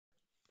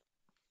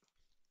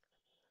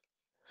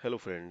Hello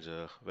friends,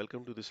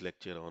 welcome to this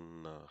lecture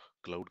on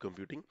cloud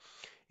computing.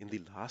 In the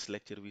last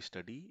lecture we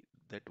study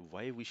that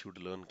why we should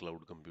learn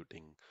cloud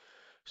computing.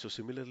 So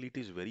similarly it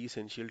is very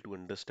essential to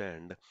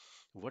understand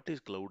what is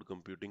cloud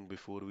computing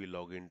before we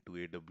log into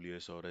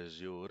AWS or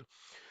Azure.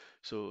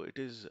 So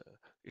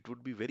it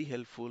would be very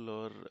helpful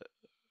or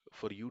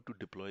for you to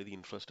deploy the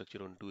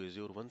infrastructure onto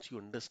Azure once you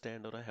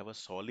understand or have a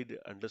solid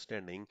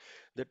understanding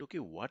that okay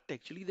what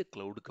actually the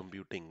cloud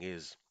computing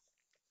is.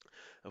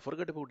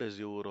 Forget about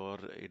Azure or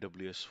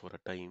AWS for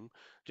a time.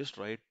 Just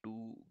try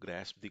to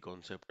grasp the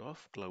concept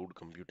of cloud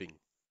computing.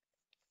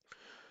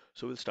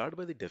 So we'll start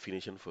by the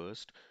definition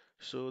first.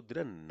 So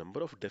there are a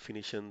number of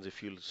definitions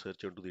if you'll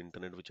search onto the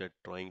internet which are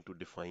trying to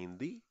define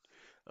the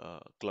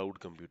cloud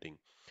computing.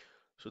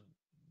 So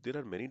there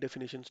are many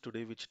definitions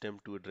today which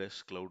attempt to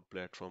address cloud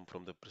platform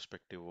from the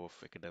perspective of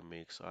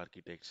academics,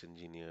 architects,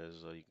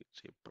 engineers, or you could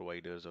say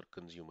providers or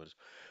consumers.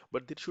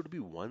 But there should be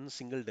one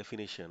single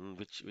definition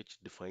which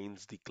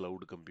defines the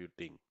cloud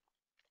computing.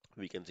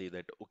 We can say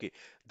that okay,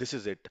 this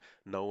is it.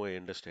 Now I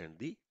understand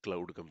the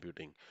cloud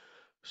computing.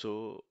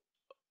 So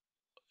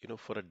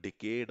for a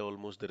decade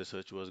almost the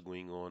research was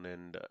going on,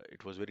 and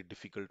it was very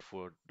difficult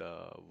for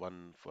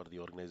the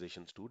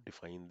organizations to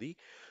define the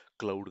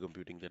cloud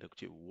computing, that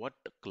actually what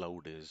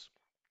cloud is.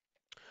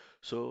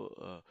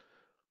 So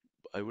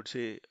I would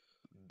say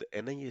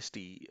the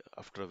NIST,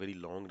 after a very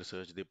long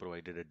research, they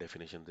provided a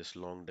definition, this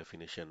long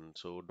definition.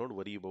 So don't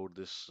worry about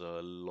this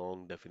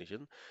long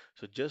definition.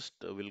 So just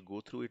we'll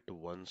go through it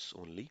once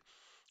only,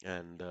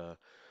 and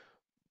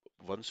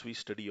once we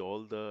study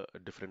all the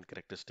different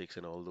characteristics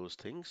and all those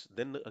things,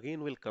 then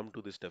again we'll come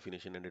to this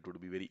definition and it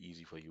would be very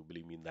easy for you,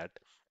 believe me in that.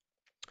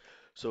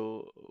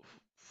 So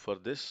for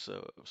this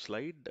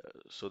slide,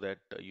 so that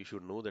you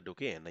should know that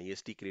okay,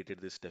 NIST created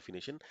this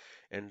definition,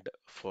 and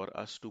for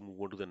us to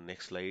move on to the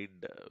next slide,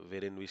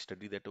 wherein we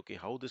study that okay,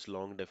 how this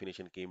long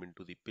definition came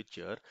into the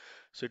picture.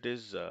 So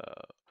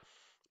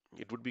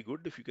it would be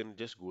good if you can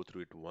just go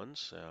through it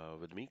once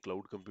with me.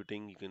 Cloud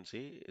computing, you can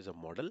say, is a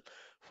model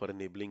for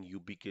enabling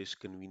ubiquitous,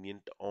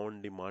 convenient,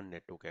 on-demand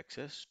network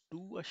access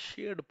to a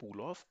shared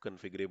pool of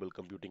configurable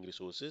computing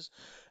resources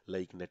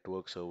like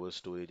network servers,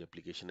 storage,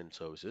 application, and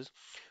services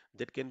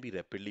that can be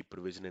rapidly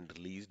provisioned and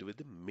released with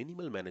the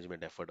minimal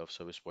management effort of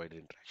service provider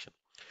interaction.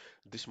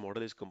 This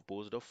model is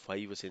composed of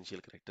five essential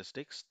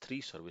characteristics,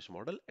 three service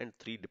model and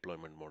three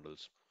deployment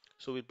models.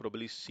 So we'll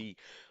probably see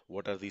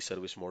what are these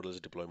service models,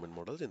 deployment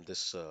models in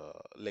this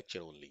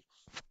lecture only.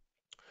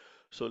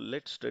 So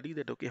let's study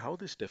that, okay, how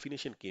this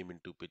definition came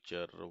into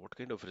picture, what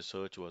kind of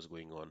research was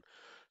going on.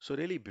 So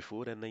really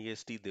before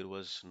NIST, there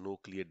was no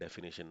clear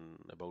definition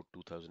about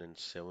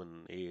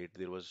 2007, 8,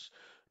 there was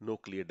no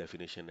clear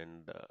definition,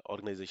 and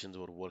organizations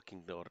were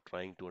working or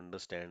trying to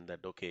understand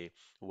that, okay,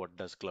 what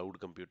does cloud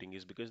computing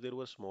is, because there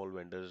were small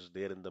vendors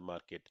there in the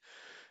market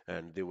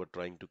and they were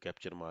trying to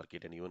capture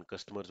market, and even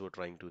customers were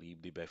trying to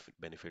reap the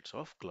benefits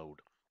of cloud.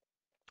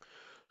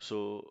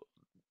 So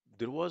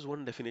there was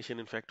one definition,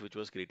 in fact, which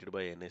was created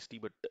by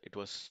NST, but it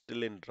was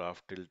still in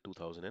draft till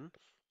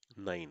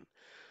 2009.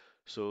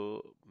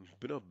 So,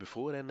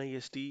 before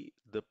NIST,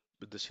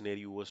 the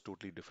scenario was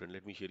totally different.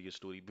 Let me share you a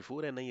story.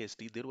 Before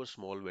NIST, there were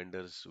small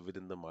vendors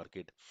within the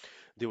market.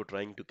 They were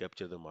trying to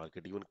capture the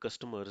market. Even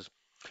customers,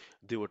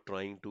 they were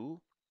trying to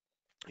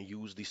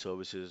use the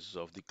services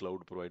of the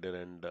cloud provider,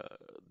 and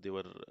they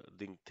were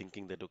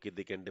thinking that okay,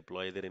 they can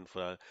deploy their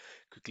infra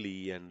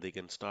quickly and they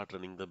can start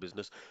running the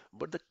business,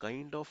 but the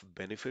kind of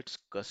benefits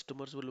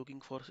customers were looking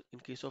for in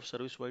case of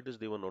service providers,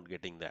 they were not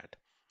getting that.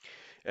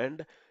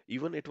 And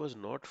even it was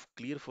not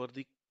clear for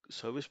the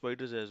service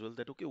providers as well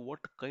that okay, what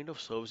kind of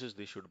services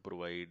they should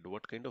provide,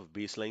 what kind of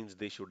baselines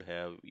they should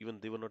have. Even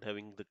they were not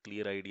having the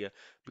clear idea,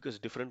 because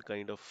different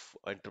kind of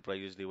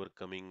enterprises, they were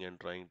coming and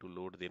trying to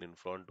load their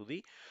infra onto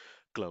the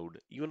cloud.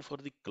 Even for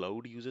the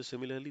cloud users,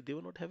 similarly, they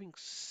were not having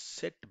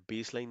set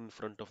baseline in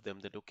front of them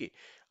that okay,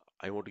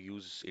 I want to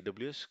use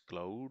AWS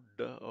cloud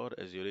or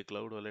Azure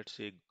cloud, or let's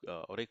say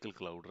Oracle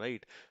cloud,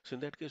 right? So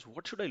in that case,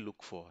 what should I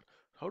look for?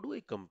 How do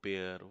I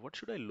compare? What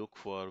should I look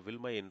for? Will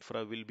my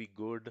infra will be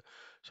good?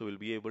 So we'll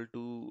be able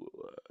to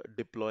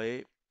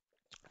deploy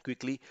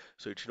quickly.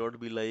 So it should not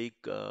be like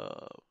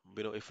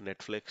if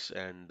Netflix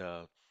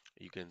and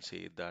you can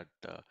say that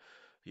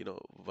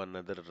one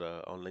other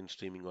online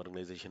streaming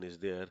organization is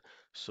there.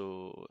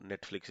 So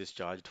Netflix is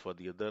charged for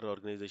the other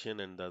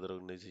organization and the other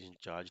organization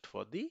charged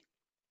for the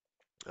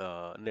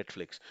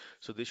Netflix.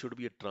 So there should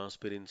be a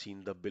transparency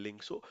in the billing.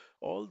 So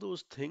all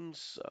those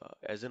things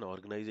as an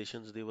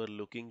organizations they were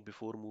looking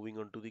before moving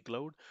on to the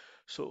cloud.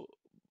 So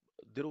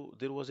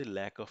there was a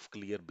lack of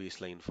clear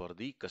baseline for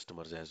the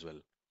customers as well.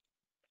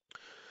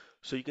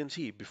 So you can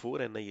see before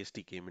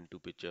NIST came into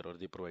picture, or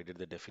they provided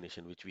the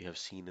definition which we have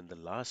seen in the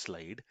last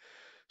slide.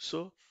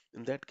 So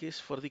in that case,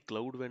 for the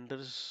cloud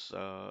vendors,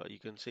 you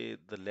can say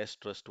the less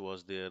trust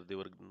was there. They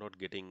were not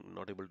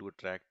able to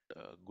attract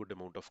a good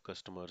amount of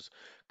customers.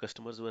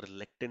 Customers were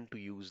reluctant to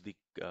use the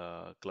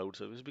cloud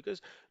service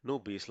because no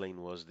baseline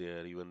was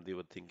there. Even they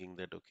were thinking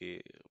that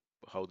okay,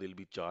 how they'll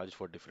be charged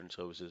for different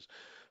services.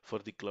 For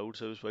the cloud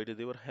service provider,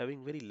 they were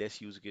having very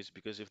less use case,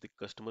 because if the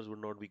customers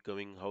would not be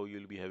coming, how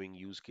you'll be having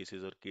use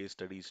cases or case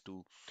studies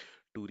to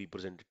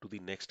represent it to the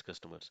next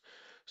customers.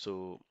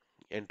 So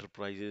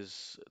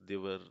enterprises, they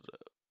were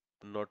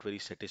not very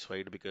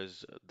satisfied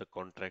because the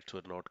contracts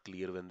were not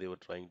clear when they were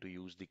trying to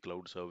use the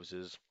cloud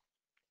services.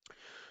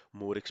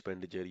 More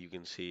expenditure, you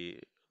can say,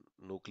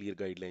 no clear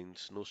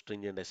guidelines, no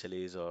stringent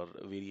SLAs or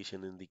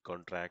variation in the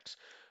contracts,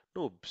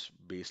 no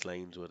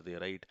baselines were there,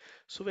 right?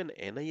 So when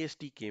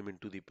NIST came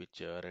into the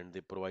picture and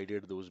they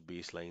provided those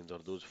baselines or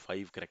those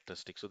five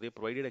characteristics, so they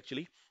provided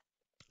actually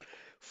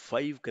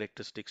five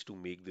characteristics to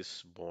make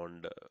this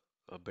bond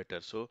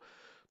better. So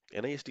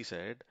NIST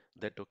said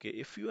that, okay,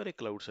 if you are a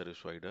cloud service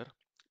provider,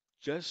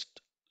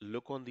 just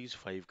look on these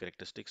five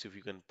characteristics. If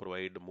you can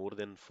provide more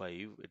than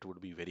five, it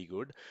would be very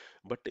good.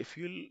 But if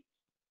you'll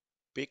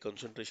pay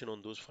concentration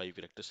on those five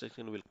characteristics,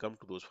 and we'll come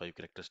to those five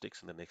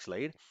characteristics in the next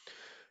slide,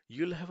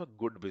 you'll have a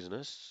good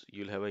business,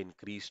 you'll have an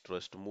increased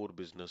trust, more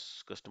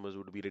business, customers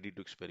would be ready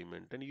to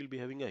experiment, and you'll be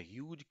having a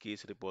huge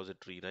case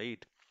repository,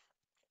 right?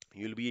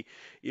 You'll be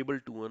able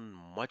to earn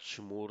much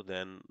more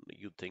than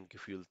you think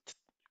if you'll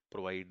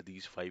provide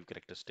these five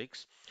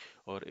characteristics,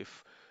 or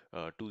if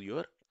to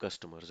your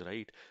customers,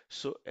 right?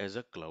 So as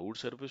a cloud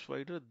service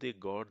provider, they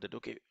got that,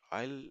 okay,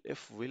 I'll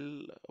if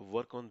we'll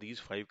work on these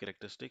five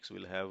characteristics,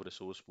 we'll have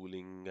resource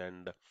pooling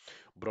and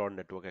broad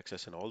network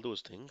access and all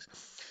those things,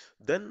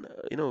 then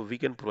we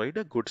can provide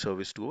a good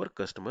service to our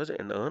customers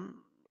and earn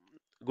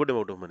good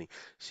amount of money.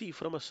 See,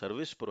 from a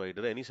service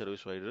provider, any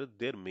service provider,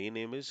 their main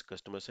aim is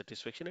customer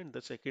satisfaction, and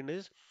the second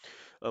is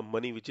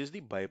money, which is the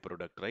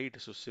byproduct, right?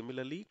 So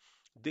similarly,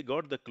 they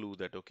got the clue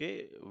that,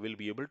 okay, we'll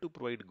be able to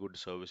provide good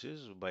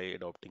services by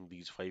adopting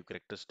these five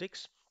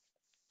characteristics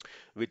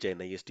which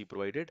NIST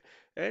provided,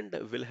 and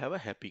will have a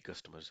happy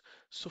customers.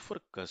 So for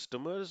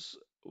customers,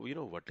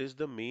 what is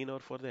the main, or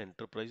for the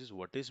enterprises,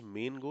 what is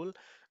main goal?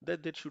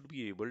 That they should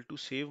be able to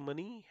save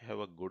money, have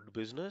a good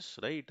business,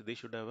 right? They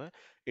should have a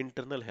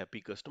internal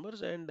happy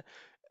customers, and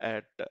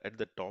at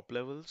the top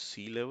level,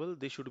 C level,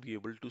 they should be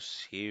able to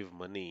save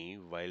money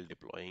while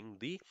deploying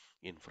the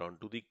infra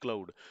onto the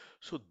cloud.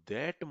 So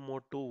that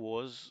motto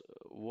was,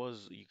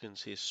 you can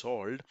say,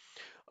 solved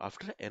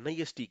after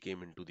NIST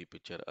came into the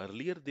picture.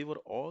 Earlier, they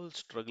were all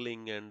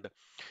struggling, and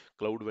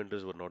cloud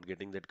vendors were not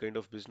getting that kind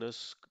of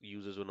business,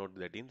 users were not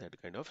getting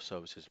that kind of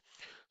services.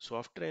 So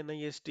after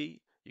NIST,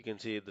 you can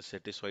say the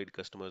satisfied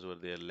customers were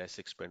there, less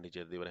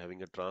expenditure, they were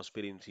having a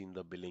transparency in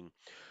the billing.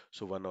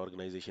 So one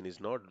organization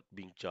is not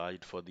being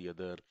charged for the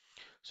other.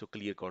 So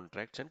clear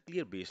contracts and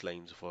clear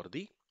baselines for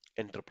the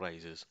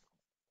enterprises.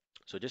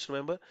 So just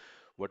remember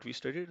what we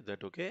studied,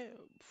 that okay,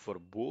 for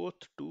both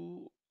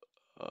to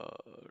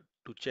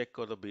check,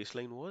 or the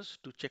baseline was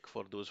to check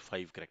for those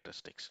five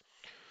characteristics.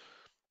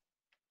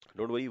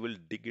 Don't worry, we'll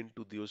dig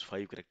into those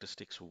five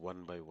characteristics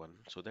one by one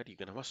so that you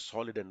can have a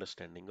solid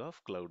understanding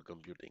of cloud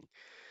computing.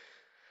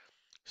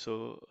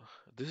 So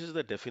this is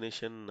the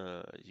definition,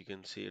 you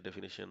can say a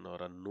definition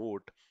or a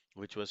note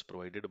which was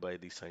provided by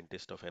the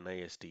scientist of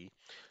NIST.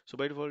 So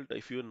by default,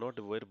 if you're not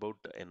aware about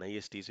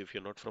NISTs, if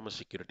you're not from a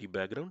security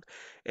background,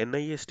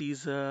 NIST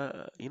is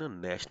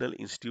National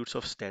Institutes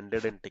of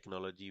Standard and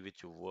Technology,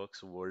 which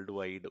works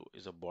worldwide,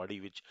 is a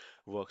body which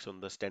works on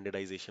the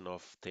standardization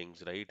of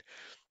things, right?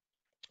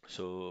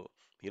 So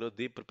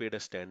they prepared a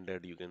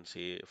standard, you can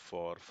say,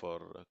 for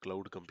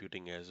cloud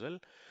computing as well.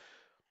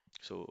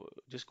 So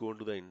just go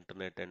onto the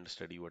internet and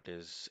study what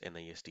is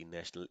NIST,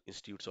 National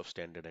Institutes of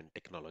Standard and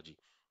Technology.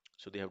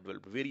 So they have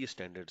developed various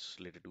standards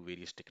related to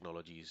various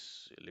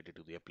technologies, related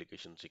to the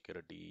application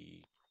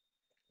security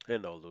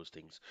and all those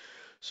things.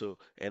 So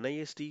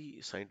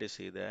NIST scientists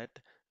say that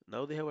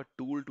now they have a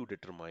tool to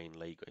determine,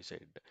 like I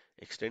said,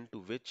 extent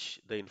to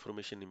which the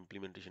information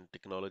implementation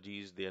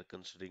technologies they are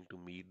considering to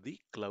meet the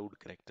cloud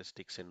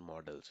characteristics and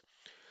models.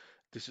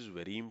 This is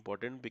very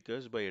important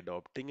because by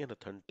adopting an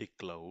authentic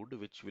cloud,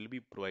 which will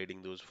be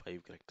providing those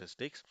five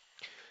characteristics,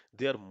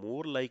 they are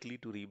more likely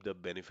to reap the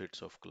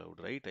benefits of cloud,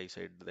 right? I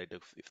said that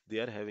if they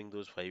are having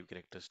those five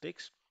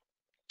characteristics,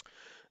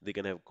 they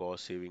can have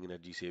cost saving,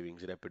 energy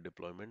savings, rapid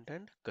deployment,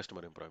 and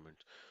customer employment.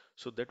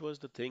 So that was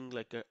the thing,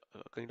 like a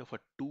kind of a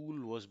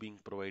tool was being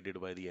provided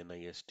by the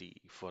NIST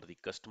for the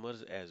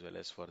customers as well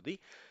as for the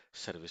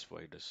service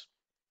providers.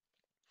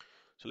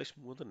 So let's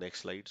move on to the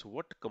next slide. So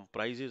what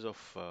comprises of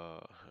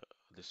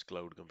this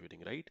cloud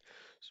computing, right?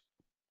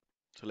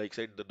 So like I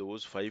said,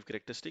 those five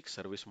characteristics,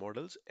 service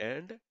models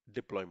and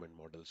deployment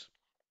models.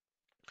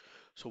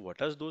 So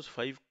what are those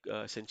five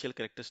essential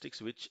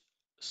characteristics which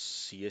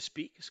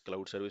CSP,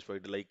 cloud service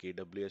provider like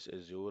AWS,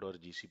 Azure or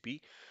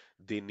GCP,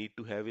 they need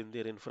to have in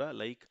their infra,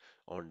 like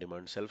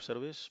on-demand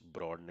self-service,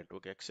 broad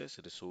network access,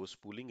 resource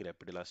pooling,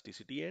 rapid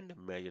elasticity, and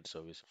measured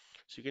service.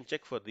 So you can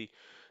check for the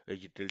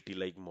utility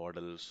like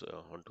models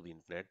onto the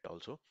internet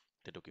also,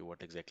 that okay,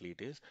 what exactly it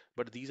is.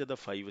 But these are the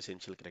five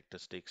essential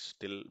characteristics,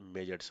 still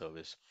measured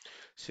service.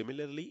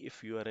 Similarly,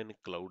 if you are a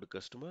cloud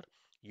customer,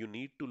 you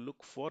need to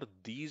look for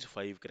these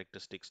five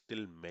characteristics,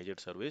 till measured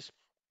service,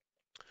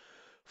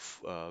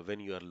 when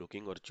you are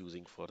looking or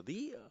choosing for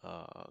the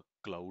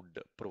cloud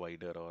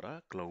provider or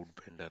a cloud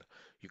vendor.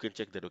 You can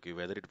check that, okay,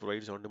 whether it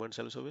provides on-demand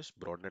self-service,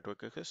 broad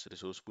network access,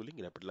 resource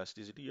pooling, rapid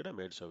elasticity, and a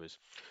managed service.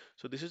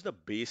 So this is the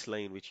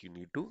baseline which you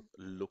need to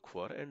look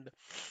for, and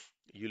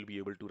you'll be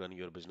able to run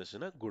your business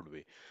in a good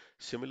way.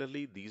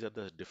 Similarly, these are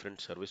the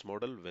different service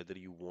model, whether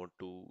you want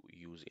to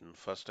use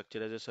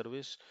infrastructure as a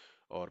service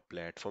or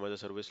platform as a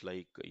service,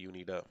 like you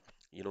need a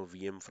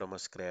VM from a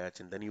scratch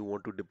and then you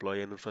want to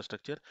deploy an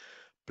infrastructure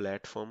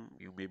platform,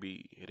 you may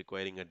be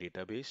requiring a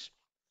database,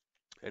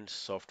 and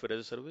software as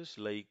a service,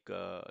 like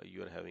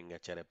you are having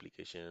HR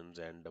applications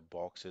and the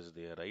box is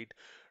there, right?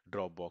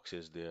 Dropbox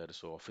is there,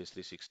 so Office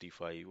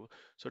 365.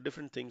 So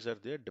different things are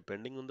there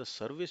depending on the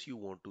service you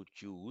want to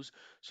choose.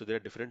 So there are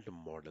different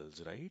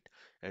models, right?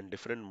 And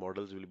different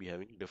models will be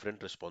having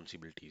different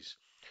responsibilities.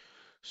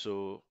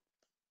 So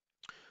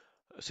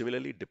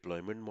similarly,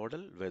 deployment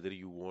model, whether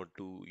you want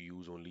to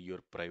use only your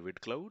private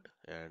cloud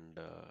and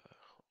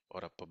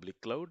or a public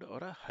cloud or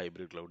a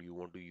hybrid cloud, you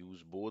want to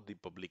use both the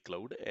public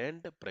cloud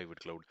and the private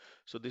cloud.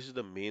 So this is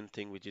the main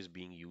thing which is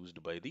being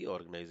used by the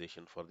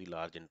organization for the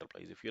large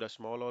enterprise. If you're a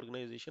small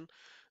organization,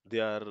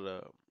 they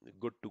are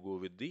good to go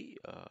with the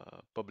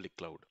public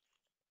cloud.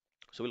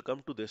 So we'll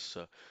come to this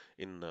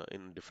in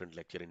different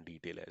lecture in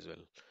detail as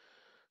well.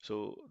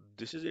 So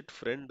this is it,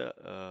 friend,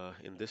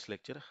 in this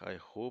lecture. I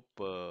hope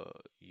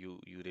you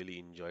really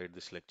enjoyed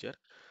this lecture.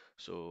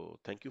 So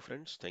thank you,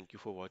 friends. Thank you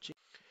for watching.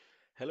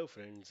 Hello,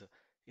 friends.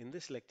 In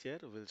this lecture,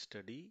 we'll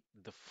study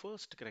the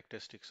first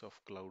characteristics of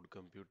cloud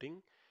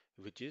computing,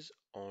 which is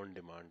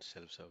on-demand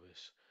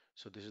self-service.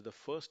 So this is the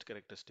first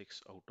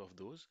characteristics out of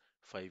those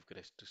five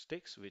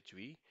characteristics which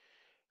we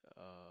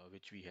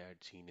had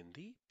seen in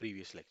the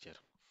previous lecture.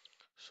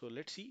 So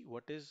let's see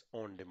what is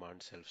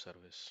on-demand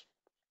self-service.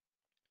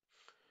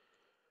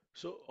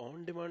 So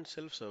on-demand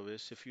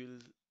self-service, if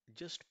you'll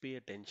just pay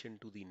attention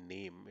to the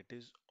name, it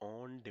is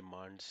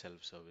on-demand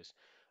self-service,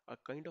 a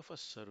kind of a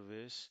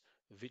service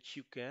which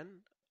you can,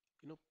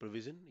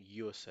 provision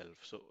yourself.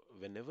 So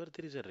whenever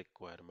there is a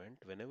requirement,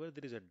 whenever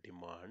there is a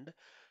demand,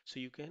 so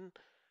you can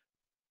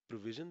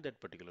provision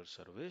that particular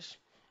service,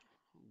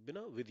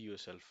 with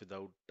yourself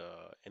without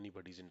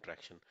anybody's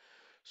interaction.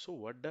 So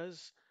what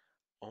does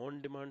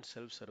on-demand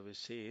self-service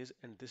says,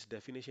 and this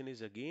definition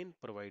is again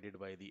provided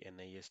by the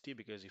NIST,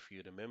 because if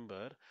you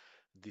remember,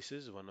 this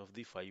is one of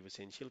the five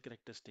essential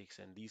characteristics,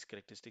 and these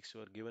characteristics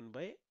were given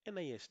by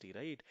NIST,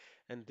 right?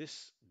 And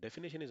this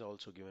definition is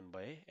also given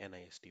by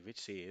NIST, which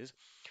says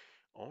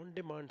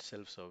on-demand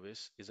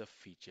self-service is a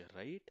feature,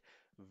 right?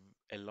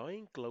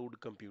 Allowing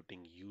cloud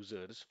computing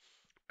users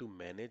to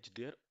manage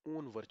their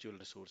own virtual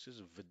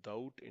resources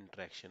without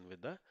interaction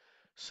with the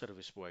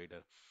service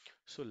provider.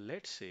 So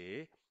let's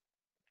say,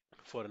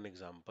 for an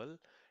example,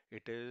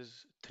 it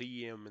is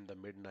 3 a.m. in the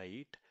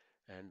midnight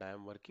and I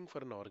am working for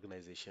an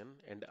organization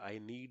and I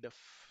need a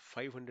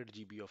 500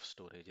 GB of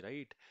storage,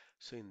 right?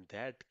 So in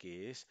that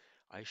case,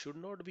 I should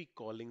not be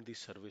calling the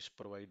service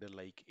provider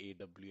like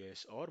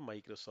AWS or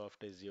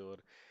Microsoft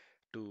Azure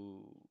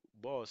to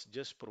boss,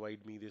 just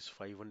provide me this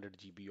 500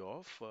 GB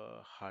of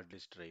hard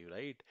disk drive,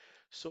 right?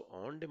 So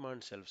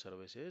on-demand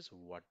self-service,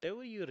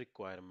 whatever your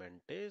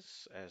requirement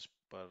is, as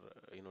per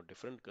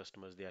different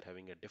customers, they are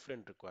having a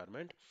different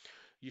requirement.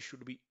 You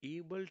should be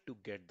able to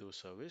get those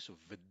service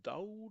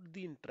without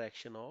the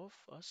interaction of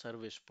a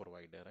service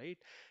provider, right?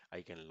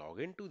 I can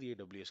log into the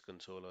AWS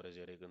console or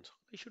Azure console.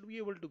 I should be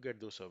able to get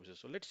those services.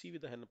 So let's see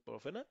with the help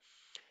of an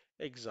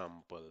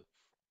example.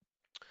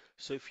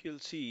 So if you'll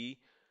see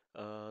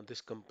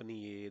this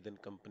company A, then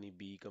company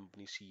B,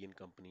 company C, and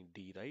company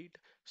D, right?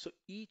 So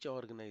each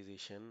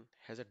organization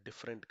has a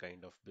different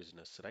kind of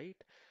business, right?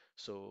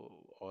 So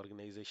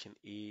organization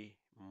A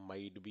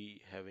might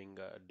be having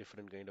a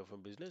different kind of a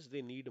business.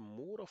 They need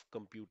more of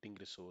computing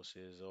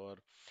resources or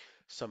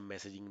some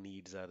messaging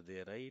needs are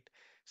there, right?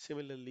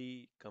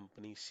 Similarly,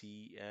 company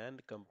C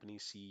and company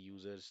C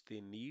users,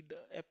 they need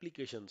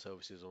application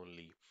services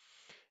only,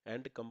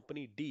 and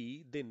company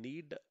D, they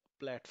need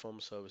platform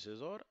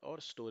services or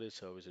storage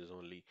services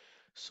only.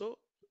 So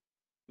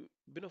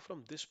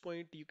from this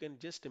point, you can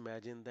just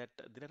imagine that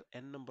there are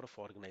n number of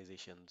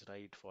organizations,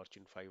 right?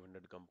 Fortune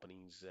 500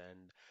 companies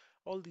and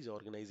all these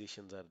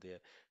organizations are there.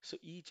 So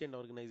each and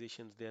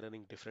organizations, they are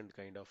running different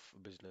kind of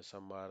business.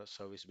 Some are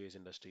service-based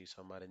industries,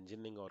 some are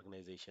engineering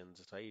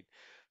organizations, right?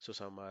 So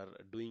some are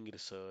doing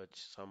research,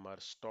 some are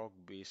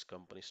stock-based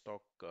companies,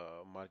 stock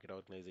market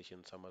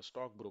organizations, some are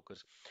stock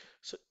brokers.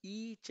 So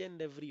each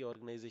and every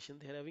organization,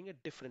 they are having a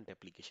different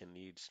application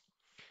needs,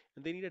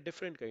 and they need a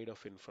different kind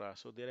of infra,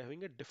 so they're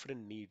having a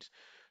different needs.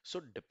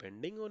 So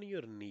depending on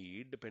your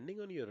need,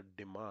 depending on your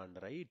demand,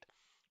 right,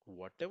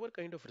 whatever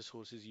kind of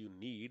resources you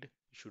need,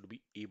 you should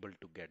be able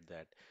to get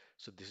that.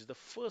 So this is the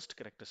first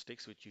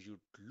characteristics which you should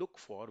look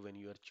for when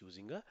you are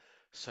choosing a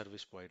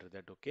service provider,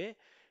 that okay,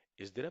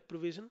 is there a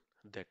provision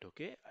that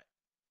okay,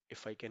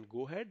 if I can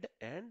go ahead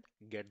and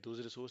get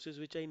those resources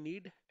which I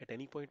need at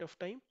any point of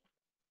time.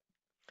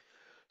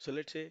 So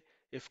let's say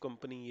if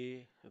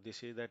company A, they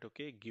say that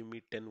okay, give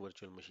me 10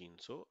 virtual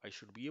machines. So I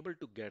should be able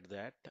to get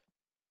that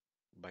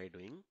by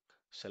doing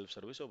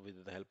self-service or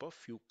with the help of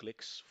few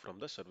clicks from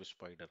the service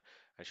provider.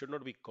 I should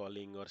not be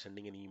calling or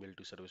sending an email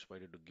to service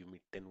provider to give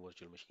me 10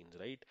 virtual machines,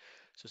 right?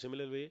 So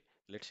similar way,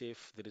 let's say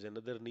if there is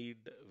another need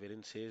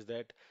wherein says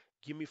that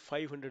give me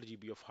 500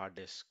 GB of hard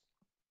disk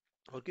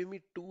or give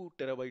me 2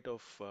 terabyte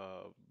of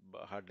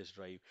hard disk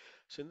drive.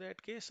 So in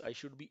that case, I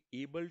should be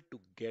able to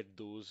get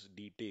those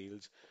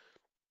details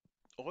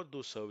or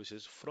those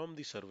services from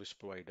the service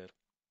provider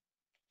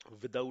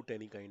without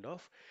any kind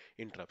of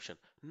interruption.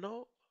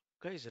 Now,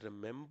 guys,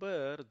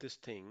 remember this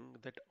thing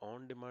that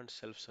on-demand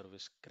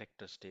self-service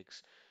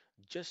characteristics,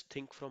 just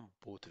think from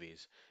both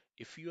ways.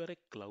 If you are a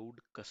cloud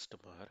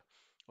customer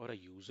or a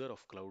user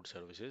of cloud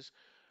services,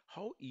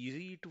 how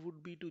easy it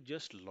would be to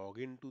just log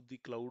into the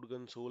cloud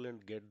console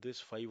and get this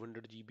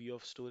 500 GB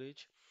of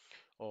storage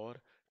or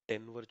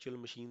 10 virtual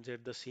machines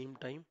at the same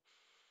time?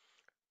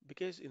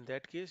 Because in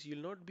that case,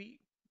 you'll not be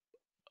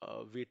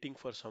waiting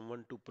for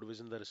someone to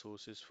provision the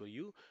resources for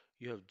you.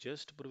 You have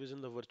just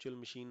provisioned the virtual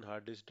machine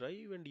hard disk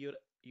drive and you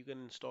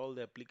can install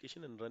the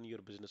application and run your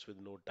business with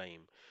no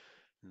time.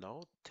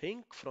 Now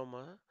think from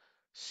a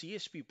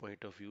CSP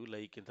point of view,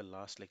 like in the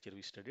last lecture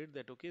we studied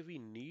that okay, we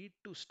need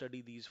to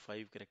study these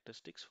five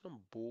characteristics from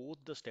both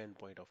the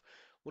standpoint of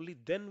only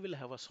then we'll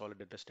have a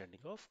solid understanding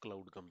of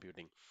cloud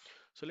computing.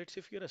 So let's say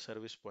if you're a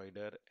service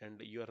provider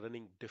and you are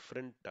running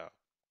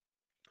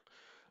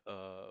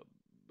uh,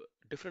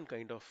 different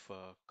kind of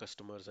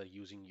customers are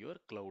using your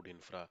cloud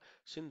infra.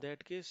 So in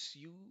that case,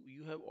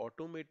 you have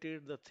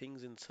automated the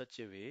things in such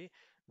a way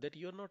that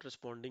you're not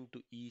responding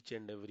to each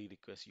and every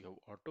request. You have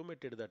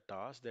automated the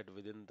task that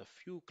within the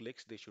few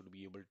clicks they should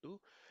be able to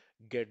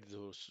get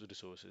those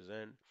resources.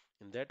 And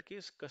in that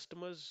case,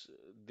 customers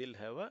they'll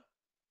have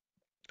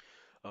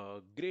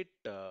a great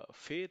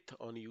faith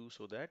on you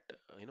so that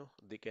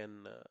they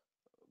can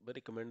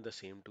recommend the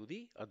same to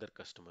the other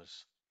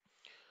customers.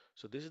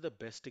 So this is the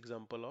best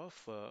example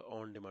of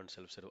on-demand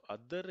self-serve.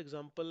 Other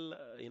example,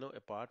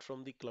 apart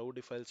from the cloud,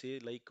 if I'll say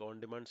like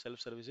on-demand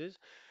self-services,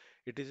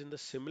 it is in the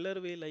similar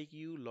way like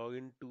you log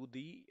into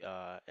the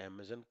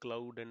Amazon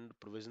cloud and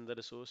provision the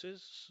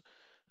resources.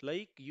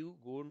 Like you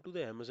go into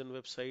the Amazon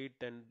website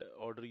and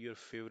order your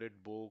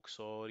favorite books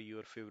or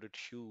your favorite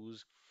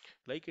shoes.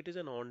 Like it is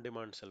an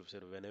on-demand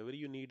self-serve. Whenever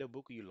you need a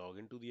book, you log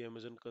into the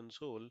Amazon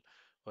console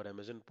or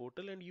Amazon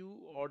portal and you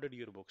ordered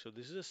your book. So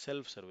this is a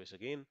self-service.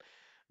 Again,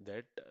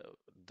 that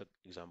the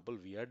example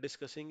we are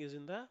discussing is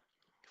in the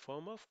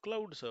form of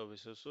cloud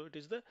services. So it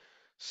is the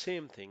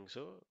same thing.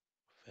 So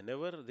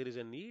whenever there is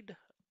a need,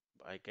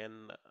 I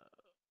can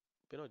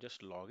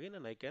just log in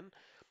and I can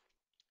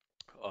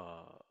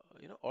uh,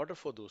 order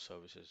for those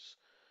services.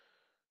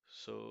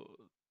 So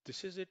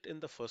this is it in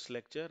the first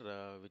lecture,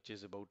 which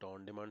is about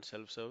on-demand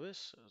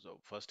self-service. So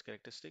first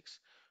characteristics.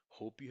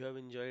 Hope you have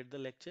enjoyed the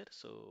lecture.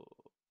 So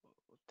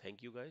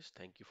thank you guys.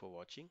 Thank you for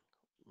watching.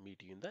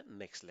 Meet you in the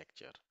next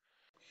lecture.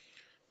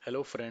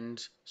 Hello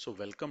friends, so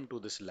welcome to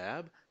this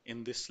lab.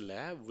 In this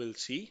lab, we'll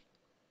see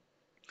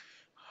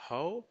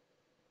how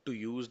to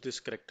use this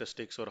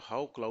characteristics or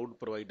how cloud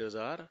providers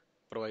are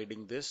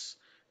providing this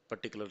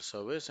particular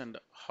service and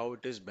how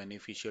it is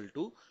beneficial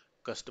to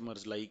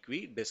customers like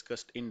we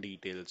discussed in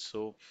detail.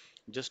 So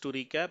just to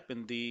recap,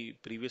 in the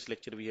previous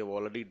lecture we have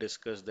already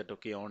discussed that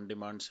okay,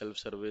 on-demand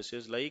self-service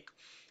is like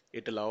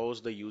it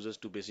allows the users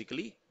to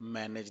basically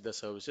manage the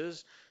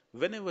services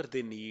whenever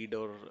they need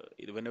or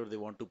whenever they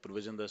want to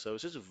provision the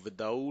services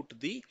without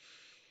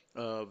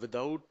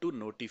to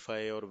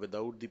notify or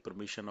without the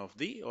permission of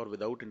the or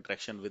without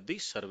interaction with the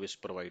service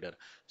provider.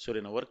 So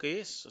in our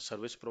case,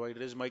 service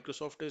provider is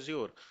Microsoft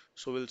Azure.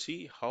 So we'll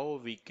see how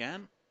we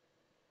can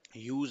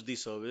use the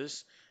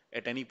service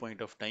at any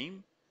point of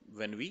time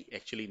when we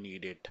actually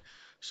need it.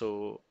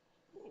 So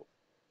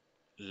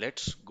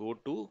let's go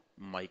to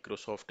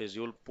Microsoft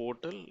Azure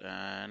portal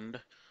and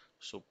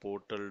so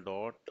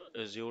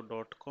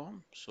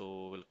portal.azure.com.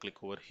 So we'll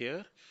click over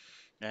here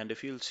and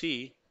if you'll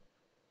see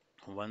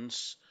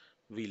once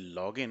we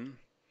log in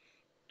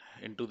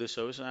into the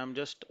service. I'm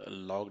just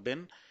logged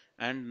in,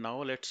 and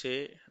now let's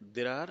say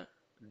there are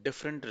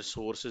different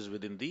resources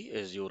within the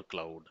Azure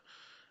cloud,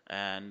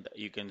 and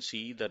you can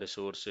see the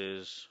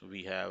resources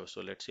we have.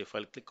 So let's say if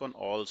I'll click on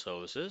all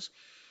services,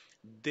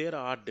 there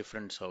are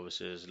different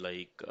services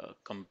like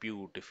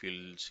compute. If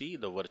you'll see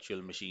the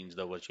virtual machine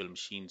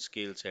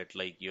skill set,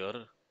 like your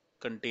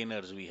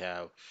containers we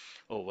have,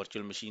 or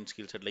virtual machine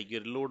skill set like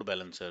your load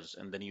balancers,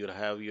 and then you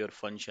have your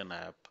function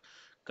app,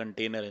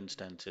 container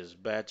instances,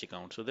 batch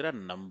account. So there are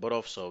number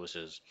of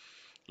services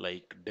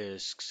like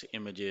disks,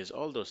 images,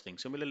 all those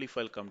things. Similarly, if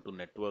I'll come to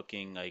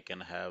networking, I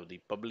can have the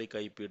public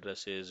IP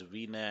addresses,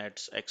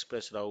 VNets,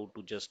 Express route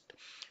to just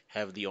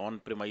have the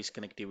on-premise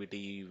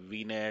connectivity,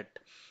 VNet,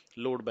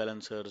 load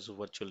balancers,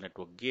 virtual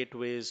network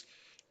gateways,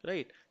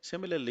 right?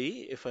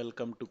 Similarly, if I'll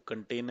come to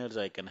containers,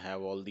 I can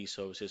have all these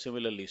services.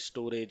 Similarly,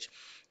 storage,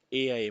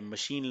 AI,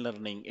 machine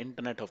learning,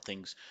 Internet of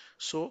Things.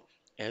 So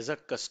as a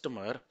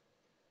customer,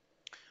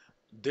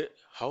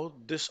 how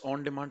this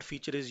on-demand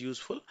feature is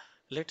useful,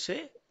 let's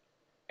say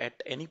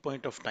at any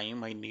point of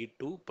time I need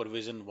to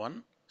provision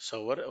one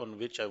server on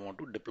which I want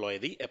to deploy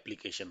the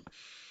application.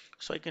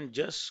 So I can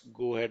just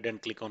go ahead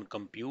and click on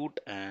compute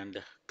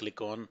and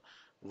click on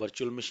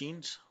virtual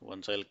machines.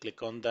 Once I'll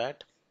click on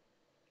that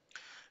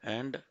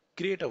and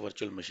create a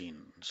virtual machine.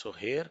 So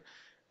here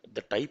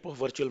the type of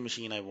virtual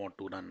machine I want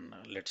to run,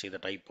 let's say the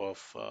type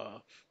of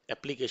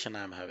application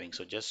I'm having.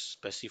 So just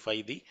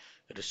specify the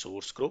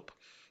resource group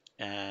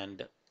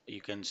and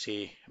you can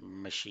say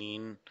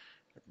machine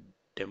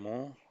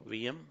demo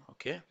VM.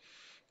 Okay,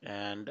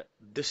 and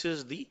this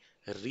is the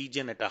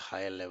region at a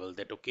higher level,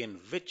 that okay, in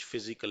which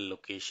physical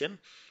location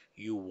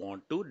you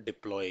want to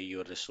deploy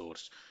your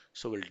resource.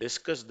 So we'll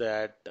discuss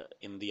that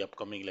in the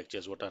upcoming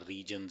lectures, what are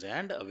regions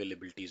and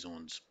availability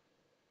zones.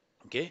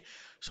 Okay,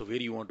 so where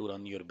you want to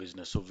run your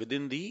business, so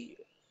within the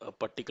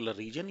particular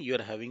region you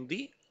are having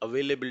the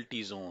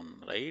availability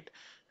zone, right?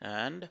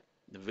 And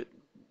with,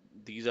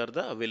 these are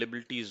the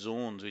availability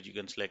zones which you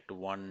can select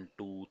 1,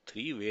 2,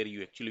 3, where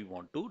you actually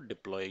want to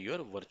deploy your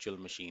virtual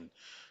machine.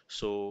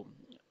 So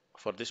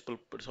for this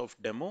purpose of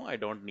demo I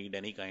don't need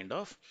any kind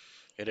of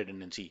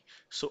redundancy.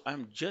 So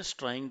I'm just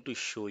trying to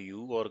show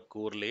you or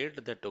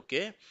correlate that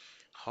okay,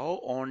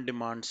 how on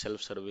demand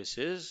self service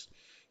is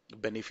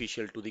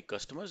beneficial to the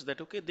customers,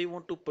 that okay, they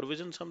want to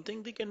provision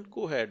something, they can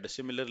go ahead.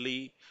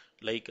 Similarly,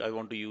 like I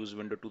want to use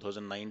window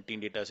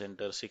 2019 data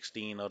center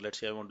 16, or let's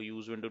say I want to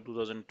use window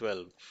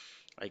 2012,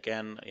 I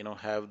can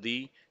have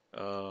the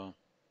uh,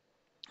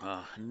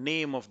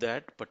 name of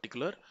that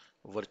particular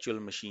virtual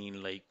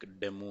machine like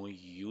demo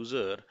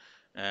user,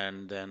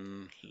 and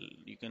then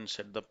you can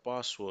set the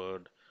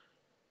password.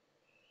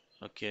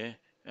 Okay,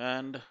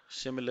 and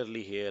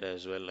similarly here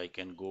as well I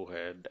can go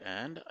ahead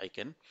and I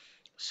can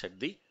set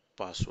the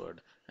password,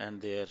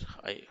 and there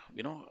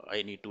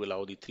I need to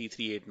allow the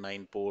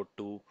 3389 port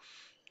to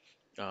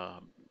uh,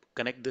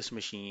 connect this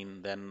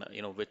machine, then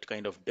which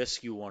kind of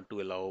disk you want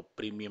to allow,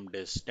 premium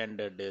disk,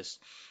 standard disk,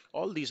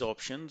 all these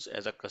options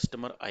as a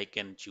customer I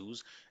can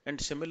choose. And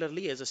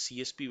similarly as a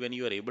CSP, when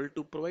you are able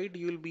to provide,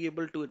 you will be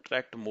able to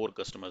attract more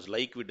customers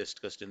like we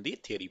discussed in the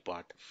theory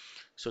part.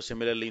 So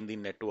similarly in the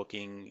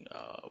networking,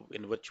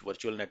 in which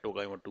virtual network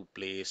I want to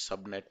place,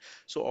 subnet,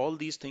 so all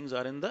these things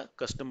are in the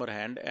customer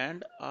hand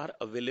and are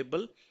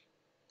available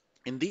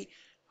in the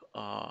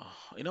uh,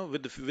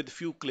 with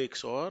few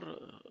clicks or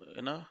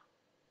in a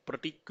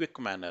pretty quick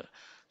manner.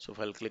 So if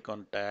I'll click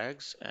on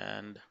tags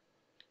and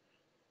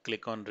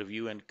click on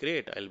review and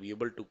create, I'll be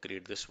able to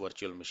create this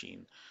virtual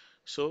machine.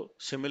 So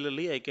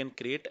similarly I can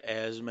create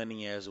as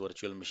many as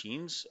virtual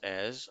machines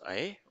as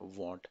I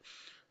want.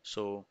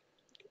 So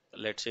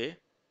let's say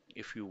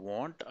if you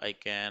want, I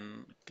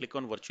can click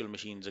on virtual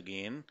machines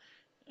again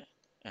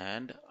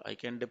and I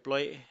can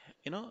deploy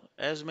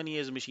as many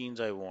as machines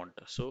I want.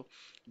 So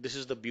this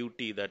is the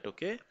beauty, that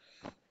okay,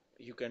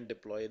 you can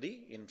deploy the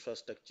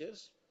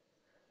infrastructures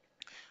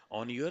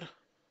on your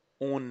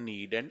own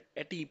need and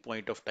at any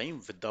point of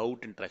time without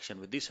interaction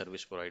with the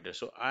service provider.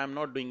 So I am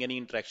not doing any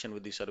interaction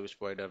with the service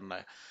provider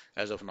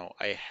as of now.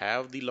 I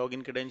have the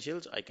login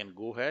credentials. I can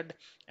go ahead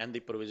and the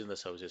provision the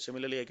services.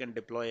 Similarly, I can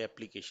deploy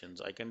applications.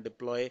 I can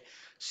deploy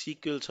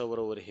SQL server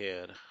over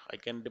here. I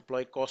can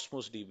deploy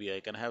Cosmos DB.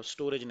 I can have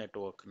storage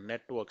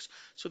networks.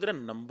 So there are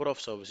a number of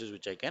services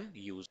which I can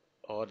use.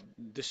 Or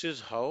this is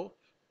how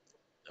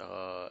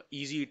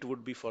easy it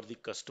would be for the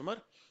customer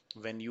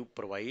when you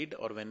provide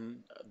or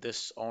when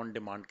this on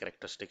demand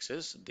characteristics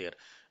is there.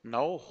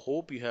 Now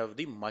hope you have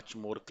the much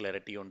more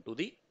clarity onto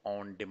the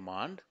on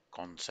demand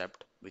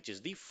concept, which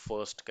is the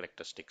first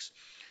characteristics.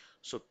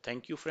 So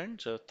thank you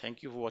friends,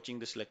 thank you for watching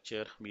this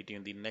lecture. Meet you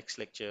in the next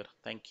lecture.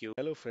 Thank you.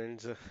 Hello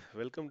friends,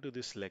 welcome to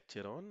this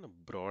lecture on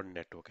broad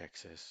network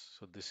access.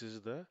 So this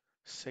is the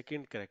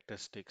second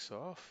characteristics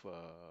of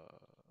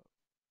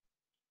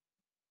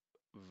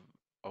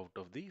out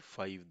of the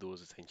five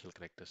those essential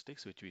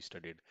characteristics which we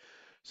studied.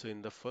 So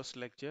in the first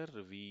lecture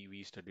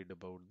we studied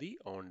about the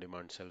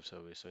on-demand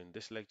self-service. So in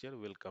this lecture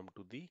we'll come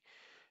to the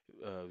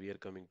we are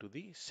coming to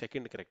the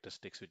second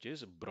characteristics which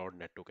is broad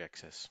network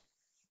access.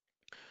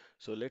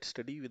 So let's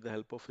study with the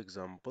help of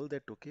example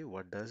that okay,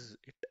 what does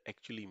it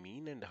actually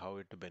mean and how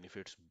it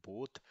benefits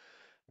both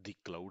the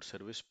cloud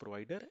service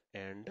provider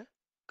and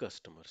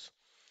customers.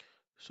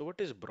 So what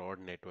is broad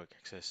network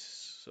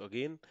access? So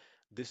again,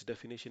 this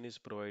definition is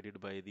provided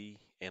by the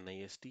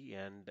NIST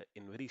and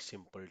in very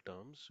simple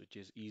terms, which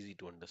is easy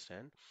to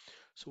understand.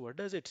 So what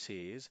does it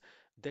say is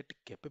that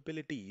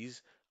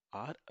capabilities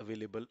are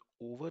available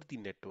over the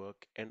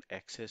network and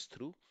access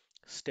through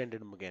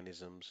standard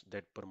mechanisms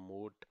that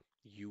promote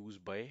use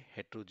by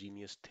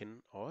heterogeneous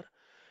thin or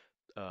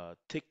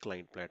thick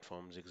client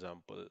platforms,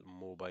 example,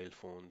 mobile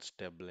phones,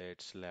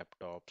 tablets,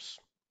 laptops,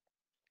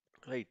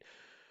 right?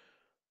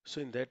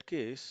 So in that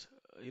case,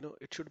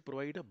 it should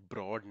provide a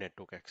broad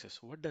network access.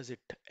 What does it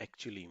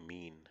actually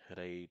mean,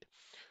 right?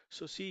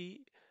 So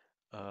see,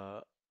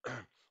 uh,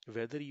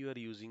 whether you are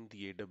using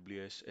the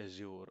AWS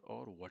Azure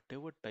or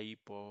whatever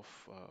type of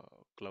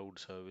cloud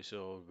service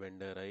or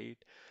vendor, right?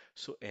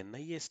 So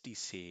NIST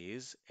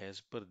says,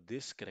 as per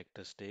this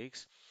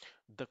characteristics,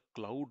 the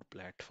cloud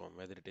platform,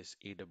 whether it is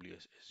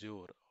AWS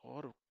Azure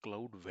or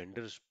cloud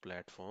vendors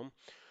platform,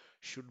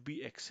 should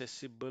be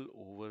accessible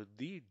over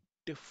the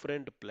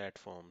different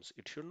platforms.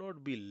 It should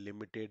not be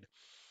limited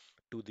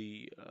to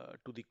the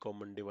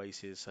common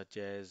devices such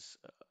as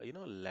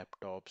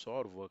laptops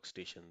or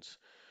workstations.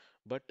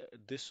 But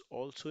this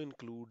also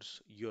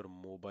includes your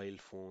mobile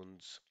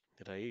phones,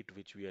 right,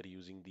 which we are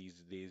using these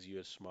days,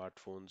 your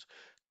smartphones,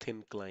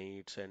 thin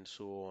clients, and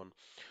so on.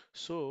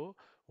 So,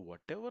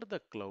 whatever the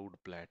cloud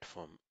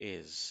platform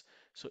is,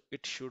 so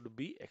it should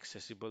be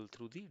accessible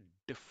through the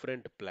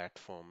different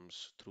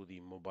platforms. Through the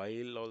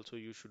mobile, also,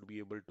 you should be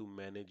able to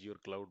manage your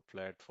cloud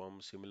platform.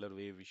 Similar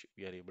way,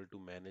 we are able to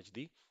manage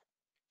the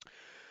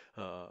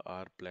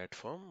our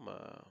platform.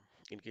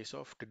 In case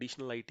of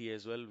traditional IT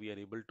as well, we are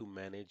able to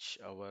manage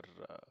our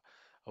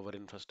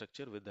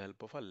infrastructure with the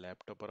help of a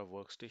laptop or a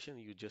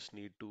workstation. You just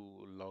need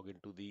to log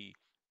into the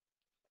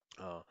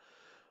uh,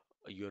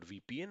 your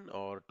VPN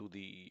or to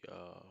the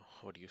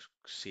what do you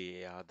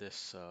say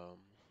this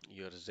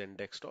your Zen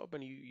desktop,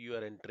 and you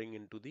are entering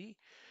into the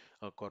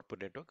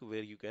corporate network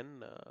where you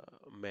can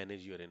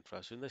manage your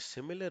infra. So in the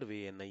similar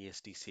way,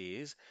 NIST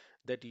says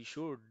that you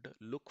should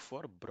look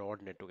for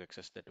broad network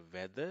access, that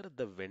whether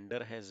the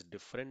vendor has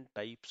different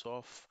types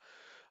of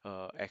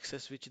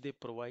access which they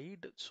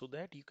provide, so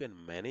that you can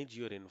manage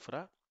your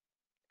infra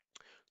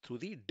through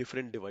the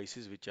different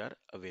devices which are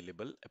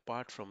available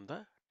apart from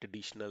the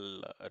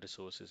traditional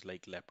resources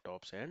like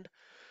laptops and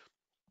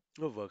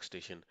a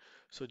workstation.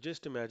 So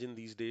just imagine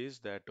these days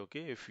that,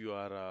 okay, if you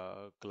are a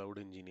cloud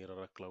engineer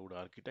or a cloud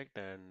architect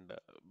and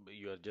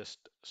you are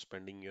just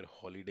spending your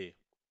holiday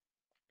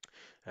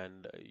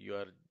and you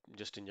are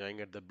just enjoying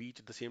at the beach,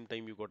 at the same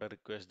time you got a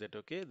request that,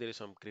 okay, there is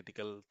some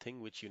critical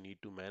thing which you need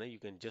to manage. You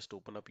can just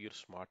open up your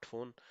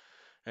smartphone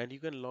and you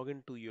can log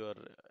into your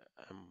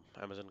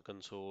Amazon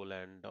console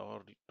and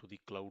or to the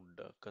cloud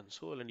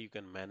console, and you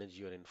can manage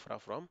your infra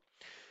from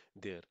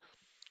there.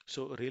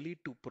 So really,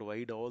 to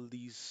provide all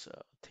these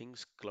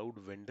things, cloud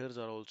vendors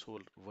are also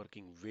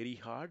working very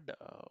hard,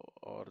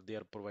 or they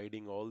are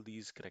providing all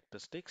these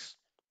characteristics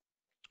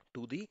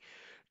to the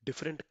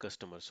different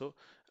customers. So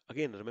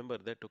again, remember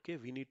that, okay,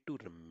 we need to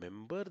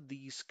remember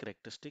these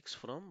characteristics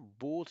from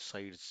both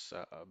sides,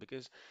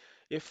 because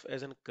if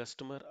as a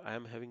customer I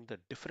am having the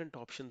different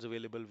options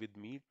available with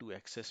me to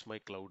access my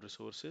cloud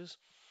resources,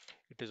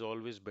 it is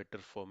always better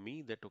for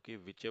me that, okay,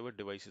 whichever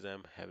devices I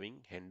am having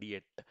handy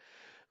at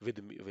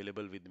with me,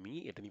 available with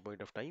me at any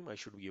point of time, I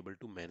should be able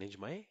to manage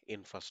my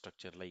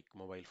infrastructure like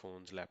mobile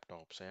phones,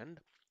 laptops, and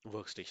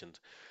workstations.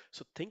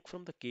 So think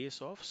from the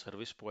case of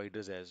service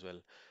providers as well.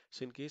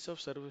 So in case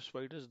of service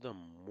providers, the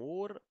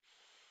more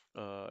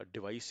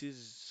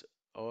devices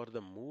or the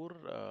more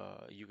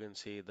you can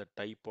say the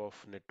type of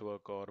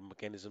network or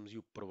mechanisms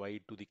you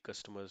provide to the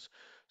customers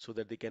so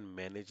that they can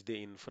manage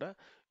the infra,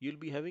 you'll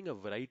be having a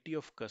variety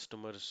of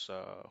customers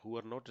who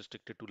are not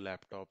restricted to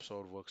laptops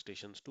or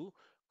workstations to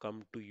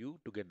come to you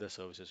to get the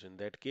services. In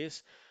that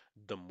case,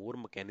 the more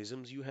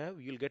mechanisms you have,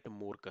 you'll get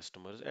more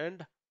customers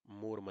and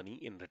more money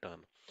in return.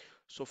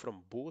 So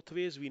from both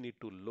ways, we need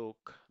to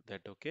look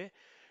that, okay,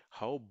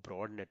 how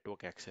broad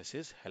network access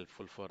is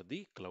helpful for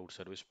the cloud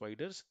service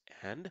providers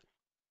and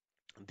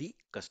the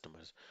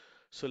customers.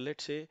 So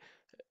let's say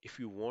if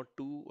you want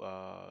to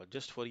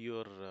just for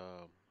your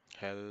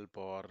help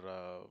or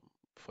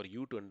for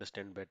you to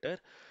understand better,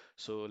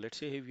 so let's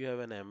say if you have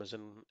an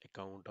Amazon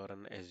account or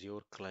an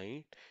Azure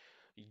client,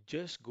 you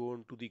just go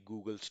onto the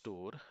Google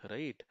Store,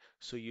 right?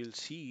 So you'll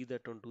see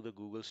that onto the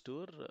Google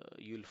Store,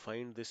 you'll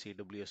find this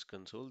AWS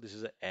console. This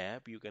is an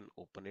app. You can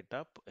open it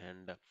up,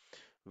 and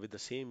with the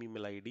same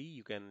email ID,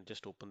 you can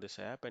just open this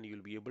app, and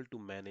you'll be able to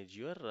manage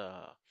your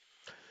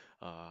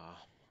uh,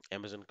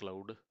 Amazon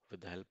Cloud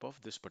with the help of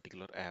this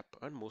particular app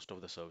and most of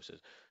the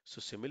services.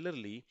 So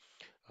similarly,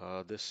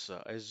 this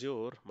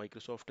Azure,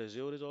 Microsoft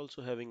Azure is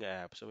also having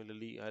apps.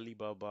 Similarly,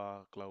 Alibaba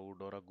Cloud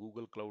or a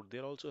Google Cloud,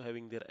 they're also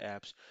having their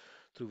apps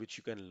through which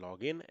you can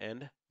log in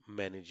and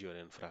manage your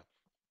infra.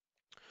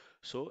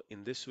 So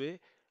in this way,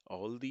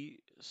 all the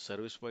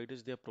service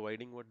providers, they are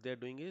providing, what they are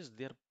doing is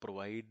they are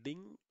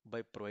providing,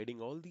 by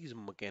providing all these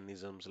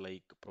mechanisms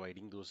like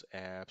providing those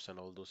apps and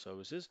all those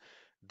services,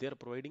 they are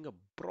providing a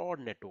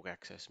broad network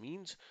access.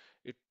 Means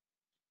it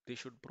they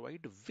should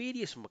provide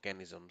various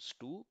mechanisms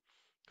to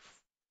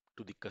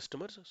the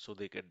customers so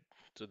they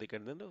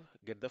can then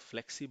get the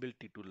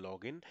flexibility to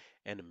log in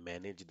and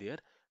manage their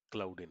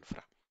cloud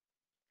infra.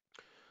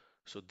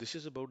 So this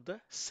is about the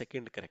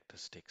second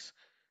characteristics.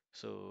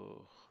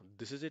 So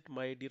this is it,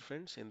 my dear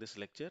friends, in this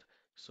lecture.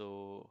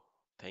 So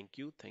thank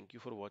you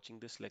for watching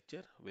this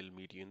lecture. We'll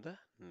meet you in the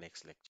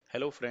next lecture.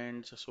 Hello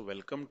friends, so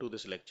welcome to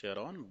this lecture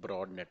on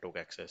broad network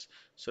access.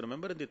 So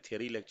remember in the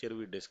theory lecture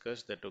we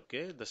discussed that,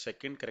 okay, the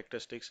second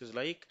characteristics is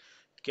like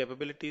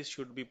capabilities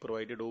should be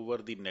provided over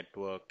the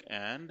network,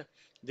 and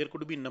there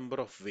could be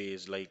number of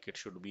ways, like it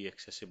should be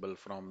accessible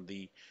from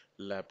the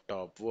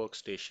laptop,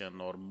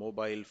 workstation, or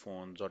mobile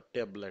phones or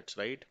tablets,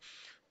 right?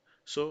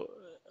 So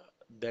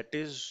that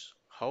is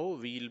how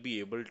we'll be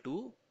able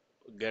to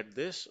get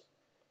this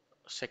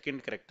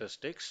second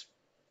characteristics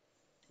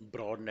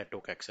broad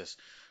network access.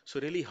 So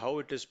really how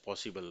it is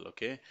possible,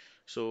 okay?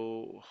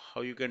 So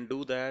how you can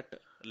do that,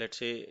 let's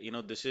say,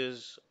 this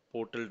is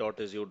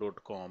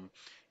portal.azure.com.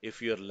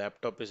 If your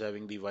laptop is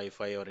having the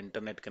Wi-Fi or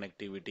internet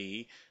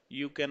connectivity,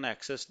 you can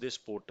access this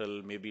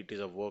portal. Maybe it is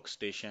a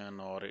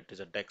workstation or it is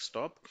a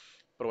desktop.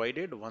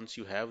 Provided once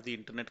you have the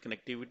internet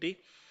connectivity,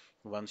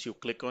 once you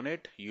click on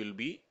it, you'll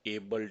be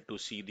able to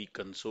see the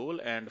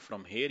console, and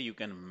from here you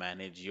can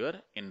manage your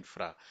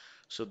infra.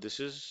 So this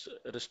is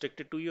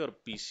restricted to your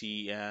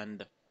PC,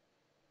 and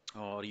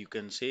or you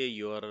can say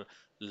your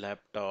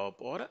laptop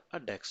or a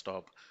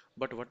desktop.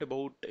 But what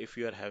about if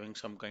you are having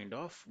some kind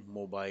of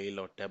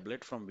mobile or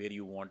tablet from where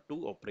you want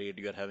to operate?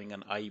 You are having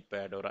an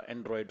iPad or an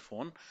Android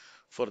phone.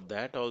 For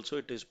that also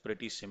it is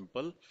pretty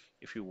simple.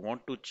 If you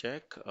want to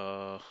check,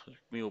 let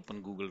me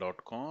open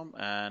google.com,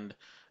 and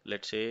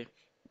let's say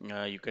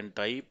you can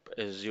type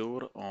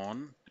Azure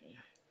on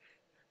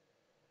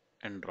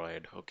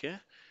Android, okay?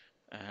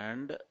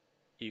 And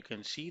you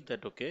can see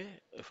that, okay,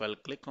 if I'll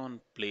click on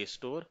Play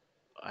Store,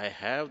 I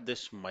have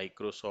this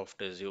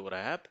Microsoft Azure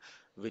app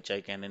which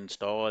I can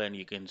install, and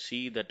you can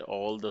see that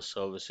all the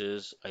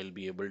services I'll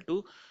be able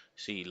to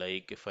see.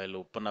 Like if I'll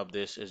open up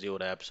this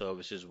Azure App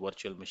Services,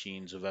 virtual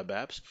machines, web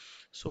apps,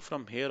 so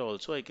from here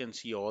also I can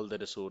see all the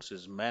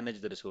resources,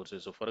 manage the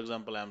resources. So for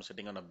example, I'm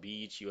sitting on a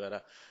beach, you are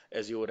a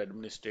Azure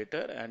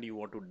administrator and you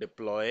want to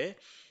deploy.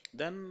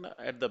 Then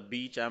at the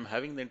beach, I'm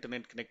having the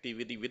internet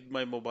connectivity with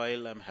my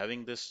mobile. I'm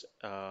having this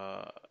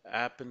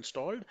app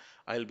installed.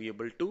 I'll be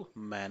able to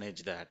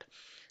manage that.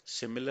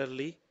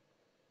 Similarly,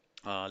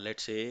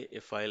 let's say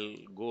if I'll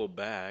go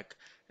back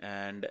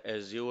and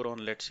Azure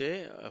on, let's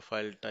say if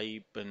I'll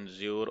type in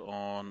Azure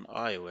on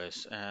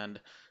iOS, and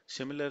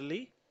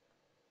similarly,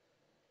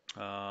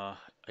 I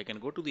can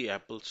go to the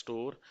Apple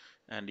Store,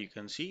 and you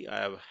can see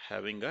I am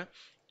having a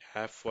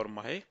app for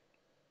my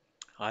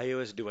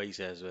iOS device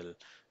as well,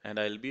 and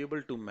I'll be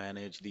able to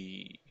manage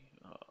the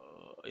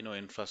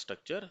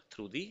infrastructure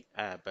through the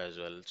app as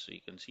well. So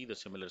you can see the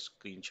similar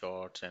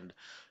screenshots, and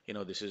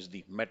this is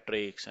the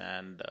metrics,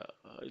 and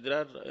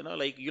there are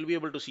like you'll be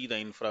able to see the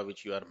infra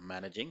which you are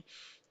managing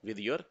with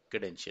your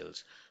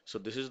credentials. So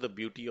this is the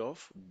beauty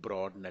of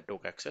broad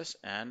network access,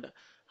 and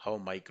how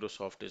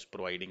Microsoft is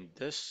providing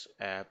this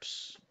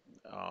apps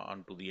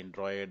onto the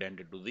Android and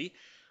into the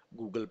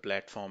Google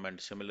platform, and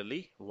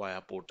similarly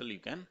via portal you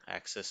can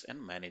access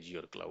and manage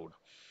your cloud.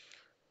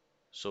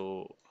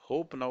 So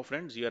hope now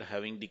friends you are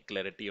having the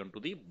clarity onto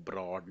the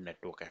broad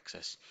network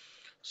access.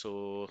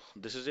 So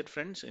this is it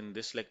friends in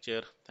this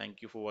lecture.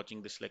 Thank you for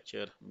watching this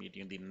lecture. Meet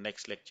you in the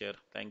next lecture.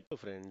 Thank Hello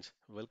friends,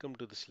 welcome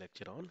to this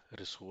lecture on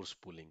resource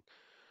pooling.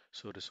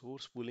 So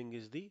resource pooling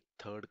is the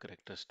third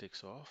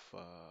characteristics of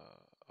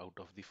out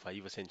of the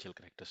five essential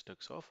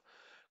characteristics of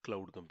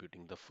cloud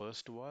computing. The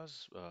first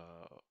was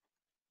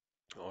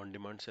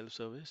on-demand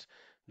self-service.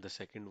 The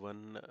second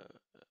one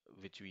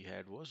which we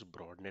had was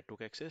broad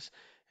network access,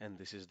 and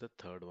this is the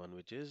third one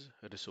which is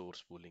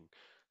resource pooling.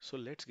 So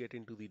let's get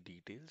into the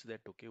details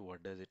that okay,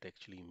 what does it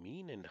actually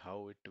mean and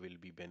how it will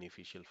be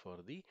beneficial for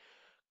the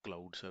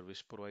cloud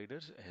service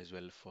providers as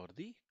well for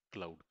the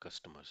cloud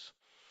customers.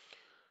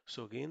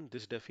 So again,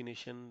 this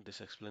definition,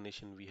 this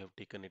explanation, we have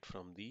taken it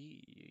from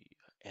the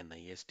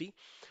NIST.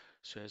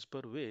 So as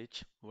per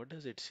which, what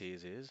does it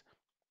says is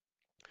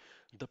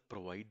the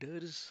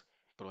providers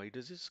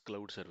is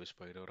cloud service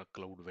provider or a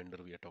cloud vendor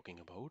we are talking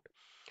about.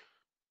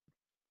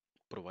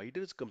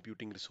 Providers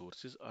computing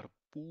resources are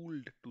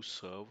pooled to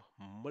serve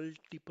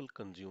multiple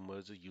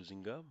consumers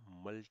using a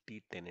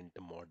multi-tenant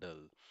model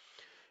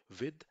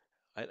with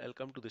I'll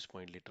come to this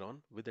point later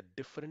on with a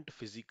different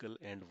physical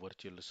and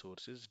virtual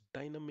resources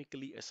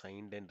dynamically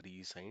assigned and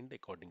reassigned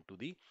according to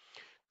the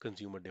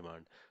consumer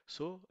demand.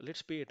 So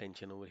let's pay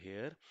attention over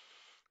here,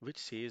 which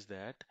says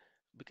that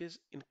because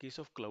in case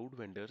of cloud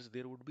vendors,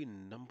 there would be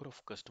number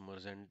of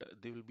customers and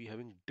they will be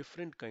having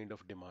different kind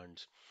of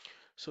demands.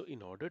 So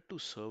in order to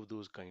serve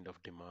those kind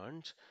of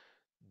demands,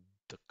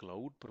 the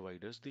cloud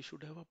providers, they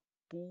should have a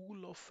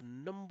pool of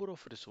number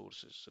of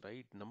resources,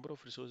 right? Number of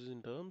resources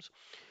in terms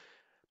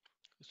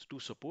to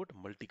support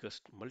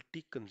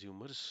multi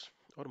consumers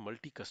or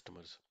multi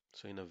customers.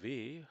 So in a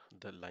way,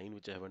 the line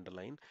which I have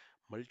underlined,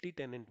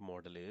 multi-tenant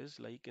model is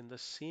like in the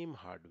same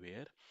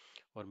hardware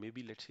or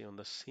maybe let's say on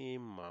the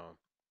same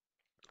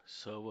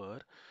server,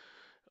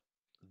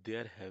 they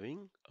are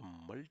having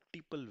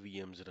multiple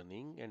VMs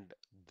running, and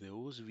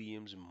those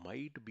VMs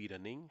might be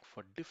running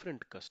for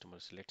different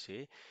customers. Let's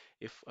say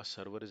if a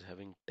server is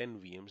having 10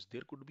 VMs,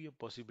 there could be a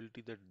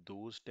possibility that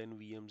those 10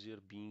 VMs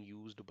are being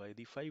used by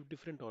the five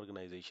different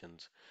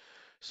organizations.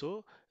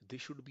 So they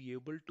should be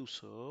able to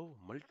serve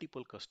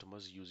multiple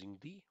customers using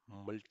the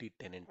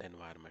multi-tenant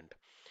environment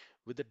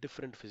with the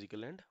different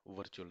physical and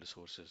virtual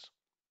resources.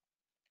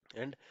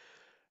 And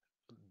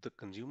the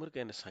consumer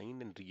can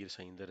assign and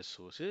reassign the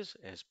resources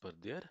as per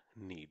their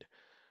need.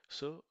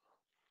 So,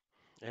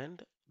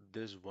 and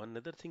there's one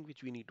other thing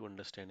which we need to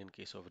understand in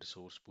case of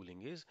resource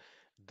pooling is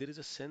there is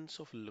a sense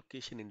of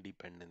location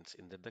independence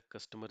in that the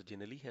customer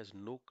generally has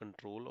no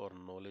control or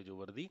knowledge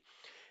over the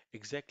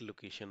exact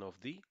location of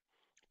the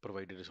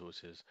provided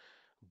resources,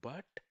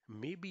 but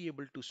may be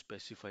able to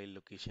specify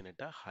location at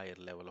a higher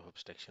level of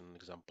abstraction,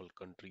 example,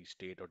 country,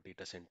 state, or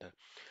data center.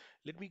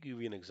 Let me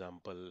give you an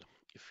example.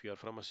 If you are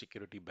from a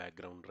security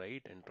background,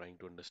 right, and trying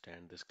to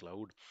understand this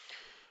cloud,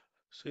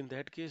 so in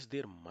that case,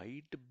 there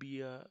might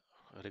be a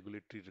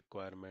regulatory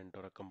requirement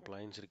or a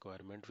compliance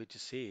requirement which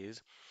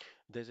says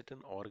that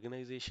an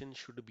organization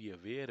should be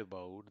aware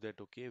about that,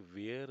 okay,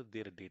 where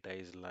their data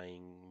is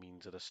lying,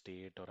 means at a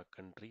state or a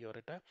country or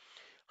at a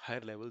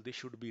higher level, they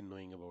should be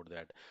knowing about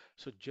that.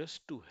 So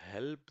just to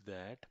help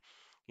that,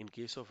 in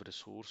case of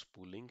resource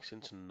pooling,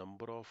 since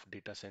number of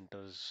data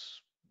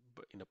centers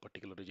in a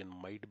particular region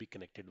might be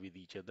connected with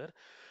each other,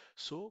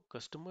 so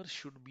customers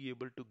should be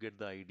able to get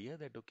the idea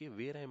that, okay,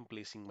 where I am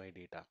placing my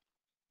data.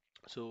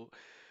 So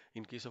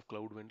in case of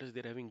cloud vendors,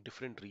 they're having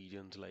different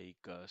regions like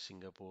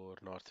Singapore,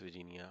 North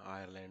Virginia,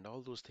 Ireland,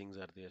 all those things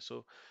are there.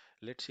 So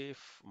let's say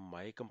if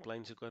my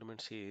compliance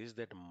requirement says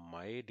that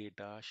my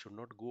data should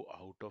not go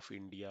out of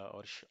India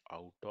or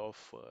out of,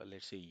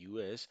 let's say,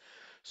 US,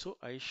 so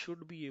I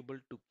should be able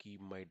to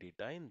keep my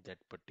data in that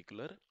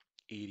particular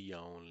area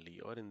only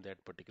or in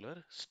that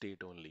particular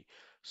state only.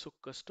 So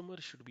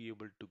customers should be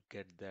able to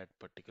get that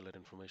particular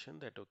information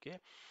that, okay,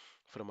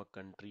 from a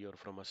country or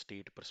from a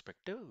state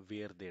perspective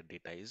where their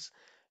data is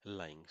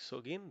lying. So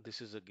again,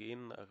 this is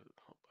again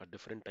a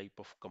different type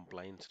of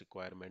compliance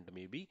requirement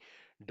maybe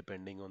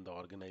depending on the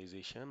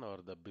organization or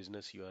the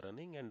business you are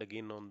running. And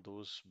again, on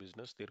those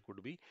business, there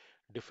could be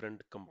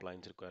different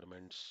compliance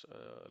requirements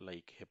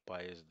like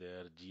HIPAA is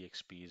there,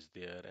 GXP is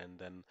there, and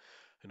then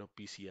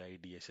PCI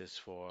DSS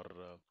for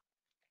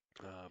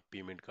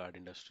payment card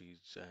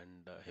industries,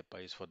 and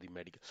HIPAA is for the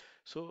medical.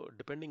 So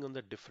depending on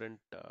the different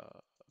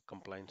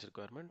compliance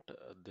requirement,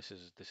 this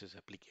is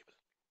applicable.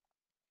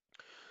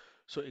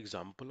 So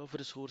example of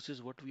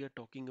resources, what we are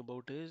talking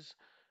about is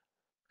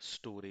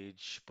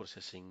storage,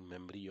 processing,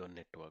 memory, or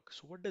network.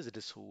 So what does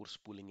resource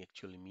pooling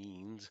actually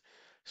means?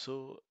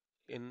 So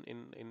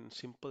in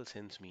simple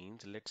sense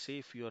means, let's say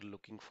if you are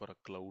looking for a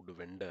cloud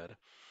vendor,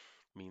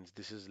 means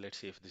this is, let's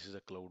say if this is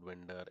a cloud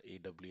vendor,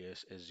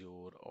 AWS,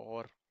 Azure,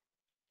 or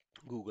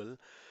Google,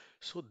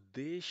 so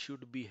they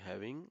should be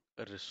having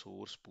a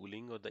resource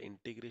pooling or the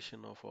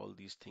integration of all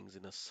these things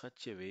in a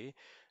such a way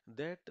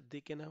that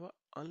they can have an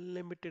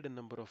unlimited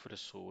number of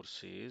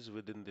resources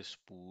within this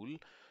pool,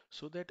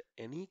 so that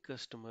any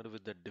customer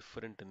with a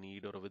different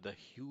need or with a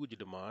huge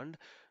demand,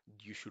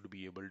 you should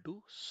be able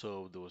to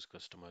serve those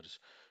customers.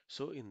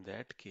 So in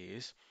that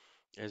case,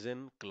 as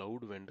an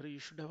cloud vendor, you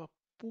should have a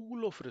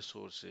pool of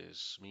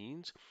resources.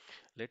 Means,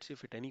 let's say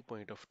if at any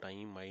point of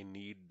time I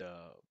need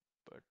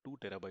 2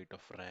 terabyte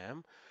of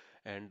RAM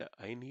and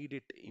I need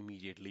it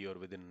immediately or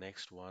within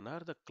next 1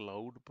 hour, the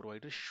cloud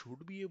provider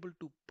should be able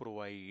to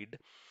provide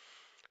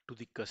to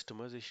the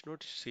customers. They should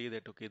not say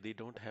that, okay, they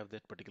don't have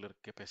that particular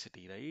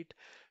capacity, right?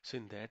 So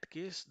in that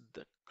case,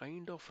 the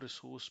kind of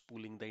resource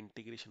pooling, the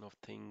integration of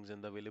things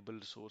and the available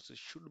resources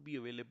should be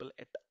available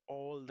at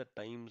all the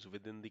times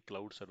within the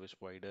cloud service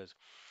providers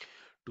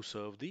to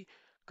serve the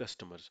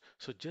customers.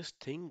 So just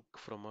think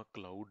from a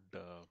cloud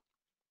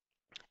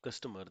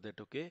customer that,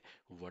 okay,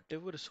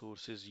 whatever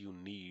resources you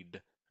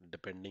need,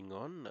 depending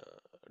on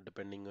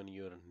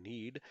your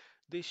need,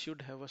 they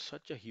should have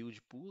such a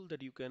huge pool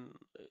that you can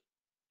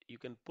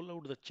pull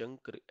out the chunk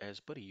as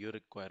per your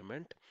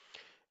requirement,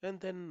 and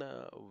then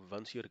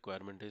once your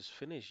requirement is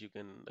finished, you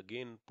can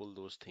again pull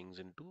those things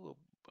into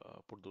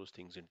put those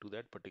things into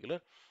that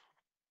particular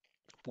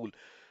pool.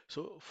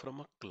 So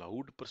from a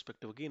cloud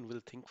perspective, again, we'll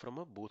think from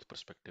a both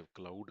perspective: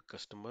 cloud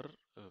customer,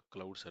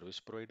 cloud service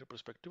provider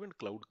perspective, and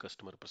cloud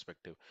customer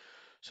perspective.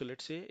 So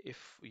let's say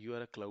if you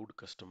are a cloud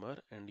customer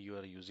and you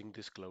are using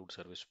this cloud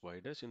service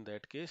providers, in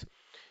that case,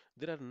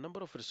 there are a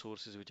number of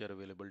resources which are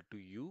available to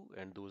you,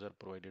 and those are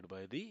provided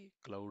by the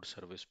cloud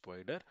service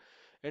provider.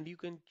 And you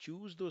can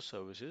choose those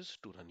services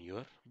to run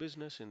your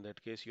business. In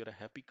that case, you're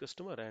a happy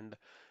customer, and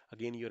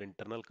again, your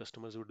internal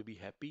customers would be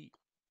happy,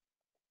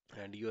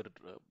 and you're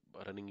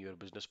running your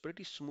business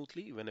pretty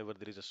smoothly. Whenever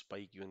there is a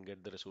spike, you can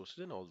get the resources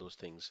and all those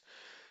things.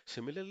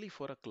 Similarly,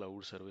 for a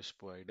cloud service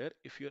provider,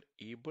 if you're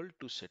able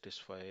to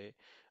satisfy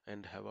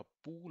and have a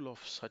pool of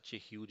such a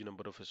huge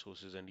number of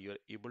resources, and you're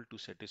able to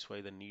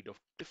satisfy the need of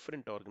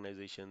different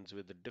organizations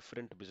with the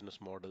different business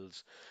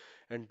models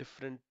and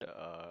different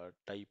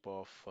type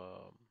of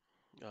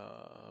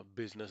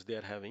business they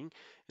are having,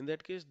 in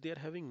that case, they are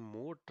having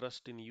more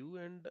trust in you,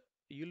 and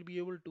you'll be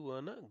able to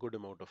earn a good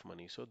amount of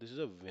money. So this is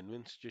a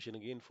win-win situation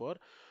again for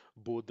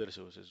both the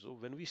resources. So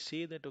when we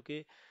say that,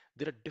 okay,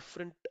 there are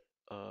different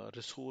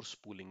resource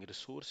pooling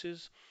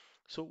resources.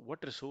 So what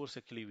resource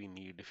actually we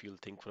need, if you'll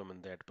think from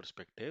in that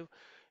perspective,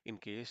 in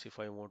case if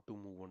I want to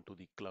move on to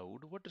the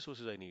cloud, what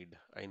resources I need?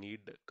 I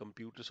need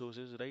compute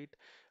resources, right?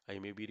 I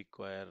maybe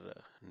require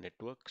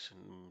networks,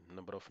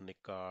 number of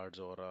NIC cards,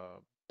 or a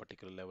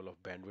particular level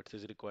of bandwidth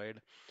is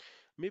required.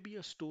 Maybe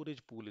a storage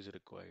pool is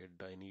required.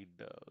 I need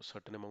a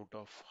certain amount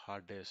of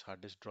hard disk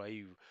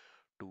drive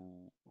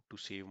to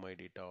save my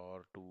data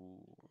or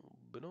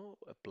to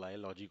apply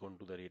logic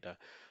onto the data.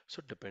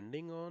 So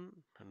depending on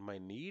my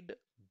need,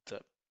 the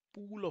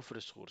pool of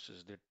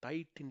resources. The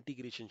tight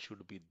integration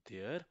should be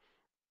there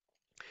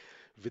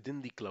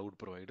within the cloud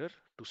provider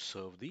to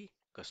serve the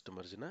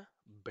customers in a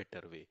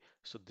better way.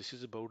 So this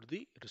is about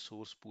the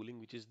resource pooling,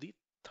 which is the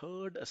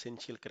third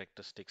essential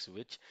characteristics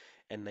which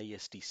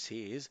NIST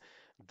says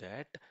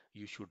that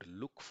you should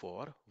look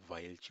for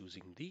while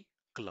choosing the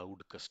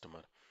cloud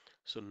customer.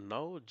 So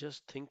now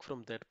just think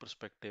from that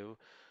perspective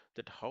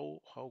that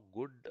how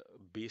good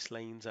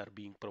baselines are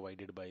being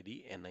provided by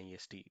the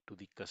NIST to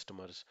the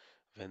customers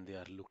when they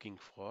are looking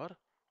for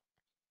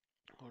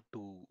or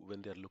to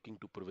when they are looking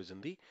to provision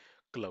the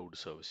cloud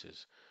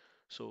services.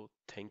 So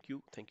thank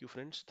you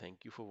friends,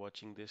 thank you for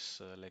watching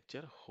this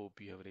lecture. Hope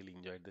you have really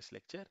enjoyed this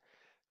lecture.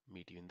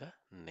 Meet you in the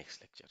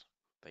next lecture.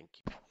 Thank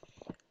you.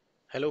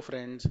 Hello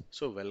friends,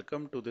 so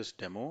welcome to this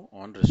demo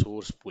on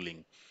resource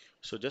pooling.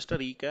 So just a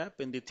recap,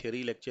 in the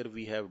theory lecture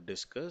we have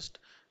discussed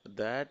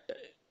that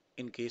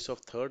in case of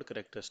third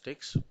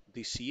characteristics,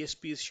 the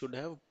CSPs should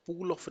have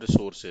pool of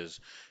resources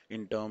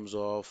in terms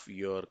of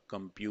your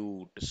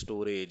compute,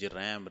 storage,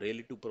 RAM,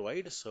 really to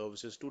provide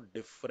services to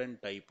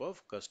different type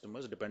of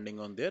customers depending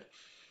on their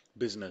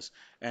business.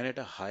 And at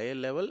a higher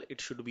level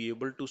it should be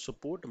able to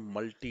support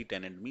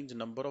multi-tenant, means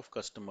number of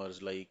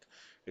customers, like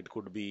it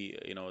could be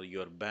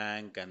your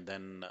bank, and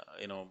then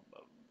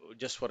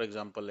just for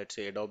example, let's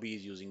say Adobe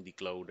is using the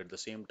cloud, at the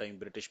same time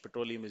British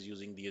Petroleum is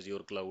using the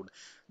Azure cloud.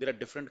 There are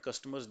different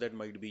customers that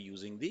might be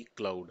using the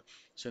cloud,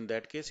 so in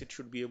that case it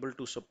should be able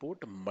to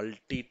support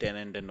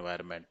multi-tenant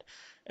environment.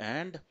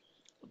 And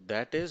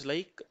that is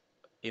like,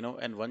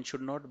 and one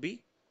should not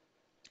be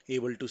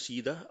able to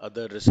see the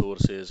other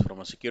resources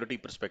from a security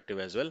perspective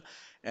as well.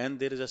 And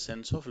there is a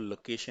sense of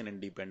location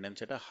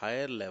independence at a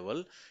higher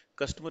level.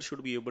 Customers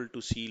should be able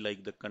to see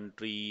like the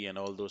country and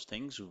all those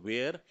things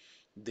where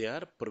they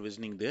are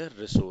provisioning their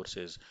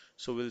resources.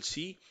 So we'll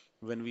see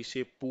when we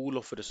say pool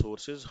of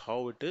resources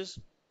how it is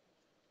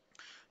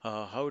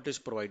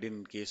provided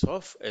in case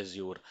of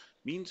Azure.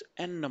 Means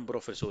n number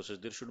of resources.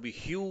 There should be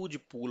huge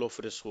pool of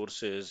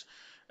resources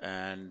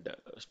and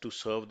to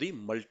serve the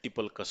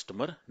multiple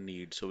customer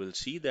needs. So we'll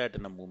see that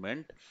in a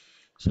moment.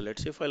 So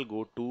let's say if I'll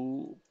go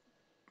to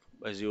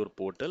Azure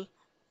portal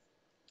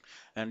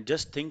and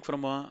just think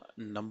from a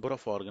number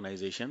of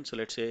organizations. So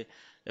let's say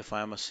if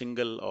I am a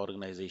single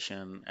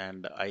organization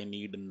and I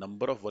need a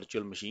number of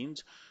virtual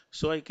machines,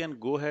 so I can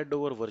go ahead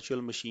over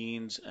virtual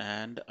machines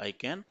and I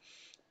can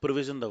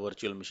provision the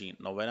virtual machine.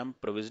 Now, when I'm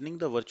provisioning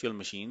the virtual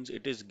machines,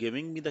 it is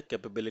giving me the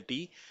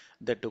capability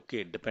that,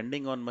 okay,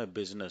 depending on my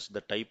business,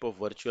 the type of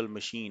virtual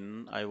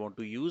machine I want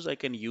to use, I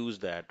can use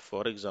that.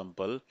 For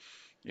example,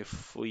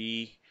 if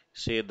we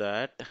say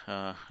that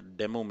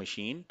demo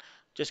machine,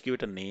 just give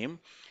it a name.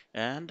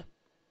 And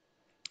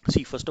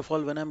see, first of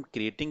all, when I'm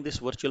creating this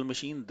virtual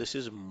machine, this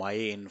is my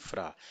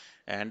infra,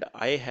 and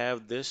I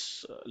have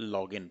this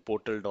login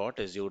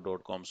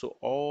portal.azure.com. So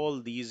all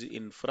these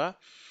infra,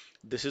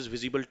 this is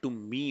visible to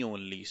me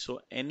only,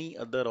 so any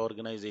other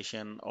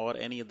organization or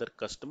any other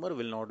customer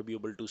will not be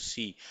able to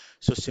see.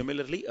 So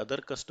similarly, other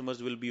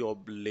customers will be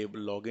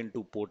log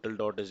into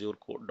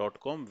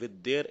portal.azure.com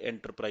with their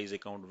enterprise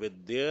account,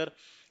 with their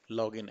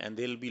login, and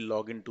they'll be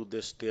logged into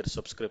this their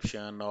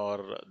subscription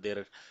or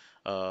their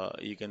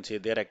you can say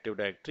their active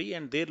directory,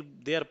 and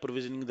they are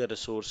provisioning the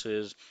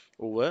resources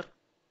over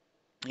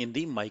in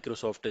the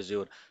Microsoft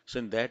Azure. So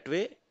in that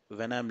way,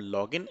 when I'm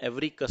login,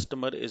 every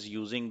customer is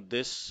using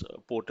this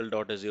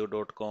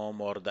portal.azure.com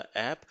or the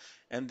app,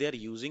 and they are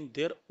using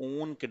their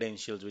own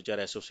credentials which are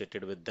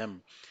associated with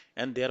them,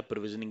 and they are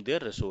provisioning their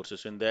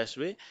resources. So in that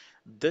way,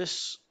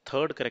 this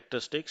third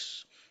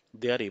characteristics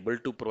they are able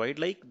to provide,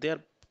 like they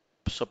are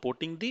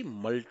supporting the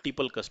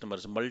multiple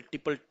customers,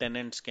 multiple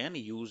tenants can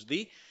use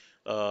these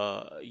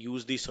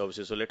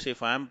services. So let's say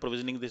if I am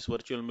provisioning this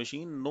virtual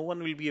machine, no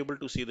one will be able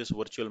to see this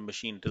virtual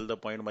machine till the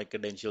point my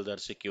credentials are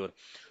secure.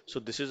 So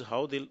this is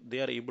how they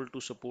are able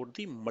to support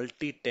the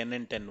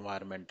multi-tenant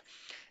environment.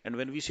 And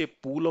when we say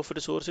pool of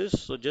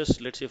resources, so just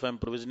let's say if I'm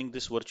provisioning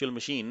this virtual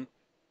machine,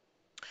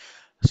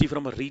 see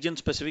from a region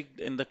specific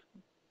in the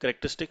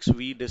characteristics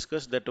we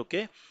discussed that,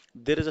 okay,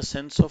 there is a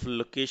sense of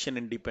location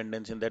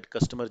independence in that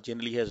customer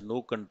generally has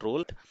no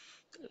control.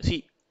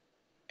 See,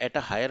 at a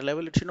higher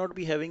level, it should not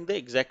be having the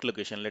exact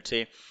location. Let's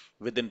say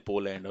within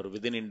Poland or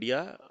within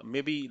India,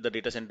 maybe the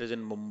data center is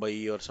in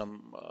Mumbai or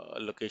some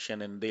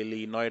location in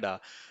Delhi, Noida.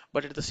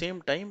 But at the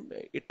same time,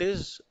 it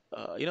is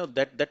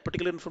that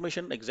particular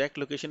information, exact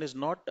location is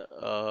not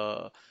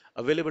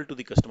available to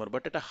the customer.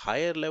 But at a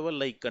higher level,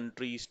 like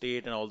country,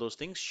 state, and all those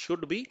things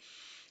should be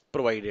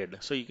provided.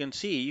 So you can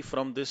see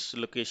from this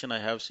location, I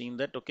have seen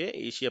that, okay,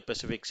 Asia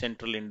Pacific,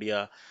 Central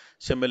India,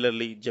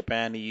 similarly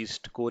Japan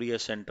East, Korea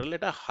Central.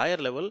 At a higher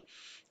level,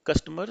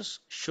 customers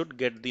should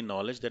get the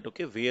knowledge that,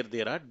 okay, where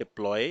they are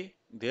deploy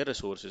their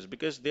resources,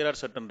 because there are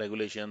certain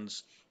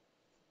regulations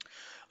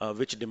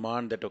which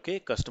demand that, okay,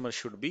 customers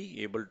should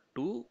be able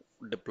to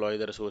deploy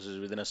the resources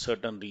within a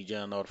certain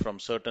region, or from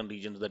certain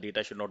regions the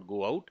data should not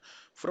go out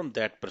from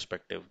that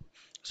perspective.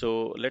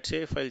 So let's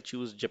say if I'll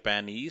choose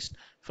Japan East,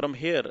 from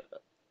here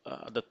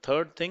the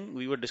third thing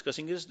we were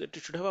discussing is that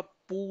it should have a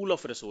pool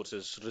of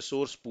resources,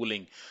 resource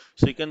pooling.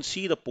 So you can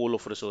see the pool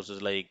of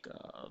resources like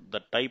the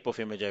type of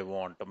image I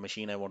want, a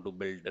machine I want to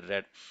build,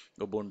 Red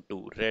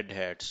Ubuntu, Red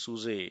Hat,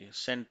 SUSE,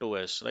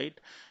 CentOS, right?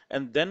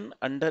 And then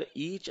under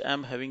each,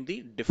 I'm having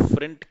the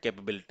different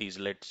capabilities.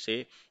 Let's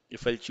say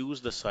if I'll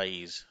choose the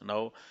size,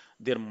 now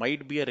there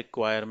might be a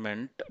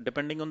requirement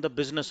depending on the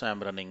business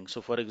I'm running.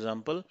 So for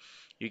example,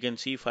 you can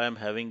see if I am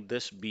having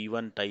this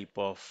B1 type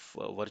of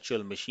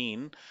virtual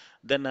machine,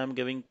 then I'm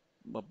giving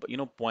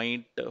zero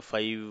point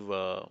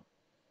 0.5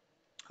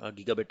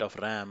 gigabit of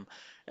RAM,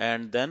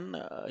 and then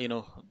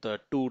the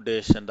two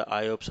disk and the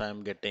IOPS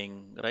I'm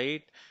getting,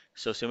 right?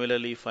 So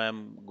similarly, if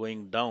I'm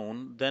going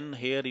down, then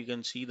here you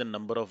can see the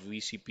number of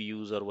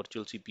vCPUs or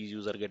virtual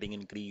CPUs are getting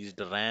increased,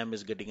 the RAM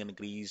is getting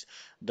increased,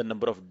 the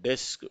number of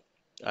disks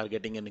are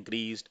getting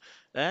increased,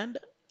 and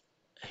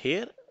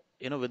here,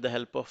 with the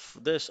help of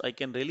this, I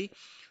can really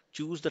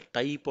choose the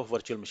type of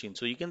virtual machine.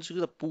 So you can see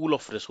the pool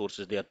of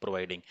resources they are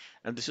providing,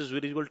 and this is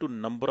visible to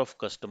number of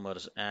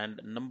customers and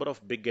number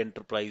of big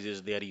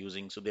enterprises they are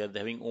using. So they are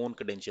having own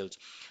credentials.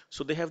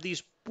 So they have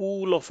these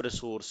pool of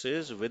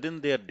resources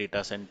within their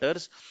data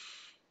centers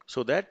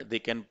so that they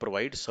can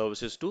provide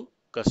services to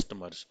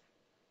customers,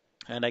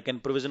 and I can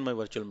provision my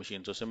virtual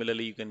machine. So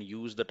similarly, you can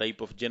use the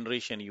type of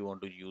generation you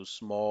want to use,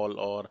 small,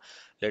 or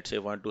let's say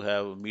want to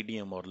have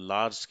medium or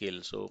large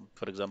scale. So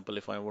for example,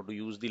 if I want to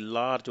use the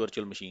large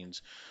virtual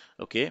machines,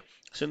 okay,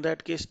 so in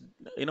that case,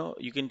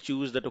 you can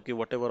choose that, okay,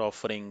 whatever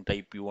offering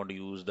type you want to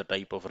use, the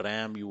type of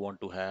RAM you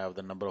want to have,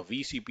 the number of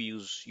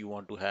vCPUs you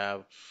want to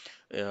have,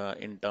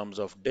 in terms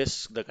of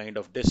disk, the kind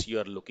of disk you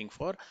are looking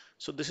for.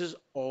 So this is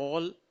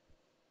all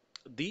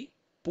the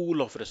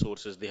pool of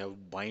resources they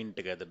have bind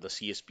together, the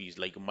CSPs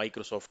like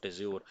Microsoft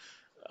Azure.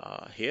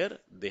 Here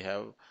they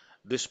have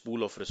this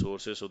pool of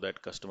resources so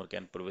that customer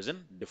can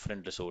provision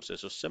different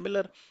resources. So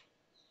similar,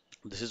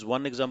 this is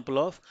one example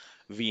of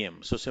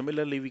VM. So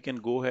similarly, we can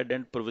go ahead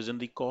and provision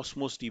the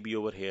Cosmos DB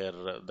over here,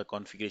 the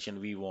configuration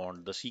we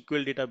want, the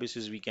SQL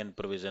databases we can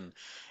provision.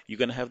 You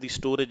can have the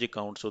storage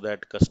account so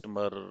that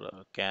customer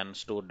can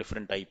store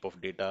different type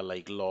of data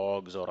like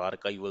logs or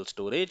archival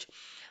storage.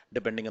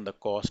 Depending on the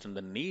cost and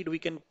the need, we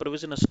can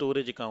provision a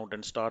storage account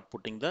and start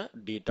putting the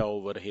data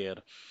over here.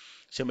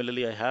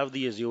 Similarly, I have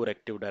the Azure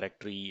Active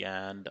Directory,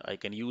 and I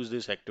can use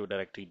this Active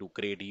Directory to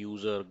create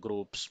user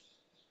groups,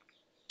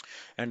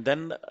 and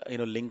then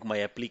link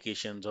my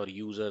applications or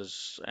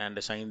users and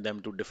assign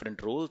them to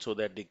different roles so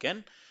that they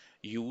can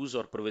use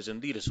or provision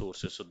the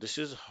resources. So this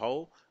is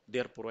how they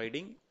are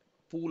providing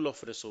pool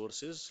of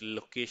resources,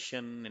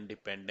 location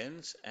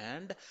independence,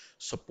 and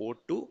support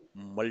to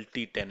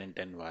multi-tenant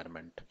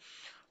environment.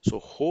 So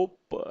hope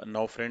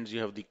now, friends, you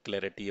have the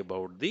clarity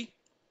about the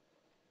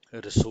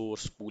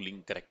resource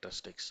pooling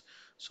characteristics.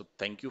 So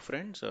thank you,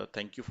 friends.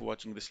 Thank you for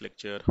watching this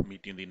lecture.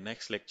 Meet you in the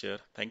next lecture.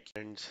 Thank you.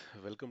 Friends,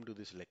 welcome to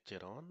this lecture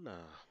on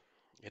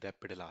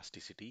rapid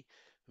elasticity,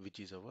 which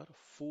is our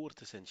fourth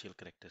essential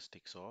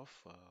characteristics of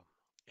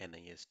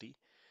NIST.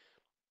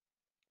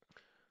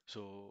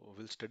 So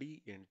we'll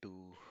study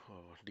into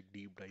dig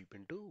deep dive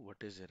into what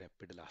is a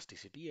rapid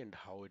elasticity and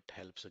how it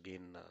helps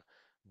again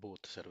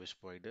both service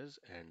providers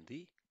and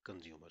the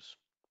consumers.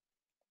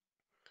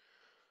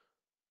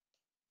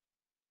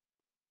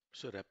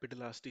 So rapid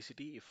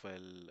elasticity, if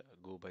I'll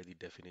go by the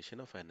definition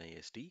of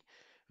NIST,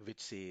 which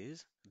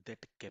says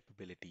that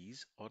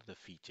capabilities or the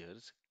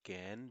features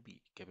can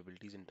be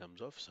capabilities in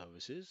terms of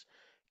services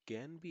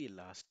can be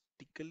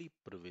elastically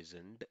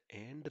provisioned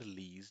and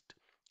released,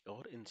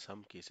 or in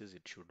some cases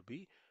it should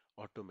be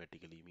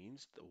automatically,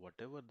 means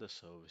whatever the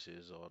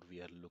services or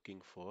we are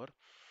looking for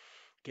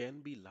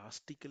can be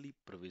elastically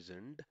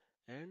provisioned,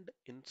 and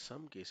in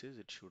some cases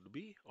it should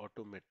be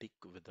automatic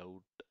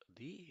without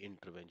the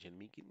intervention.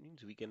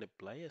 Means we can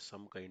apply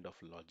some kind of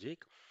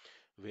logic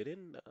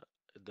wherein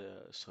the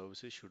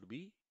services should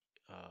be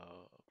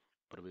uh,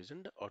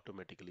 provisioned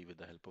automatically with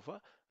the help of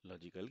a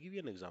logic. I'll give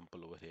you an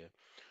example over here.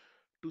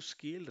 To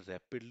scale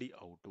rapidly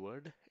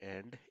outward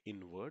and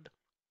inward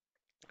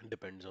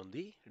depends on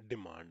the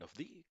demand of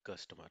the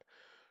customer.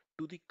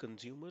 To the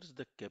consumers,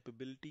 the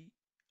capability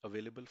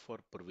available for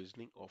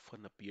provisioning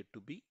often appear to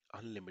be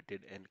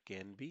unlimited and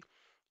can be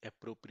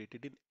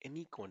appropriated in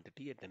any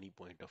quantity at any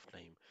point of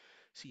time.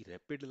 See,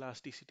 rapid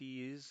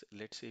elasticity is,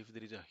 let's say, if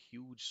there is a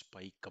huge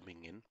spike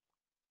coming in,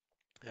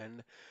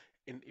 and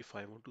if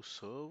I want to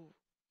serve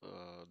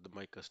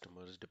my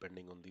customers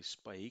depending on the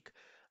spike,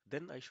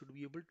 then I should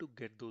be able to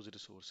get those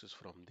resources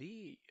from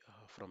the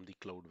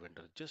cloud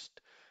vendor.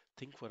 Just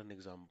think for an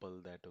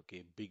example that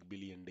okay, big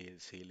billion day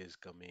sale is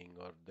coming,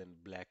 or then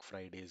Black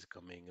Friday is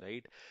coming,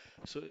 right?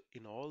 So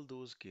in all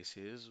those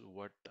cases,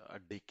 what a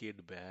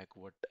decade back,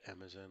 what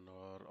Amazon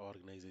or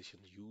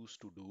organizations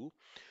used to do,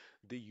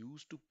 they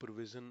used to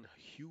provision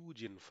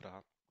huge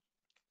infra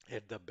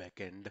at the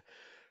back end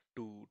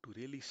to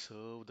really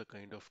serve the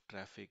kind of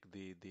traffic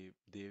they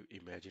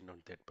imagine on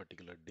that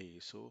particular day.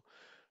 So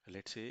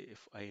let's say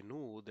if I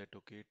know that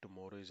okay,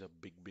 tomorrow is a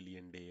big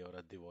billion day or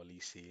a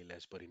Diwali sale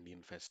as per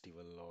Indian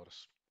festival, or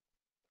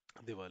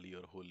Diwali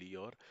or Holi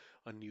or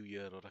a New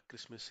Year or a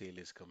Christmas sale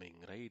is coming,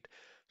 right?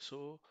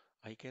 So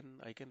I can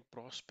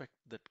prospect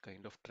that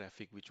kind of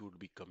traffic which would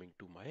be coming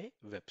to my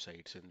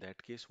websites. In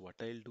that case, what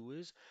I'll do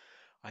is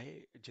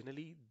I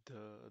generally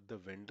the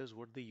vendors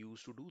what they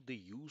used to do, they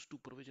used to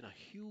provision a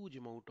huge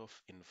amount of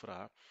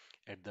infra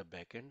at the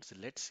back end. So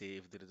let's say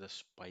if there is a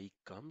spike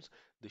comes,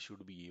 they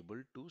should be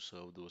able to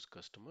serve those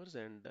customers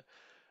and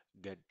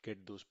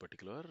get those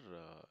particular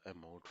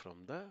amount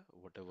from the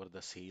whatever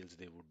the sales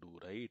they would do,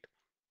 right?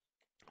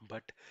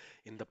 But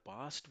in the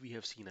past, we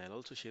have seen, I'll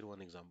also share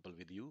one example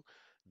with you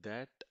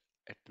that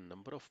at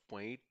number of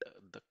point,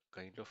 the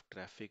kind of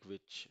traffic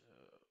which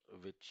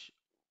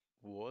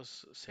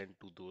was sent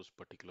to those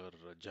particular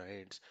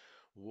giants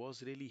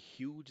was really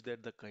huge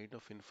that the kind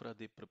of infra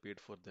they prepared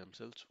for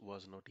themselves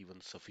was not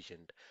even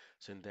sufficient.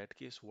 So in that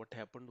case, what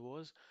happened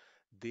was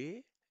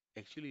they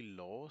actually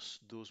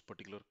lost those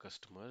particular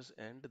customers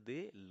and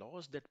they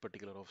lost that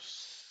particular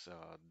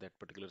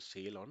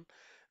sale on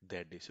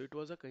that day. So it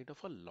was a kind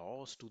of a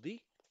loss to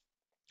the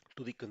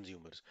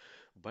consumers.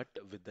 But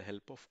with the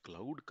help of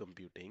cloud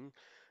computing,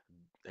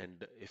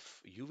 and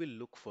if you will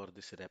look for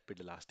this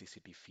rapid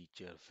elasticity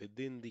feature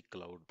within the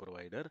cloud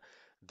provider,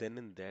 then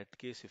in that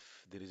case,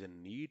 if there is a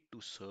need to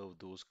serve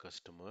those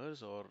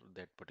customers or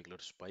that particular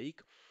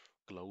spike,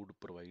 cloud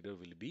provider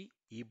will be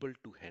able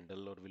to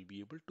handle or will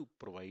be able to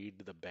provide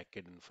the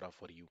backend infra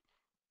for you.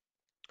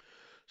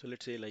 So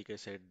let's say, like I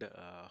said,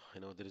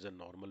 there is a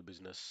normal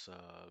business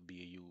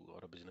BAU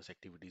or a business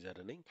activities are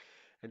running,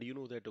 and you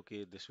know that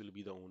okay, this will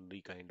be the only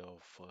kind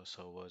of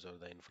servers or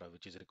the infra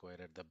which is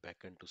required at the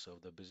backend to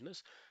serve the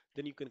business.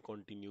 Then you can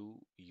continue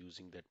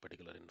using that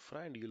particular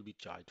infra, and you'll be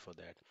charged for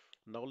that.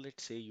 Now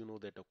let's say you know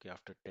that okay,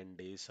 after 10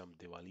 days, some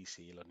Diwali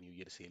sale or New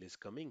Year sale is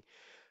coming.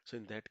 So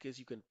in that case,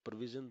 you can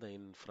provision the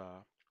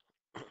infra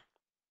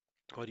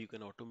or you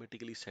can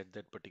automatically set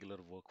that particular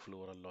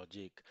workflow or a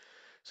logic.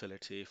 So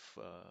let's say if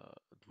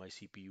my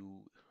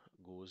CPU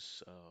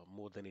goes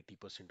more than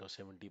 80% or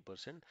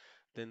 70%,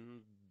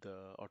 then the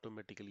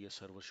automatically a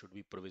server should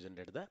be provisioned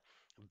at the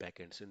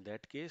backends. In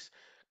that case,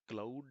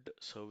 cloud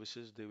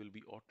services they will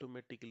be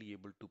automatically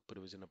able to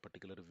provision a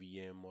particular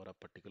VM or a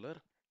particular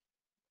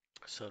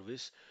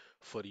service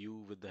for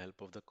you with the help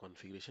of the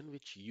configuration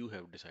which you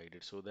have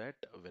decided, so that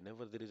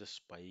whenever there is a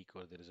spike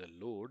or there is a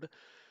load,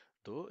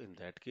 though in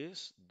that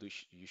case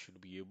you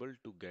should be able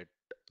to get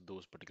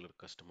those particular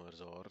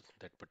customers or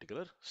that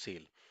particular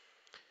sale.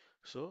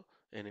 So,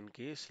 and in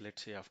case,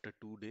 let's say after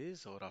 2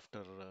 days or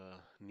after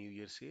New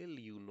Year sale,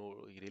 you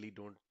know you really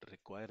don't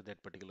require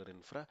that particular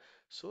infra.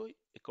 So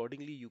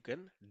accordingly, you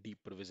can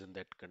deprovision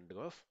that kind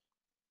of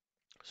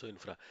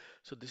infra.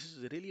 So this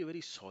is really a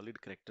very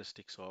solid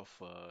characteristics of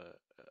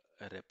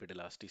a rapid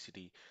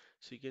elasticity.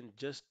 So you can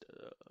just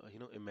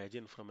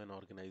imagine from an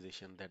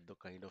organization that the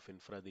kind of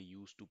infra they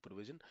use to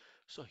provision.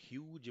 So a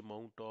huge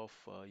amount of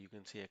you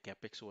can say a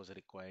capex was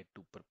required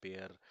to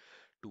prepare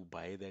to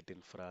buy that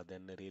infra.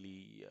 Then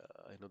really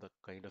the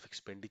kind of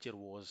expenditure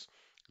was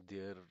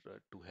there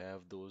to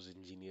have those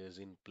engineers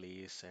in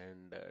place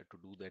and to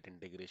do that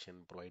integration,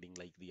 providing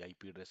like the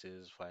IP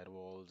addresses,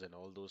 firewalls, and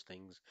all those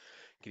things,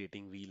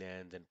 creating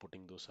VLANs and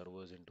putting those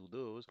servers into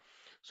those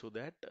so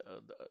that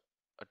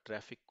a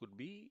traffic could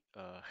be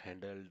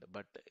handled.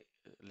 But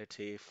let's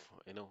say if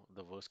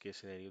the worst case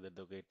scenario that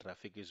the way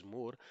traffic is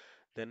more,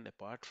 then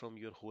apart from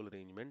your whole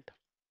arrangement,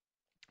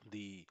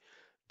 the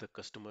the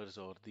customers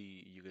or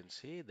the you can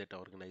say that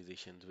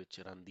organizations which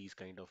run these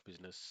kind of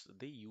business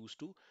they used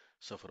to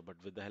suffer. But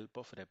with the help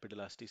of rapid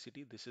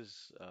elasticity, this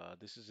is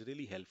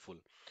really helpful.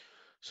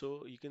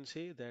 So you can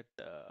say that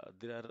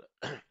there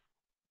are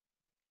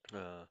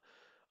uh,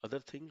 other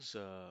things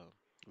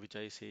which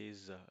I say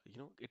is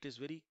it is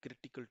very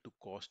critical to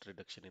cost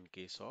reduction in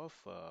case of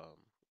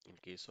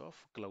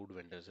cloud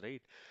vendors,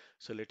 right?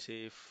 So let's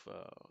say if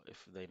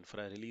the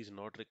infra really is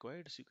not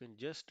required, so you can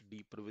just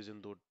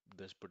deprovision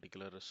those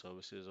particular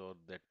services or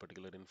that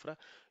particular infra.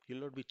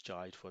 You'll not be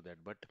charged for that.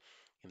 But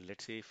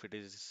let's say if it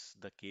is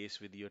the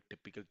case with your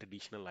typical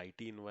traditional IT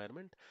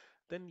environment,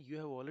 then you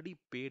have already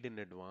paid in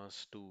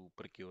advance to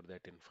procure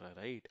that infra,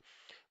 right?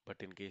 But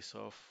in case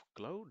of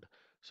cloud,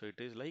 so it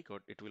is like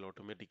it will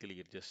automatically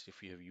adjust.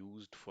 If you have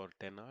used for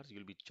 10 hours,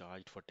 you'll be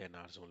charged for 10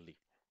 hours only.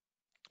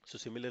 So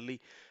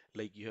similarly,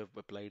 like you have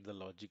applied the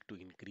logic to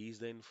increase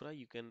the infra,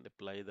 you can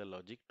apply the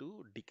logic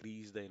to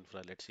decrease the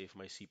infra. Let's say if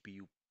my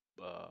CPU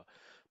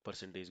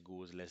percentage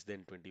goes less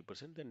than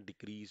 20%, then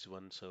decrease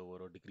one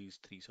server or decrease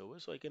three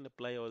servers. So I can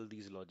apply all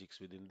these logics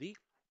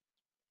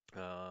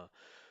uh,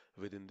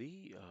 within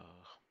the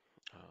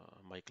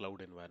my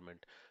cloud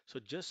environment. So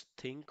just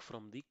think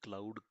from the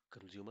cloud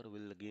consumer.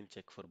 Will again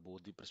check for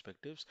both the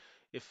perspectives.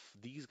 If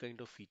these kind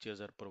of features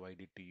are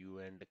provided to you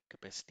and the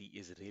capacity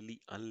is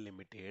really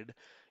unlimited,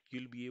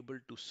 you'll be able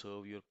to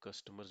serve your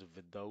customers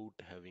without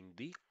having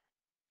the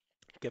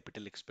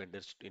capital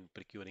expenditures in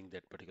procuring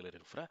that particular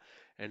infra.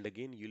 And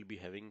again, you'll be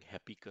having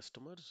happy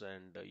customers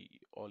and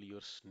all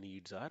your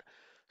needs are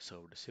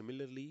served.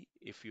 Similarly,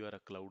 if you are a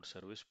cloud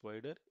service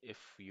provider, if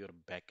your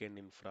backend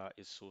infra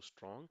is so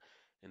strong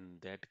In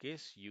that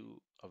case,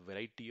 a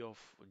variety of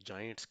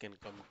giants can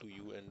come to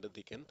you and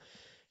they can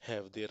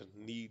have their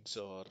needs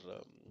or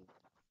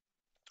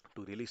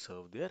to really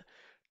serve their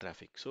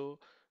traffic. So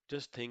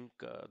just think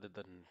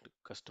that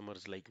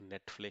customers like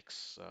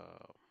Netflix,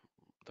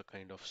 the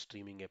kind of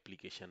streaming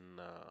application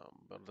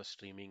or the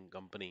streaming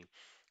company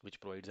which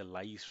provides a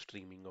live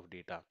streaming of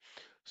data.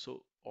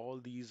 So all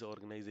these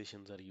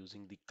organizations are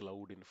using the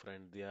cloud infra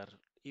and they are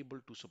able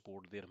to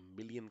support their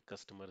million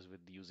customers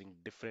with using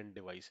different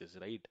devices,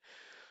 right?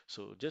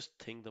 So just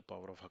think the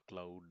power of a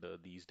cloud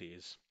these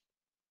days.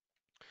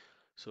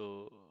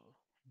 So,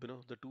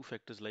 the two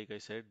factors, like I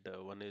said,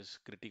 one is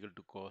critical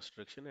to cost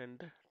reduction and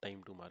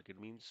time to market.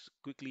 Means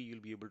quickly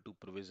you'll be able to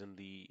provision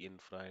the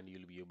infra and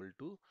you'll be able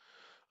to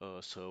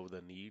serve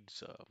the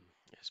needs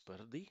as per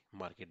the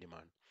market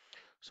demand.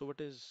 So,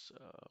 what is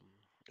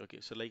okay?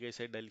 So, like I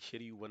said, I'll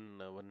share you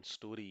one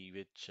story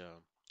which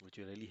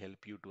will really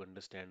help you to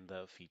understand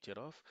the feature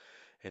of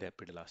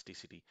rapid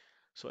elasticity.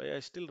 So, I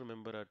still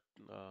remember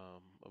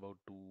about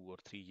 2 or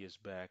 3 years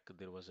back,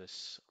 there was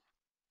this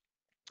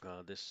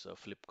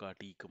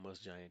Flipkart e-commerce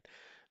giant.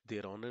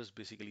 Their owners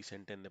basically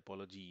sent an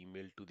apology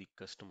email to the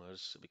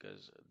customers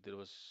because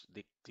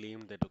they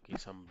claimed that okay,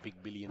 some big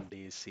billion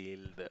days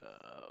sale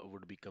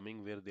would be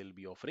coming where they'll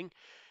be offering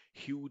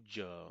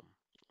huge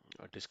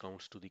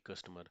discounts to the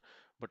customer.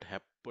 But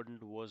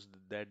happened was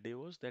that day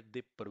was that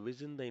they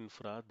provision the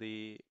infra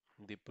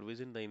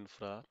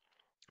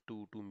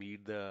to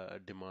meet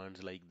the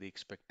demands like they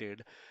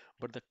expected,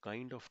 but the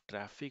kind of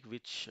traffic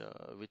which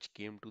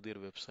came to their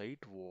website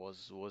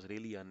was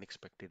really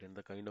unexpected, and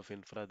the kind of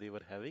infra they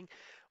were having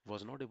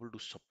was not able to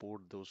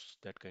support those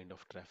that kind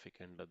of traffic,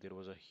 and there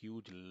was a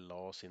huge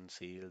loss in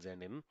sales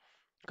and in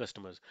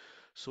customers.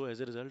 So as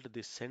a result,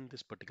 they sent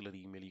this particular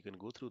email. You can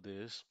go through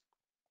this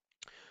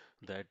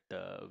that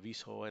we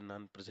saw an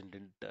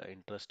unprecedented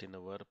interest in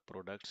our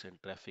products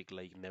and traffic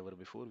like never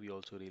before. We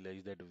also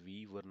realized that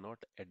we were not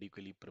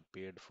adequately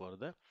prepared for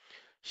the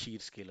sheer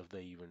scale of the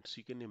event. So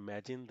you can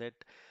imagine that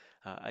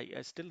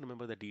I still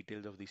remember the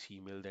details of this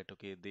email that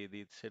okay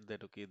they said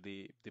that okay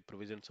they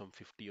provisioned some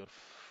 50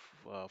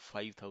 or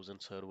 5,000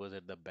 servers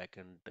at the back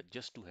end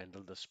just to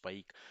handle the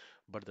spike,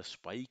 but the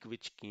spike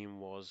which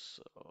came was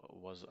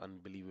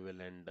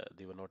unbelievable and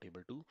they were not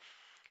able to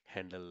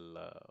handle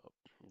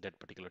that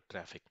particular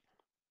traffic.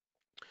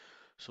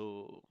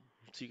 So,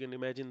 so you can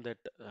imagine that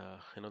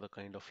the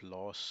kind of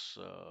loss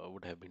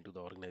would have been to the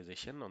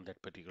organization on that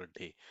particular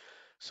day.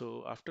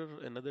 So after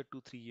another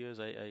 2 3 years,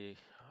 I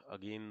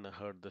again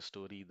heard the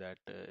story that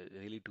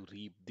really to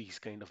reap these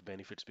kind of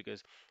benefits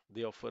because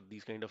they offer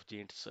these kind of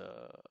giants,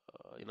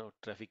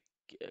 traffic,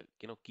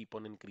 keep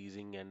on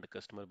increasing and the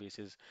customer base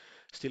is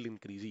still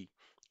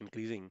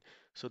increasing.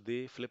 So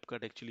they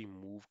Flipkart actually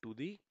moved to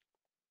the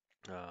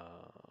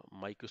uh,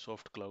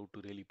 Microsoft Cloud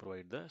to really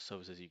provide the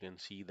services. You can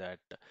see that,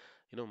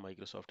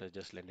 Microsoft has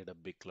just landed a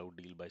big cloud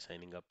deal by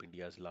signing up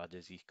India's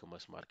largest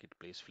e-commerce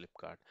marketplace,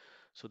 Flipkart.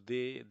 So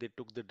they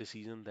took the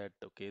decision that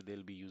okay,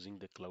 they'll be using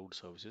the cloud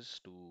services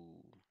to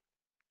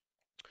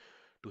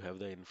have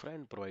the infra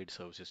and provide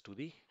services to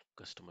the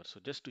customer. So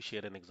just to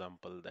share an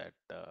example that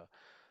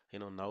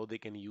now they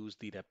can use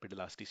the rapid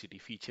elasticity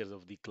features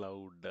of the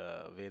cloud,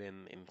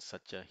 wherein in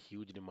such a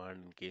huge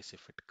demand in case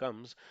if it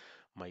comes,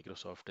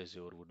 Microsoft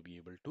Azure would be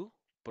able to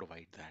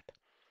provide that.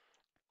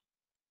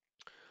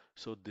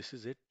 So this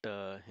is it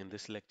in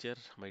this lecture,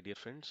 my dear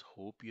friends.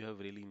 Hope you have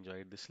really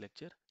enjoyed this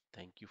lecture.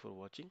 Thank you for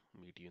watching.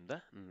 Meet you in the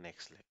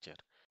next lecture.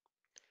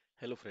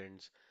 Hello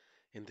friends.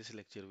 In this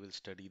lecture, we'll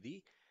study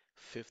the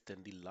fifth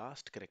and the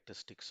last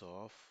characteristics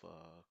of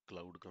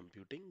cloud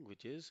computing,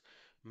 which is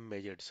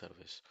measured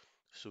service.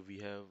 So we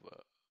have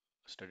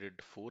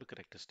studied four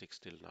characteristics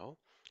till now.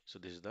 So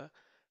this is the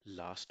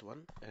last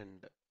one.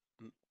 And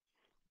mm,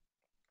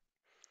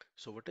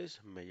 so what is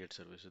measured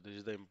service? So this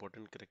is the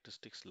important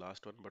characteristics,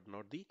 last one, but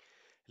not the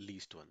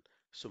least one.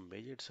 So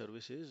measured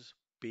service is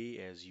pay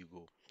as you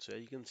go. So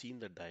as you can see in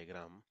the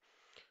diagram,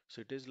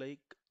 so it is like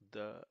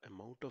the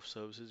amount of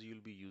services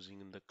you'll be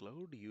using in the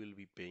cloud, you will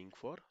be paying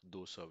for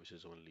those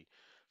services only.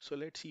 So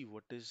let's see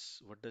what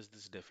does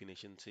this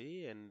definition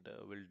say, and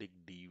we'll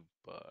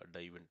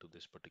dive into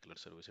this particular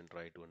service and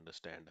try to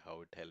understand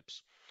how it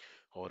helps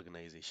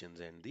organizations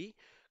and the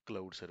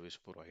cloud service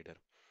provider.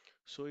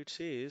 So it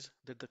says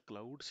that the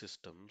cloud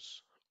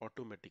systems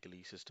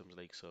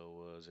like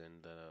servers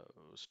and the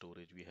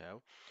storage we have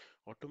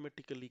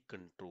automatically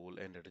control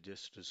and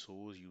adjust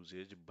resource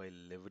usage by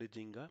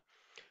leveraging a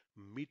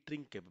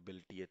metering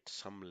capability at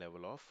some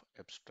level of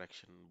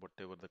abstraction,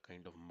 whatever the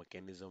kind of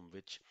mechanism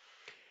which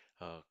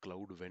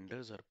cloud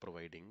vendors are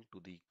providing to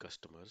the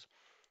customers,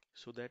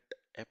 so that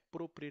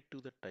appropriate to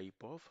the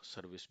type of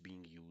service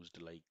being used,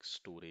 like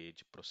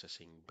storage,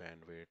 processing,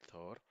 bandwidth,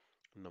 or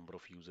number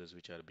of users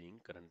which are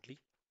being currently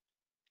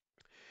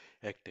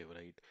active,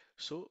 right?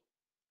 So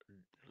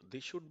they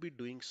should be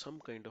doing some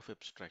kind of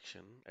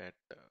abstraction at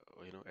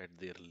at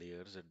their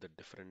layers, at the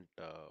different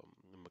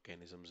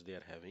mechanisms they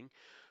are having,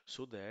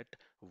 so that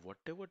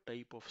whatever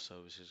type of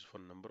services for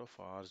number of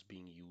hours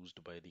being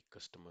used by the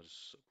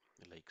customers,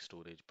 like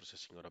storage,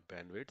 processing, or a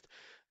bandwidth,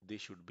 they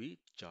should be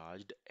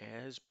charged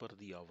as per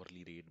the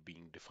hourly rate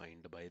being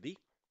defined by the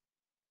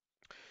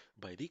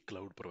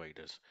cloud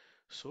providers.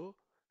 So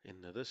in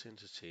another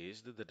sense, it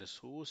says that the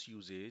resource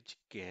usage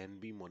can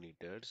be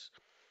monitored,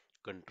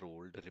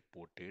 controlled,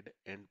 reported,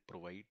 and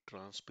provide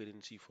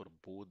transparency for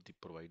both the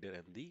provider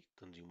and the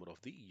consumer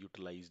of the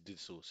utilized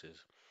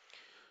resources.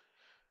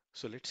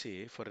 So let's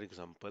say, for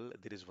example,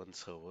 there is one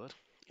server,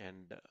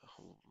 and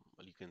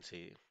you can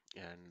say,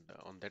 and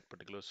on that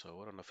particular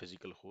server, on a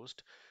physical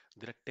host,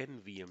 there are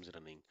 10 VMs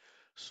running.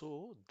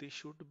 So they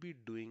should be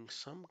doing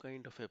some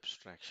kind of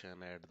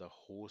abstraction at the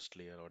host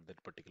layer or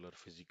that particular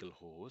physical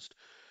host,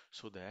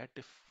 so that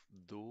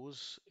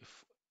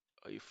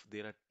if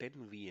there are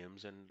 10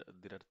 VMs and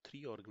there are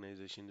three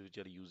organizations which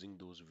are using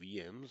those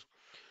VMs,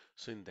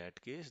 so in that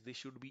case, they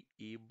should be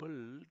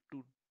able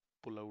to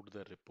pull out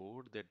the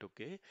report that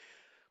okay,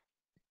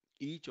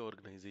 each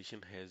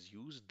organization has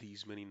used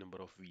these many number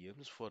of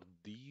VMs for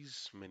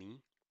these many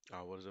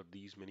hours or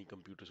these many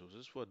computer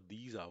sources for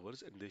these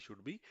hours, and they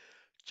should be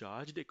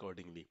charged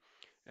accordingly.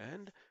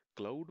 And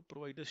cloud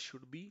providers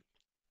should be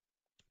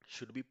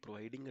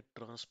providing a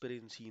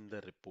transparency in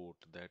the report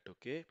that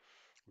okay,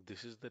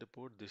 this is the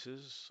report, this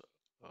is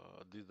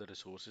the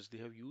resources they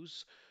have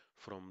used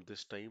from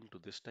this time to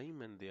this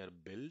time, and they are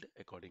billed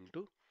according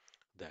to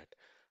that.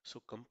 So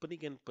company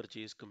can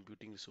purchase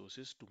computing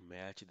resources to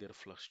match their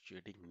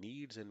fluctuating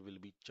needs and will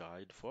be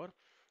charged for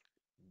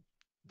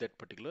that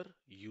particular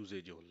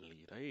usage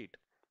only, right?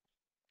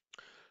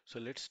 So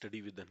let's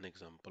study with an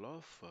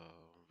example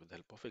with the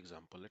help of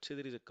example. Let's say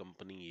there is a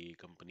company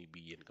A, company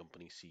B, and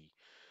company C.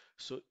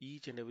 So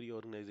each and every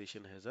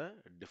organization has a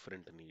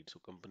different need. So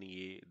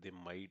company A, they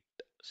might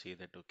say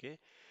that okay,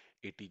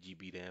 80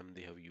 GB RAM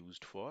they have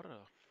used for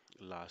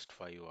last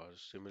 5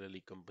 hours.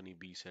 Similarly, company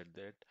B said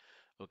that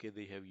okay,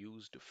 they have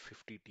used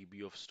 50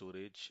 TB of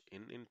storage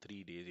in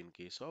 3 days in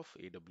case of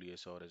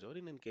AWS or Azure,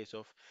 in case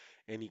of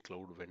any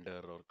cloud vendor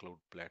or cloud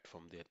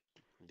platform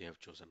they have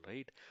chosen,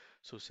 right?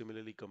 So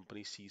similarly,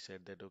 company C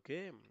said that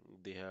okay,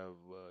 they have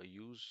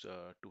used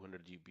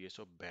 200 GPS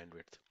of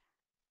bandwidth.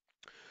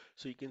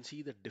 So you can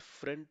see the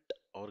different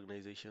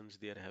organizations,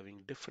 they are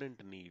having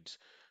different needs.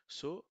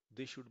 So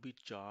they should be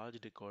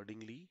charged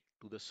accordingly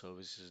to the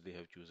services they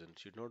have chosen.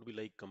 Should not be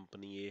like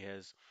company A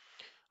has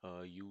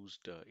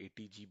used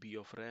 80 GB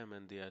of RAM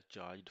and they are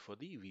charged for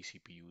the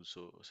vCPU.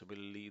 So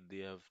similarly,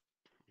 they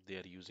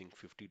are using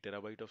 50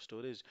 terabyte of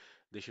storage.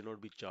 They should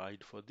not be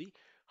charged for the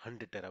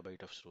 100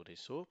 terabyte of storage.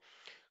 So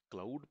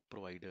cloud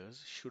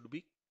providers should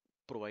be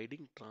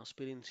providing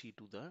transparency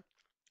to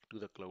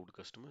the cloud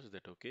customers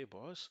that okay,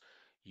 boss,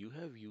 you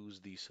have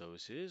used these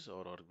services,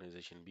 or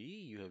organization B,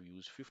 you have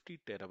used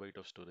 50 terabyte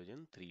of storage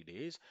in 3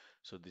 days.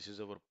 So this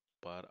is our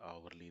per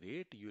hourly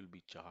rate. You will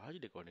be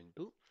charged according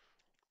to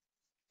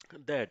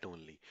that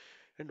only.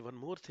 And one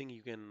more thing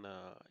you can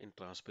in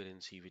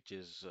transparency, which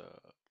is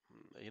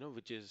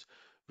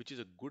which is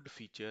a good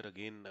feature.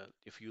 Again,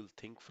 if you'll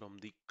think from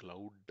the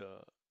cloud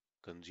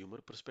consumer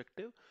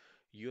perspective,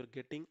 you're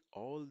getting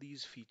all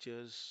these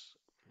features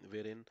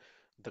wherein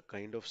the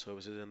kind of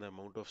services and the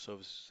amount of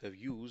services have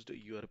used,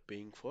 you are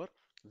paying for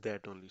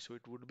that only. So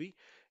it would be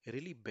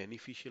really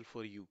beneficial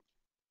for you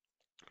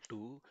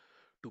to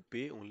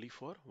pay only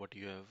for what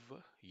you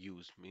have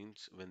used.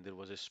 Means when there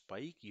was a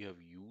spike, you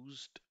have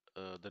used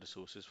the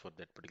resources for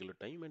that particular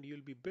time, and you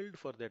will be billed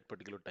for that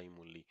particular time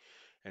only.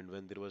 And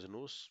when there was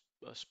no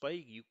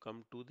spike, you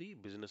come to the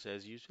business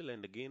as usual,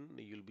 and again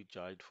you'll be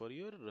charged for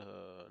your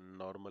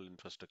normal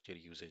infrastructure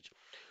usage.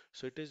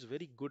 So it is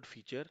very good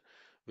feature,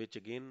 which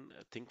again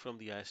think from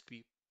the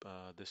ISP,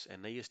 this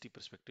NIST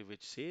perspective,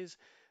 which says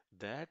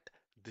that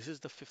this is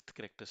the fifth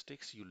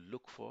characteristics you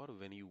look for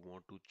when you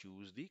want to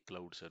choose the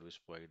cloud service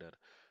provider.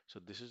 So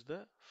this is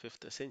the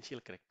fifth essential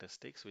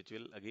characteristics which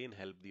will again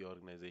help the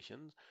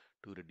organizations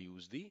to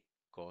reduce the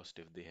cost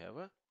if they have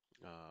a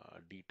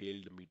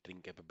detailed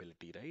metering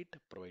capability, right,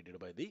 provided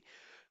by the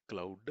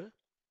cloud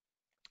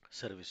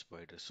service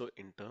provider. So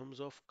in terms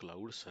of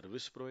cloud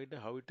service provider,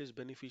 how it is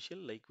beneficial,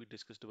 like we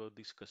discussed about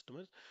these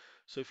customers.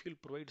 So if you'll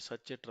provide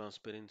such a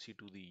transparency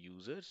to the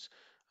users,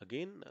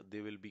 again,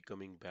 they will be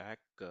coming back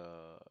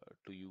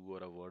to you,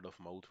 or a word of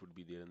mouth would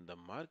be there in the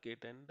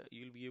market, and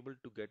you'll be able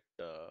to get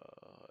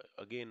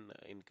again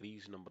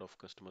increased number of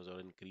customers or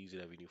increased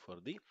revenue for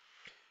the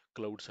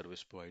cloud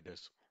service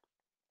providers.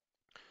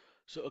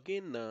 So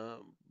again,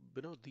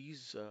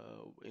 these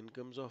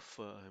incomes of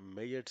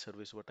measured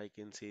service, what I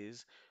can say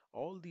is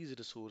all these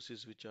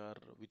resources which are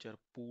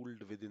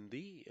pooled within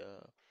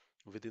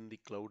the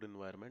cloud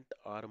environment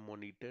are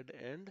monitored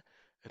and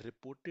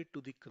reported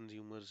to the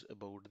consumers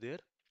about their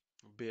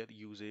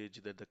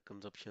usage, that the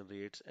consumption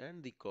rates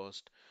and the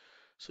cost.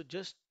 So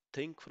just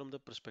think from the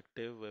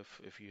perspective,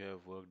 if you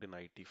have worked in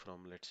IT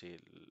from let's say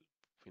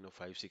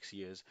 5 6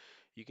 years,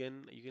 you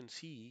can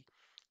see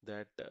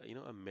that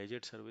a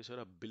measured service or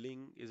a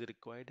billing is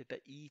required at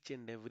each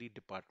and every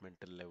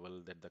departmental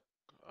level, that the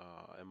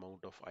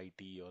amount of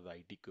IT or the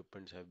IT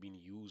equipments have been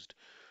used.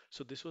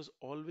 So this was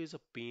always a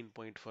pain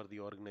point for the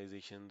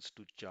organizations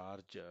to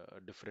charge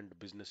different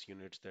business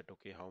units, that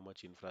okay, how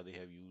much infra they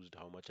have used,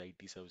 how much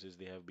IT services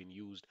they have been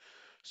used.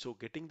 So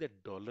getting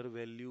that dollar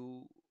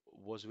value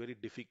was very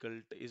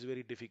difficult, is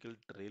very difficult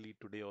really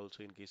today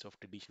also in case of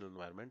traditional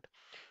environment.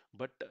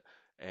 But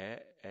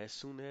as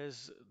soon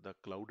as the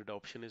cloud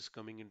adoption is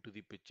coming into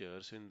the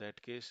picture, so in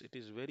that case, it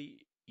is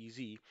very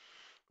easy,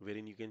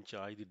 wherein you can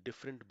charge the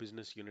different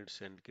business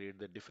units and create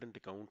the different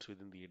accounts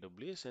within the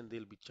AWS, and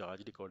they'll be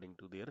charged according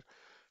to their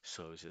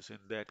services. In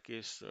that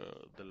case,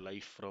 the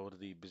life for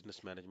the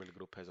business management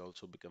group has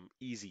also become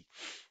easy.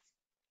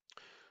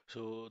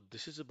 So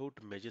this is about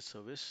measure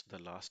service, the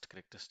last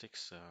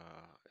characteristics.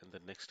 In the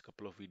next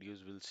couple of videos,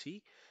 we'll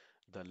see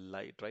the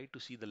live, try to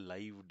see the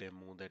live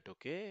demo, that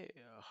okay,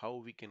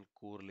 how we can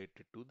correlate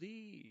it to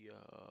the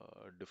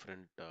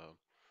different,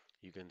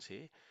 you can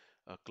say,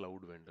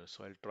 cloud vendors.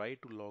 So I'll try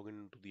to log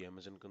into the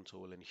Amazon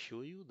console and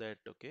show you that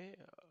okay,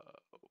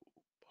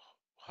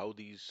 how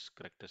these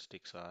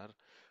characteristics are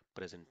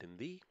present in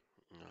the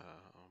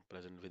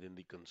present within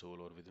the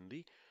console or within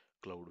the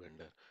cloud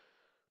vendor.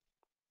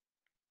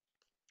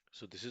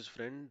 So this is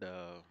friend.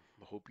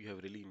 Hope you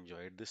have really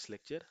enjoyed this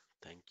lecture.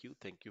 Thank you.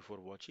 Thank you for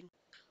watching.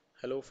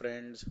 Hello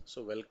friends,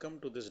 so welcome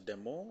to this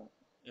demo.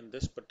 In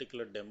this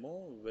particular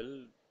demo,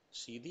 we'll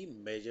see the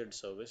measured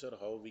service or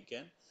how we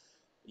can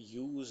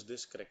use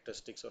this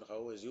characteristics or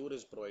how Azure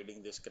is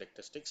providing these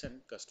characteristics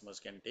and customers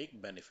can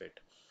take benefit.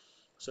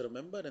 So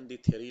remember in the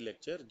theory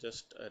lecture,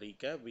 just a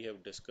recap, we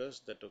have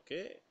discussed that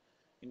okay,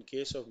 in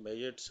case of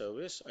measured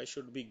service, I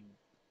should be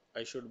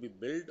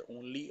billed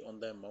only on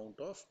the amount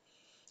of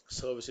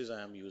services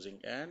I am using,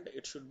 and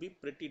it should be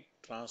pretty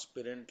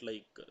transparent,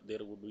 like there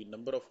would be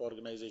number of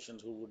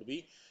organizations who would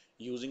be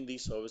using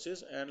these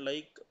services, and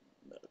like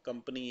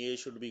company A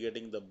should be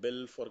getting the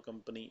bill for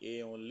company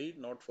A only,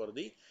 not for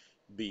the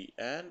B,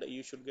 and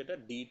you should get a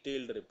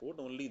detailed report.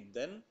 Only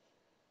then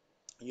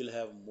you'll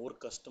have more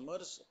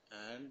customers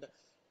and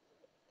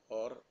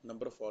or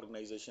number of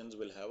organizations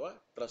will have a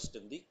trust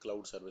in the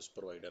cloud service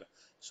provider.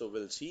 So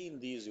we'll see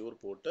in the Azure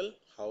portal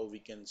how we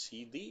can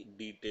see the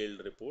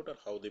detailed report or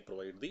how they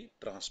provide the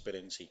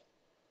transparency.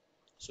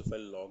 So if I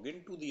log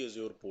into the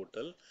Azure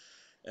portal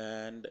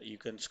and you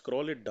can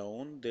scroll it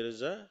down, there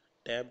is a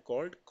tab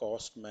called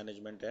cost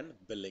management and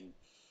billing.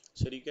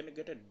 So you can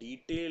get a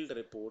detailed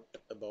report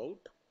about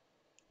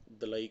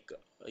the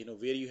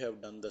where you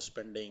have done the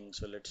spending.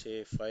 So let's say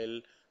if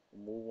I'll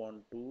move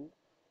on to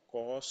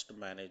cost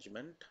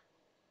management,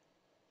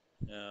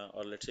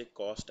 or let's say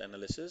cost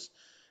analysis,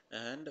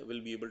 and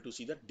we'll be able to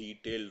see the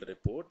detailed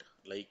report,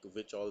 like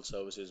which all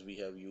services we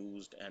have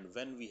used and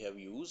when we have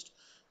used,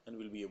 and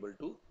we'll be able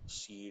to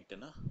see it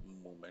in a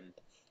moment.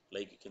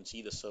 Like you can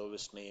see the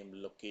service name,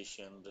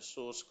 location,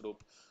 resource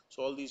group.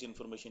 So all these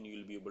information you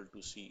will be able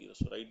to see.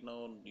 So right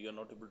now you are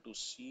not able to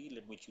see.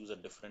 Let me choose a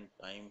different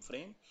time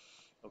frame.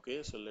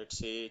 Okay, so let's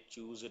say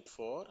choose it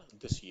for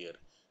this year,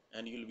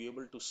 and you'll be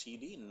able to see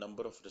the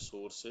number of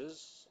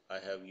resources I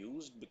have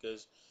used,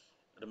 because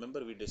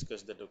remember we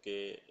discussed that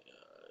okay,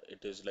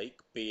 it is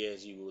like pay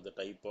as you go, the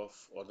type of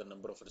or the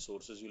number of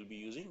resources you'll be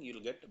using,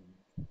 you'll get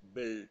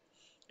billed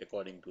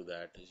according to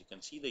that. As you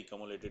can see, the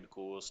accumulated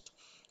cost,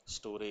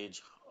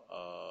 storage,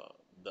 uh,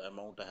 the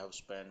amount I have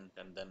spent,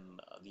 and then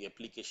the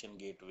application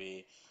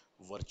gateway,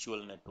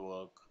 virtual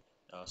network,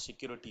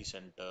 security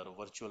center,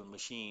 virtual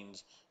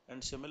machines,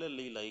 and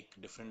similarly like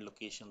different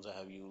locations I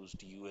have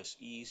used, US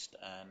East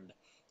and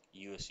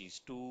US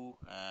East 2,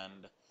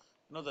 and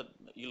that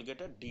you'll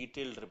get a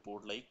detailed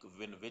report like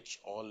which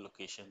all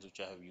locations which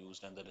I have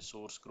used, and the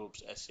resource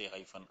groups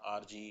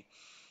SA-RG,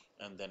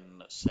 and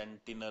then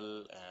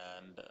Sentinel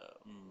and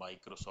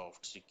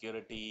Microsoft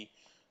Security,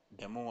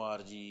 Demo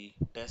RG,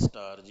 Test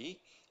RG.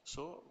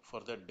 So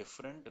for the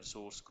different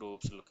resource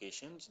groups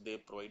locations, they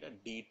provide a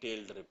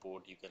detailed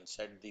report. You can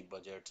set the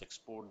budgets,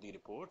 export the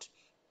reports,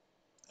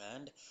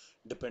 and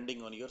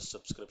depending on your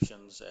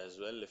subscriptions as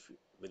well, if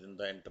within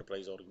the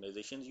enterprise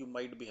organizations you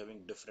might be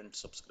having different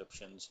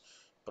subscriptions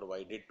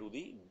provided to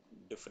the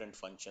different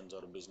functions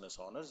or business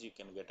owners, you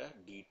can get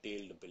a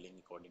detailed billing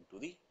according to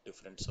the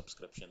different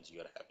subscriptions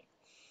you are having.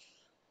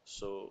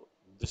 So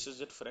this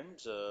is it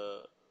friends,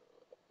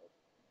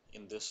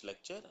 in this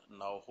lecture.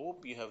 Now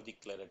hope you have the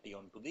clarity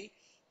onto the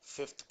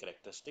fifth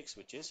characteristics,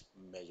 which is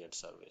measured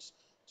service.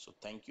 So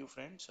thank you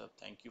friends,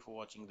 thank you for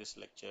watching this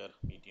lecture.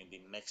 Meet you in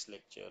the next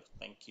lecture.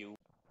 Thank you.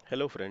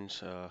 Hello,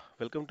 friends.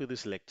 Welcome to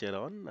this lecture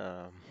on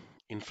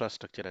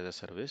infrastructure as a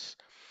service.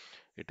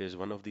 It is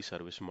one of the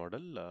service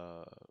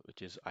model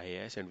which is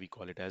IaaS, and we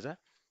call it as a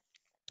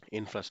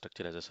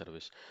infrastructure as a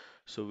service.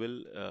 So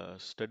we'll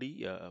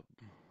study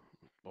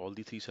all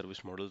the three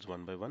service models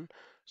one by one.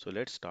 So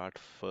let's start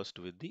first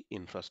with the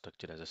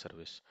infrastructure as a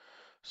service.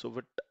 So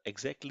what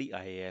exactly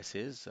IaaS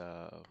is?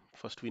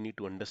 First, we need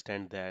to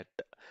understand that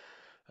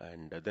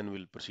and then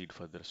we'll proceed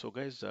further. So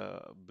guys,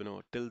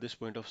 till this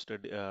point of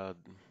study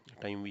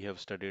time we have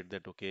studied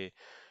that, okay,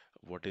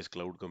 what is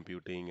cloud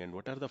computing and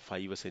what are the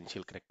five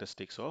essential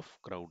characteristics of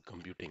cloud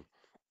computing.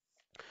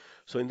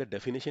 So in the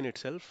definition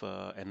itself,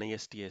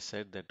 NIST has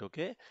said that,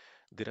 okay,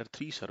 there are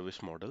three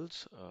service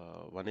models.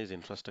 One is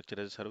infrastructure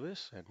as a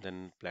service, and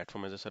then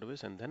platform as a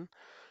service, and then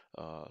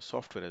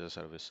software as a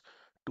service.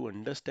 To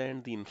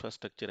understand the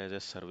infrastructure as a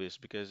service,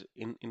 because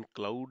in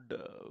cloud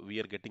we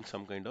are getting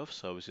some kind of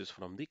services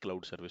from the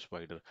cloud service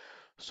provider.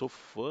 So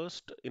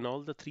first, in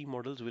all the three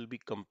models, we'll be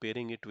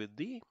comparing it with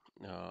the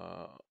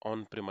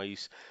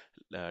on-premise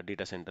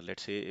data center.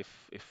 Let's say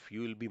if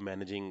you will be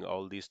managing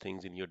all these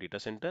things in your data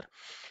center,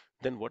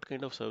 then what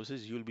kind of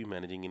services you will be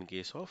managing in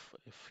case of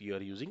if you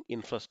are using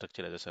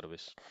infrastructure as a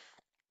service.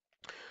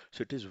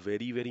 So it is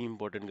very, very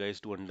important,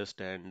 guys, to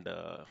understand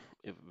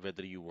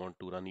whether you want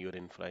to run your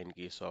infra in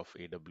case of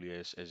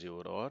AWS,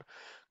 Azure, or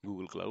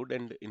Google Cloud,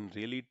 and in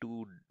really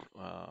to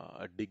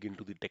dig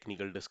into the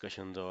technical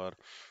discussions or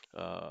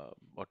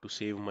to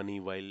save money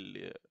while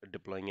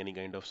deploying any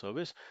kind of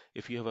service.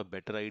 If you have a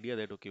better idea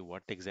that, okay,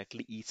 what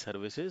exactly each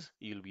service is,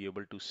 you'll be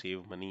able to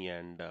save money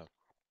and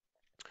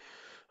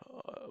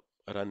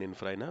run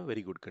infra in a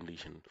very good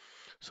condition.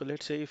 So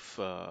let's say if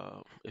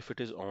it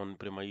is on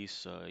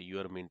premise, you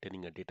are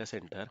maintaining a data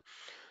center,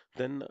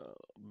 then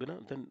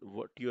then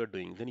what you are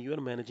doing, then you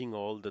are managing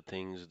all the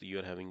things. You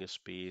are having a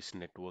space,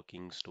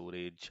 networking,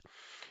 storage.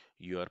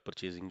 You are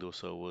purchasing those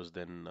servers,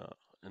 then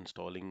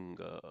installing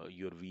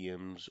your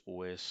VMs,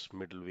 OS,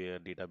 middleware,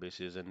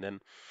 databases, and then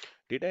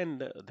data,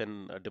 and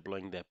then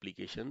deploying the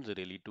applications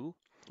really to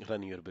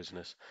run your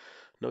business.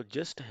 Now,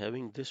 just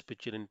having this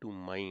picture into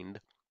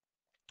mind,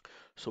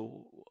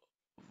 so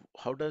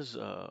how does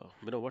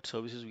what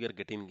services we are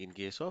getting in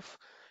case of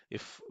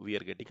if we are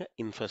getting an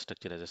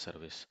infrastructure as a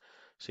service.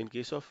 So in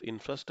case of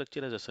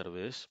infrastructure as a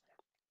service,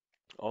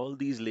 all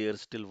these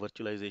layers till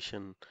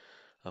virtualization,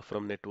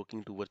 from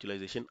networking to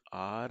virtualization,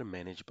 are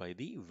managed by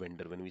the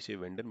vendor. When we say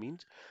vendor,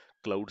 means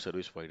cloud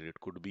service provider. It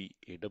could be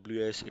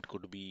AWS, it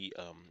could be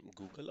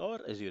Google or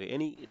Azure,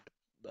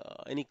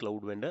 any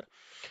cloud vendor.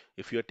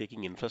 If you are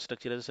taking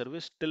infrastructure as a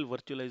service, till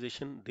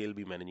virtualization, they'll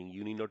be managing.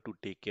 You need not to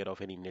take care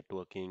of any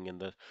networking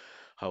and the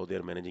how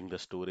they're managing the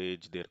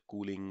storage, their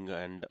cooling,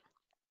 and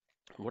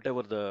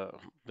whatever the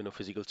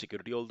physical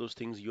security, all those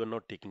things you are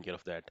not taking care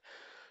of that.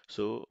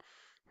 So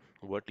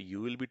what you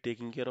will be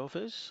taking care of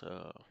is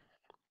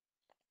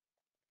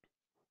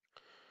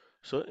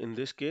so in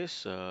this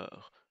case,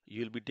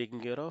 you'll be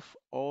taking care of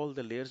all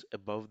the layers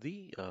above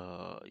the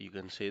you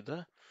can say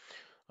the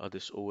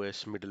this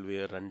OS,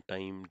 middleware,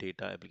 runtime,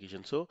 data,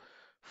 application. So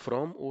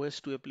from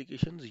OS to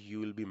applications, you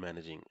will be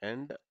managing,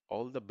 and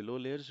all the below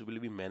layers will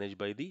be managed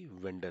by the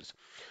vendors.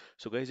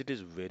 So guys, it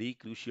is very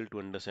crucial to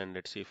understand.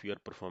 Let's say if you are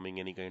performing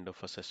any kind of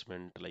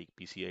assessment like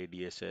PCI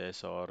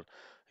DSS or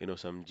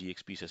some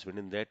GXP assessment,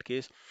 in that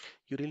case,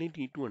 you really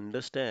need to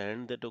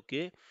understand that,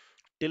 okay,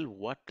 till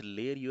what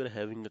layer you are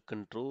having a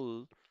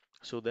control,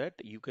 so that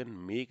you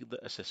can make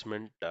the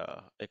assessment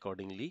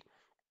accordingly,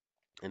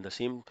 and the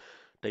same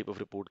type of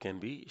report can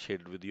be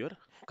shared with your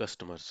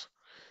customers.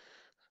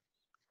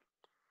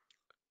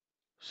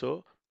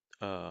 So,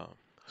 uh,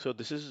 so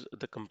this is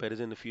the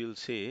comparison. If you'll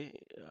say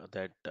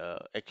that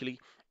actually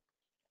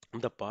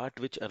the part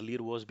which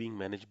earlier was being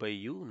managed by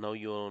you, now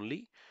you are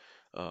only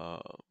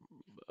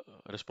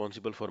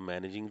responsible for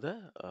managing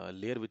the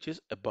layer which is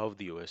above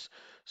the OS.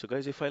 So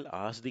guys, if I'll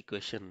ask the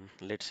question,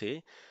 let's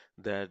say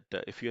that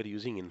if you are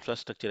using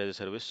infrastructure as a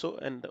service, so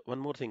and one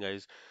more thing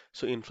guys,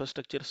 so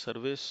infrastructure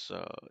service,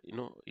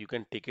 you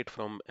can take it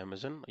from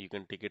Amazon, you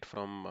can take it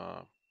from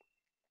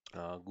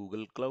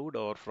Google Cloud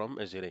or from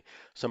Azure.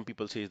 Some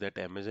people say that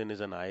Amazon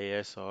is an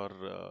IaaS or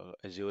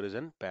Azure is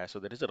an PaaS. So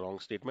that is a wrong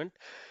statement.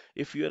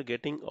 If you are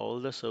getting all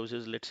the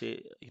services, let's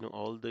say,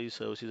 all these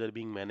services are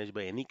being managed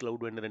by any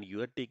cloud vendor and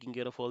you are taking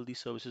care of all these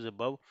services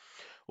above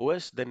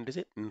OS, then it is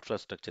an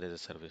infrastructure as a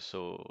service.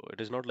 So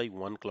it is not like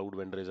one cloud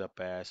vendor is a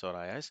PaaS or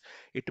IaaS.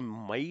 It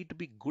might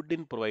be good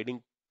in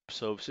providing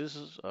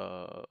services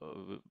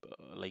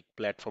like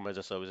platform as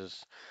a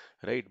services,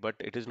 right? But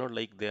it is not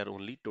like they are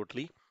only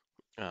totally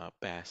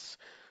PaaS.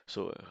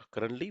 So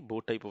currently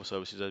both type of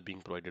services are being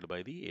provided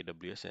by the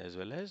AWS as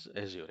well as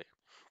Azure.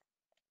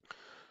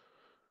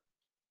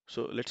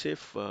 So let's say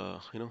if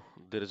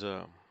there is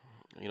a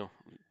you know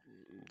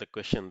the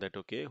question that,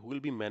 okay, who will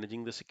be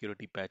managing the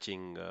security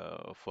patching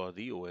for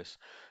the OS?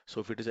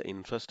 So if it is an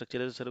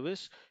infrastructure as a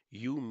service,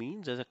 you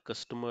means as a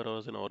customer or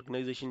as an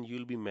organization, you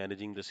will be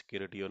managing the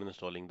security or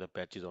installing the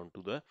patches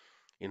onto the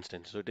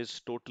instance. So it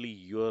is totally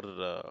your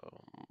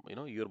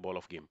your ball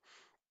of game.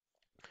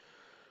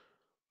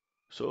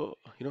 So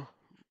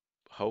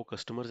how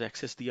customers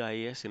access the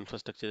IaaS,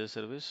 infrastructure as a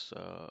service,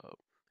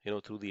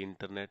 through the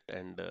internet,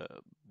 and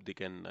they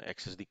can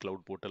access the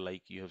cloud portal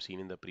like you have seen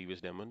in the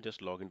previous demo.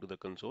 Just log into the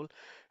console,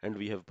 and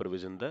we have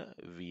provisioned the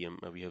VM.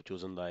 We have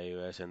chosen the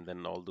iOS, and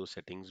then all those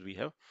settings we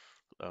have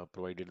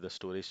provided the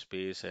storage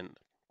space and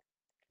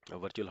a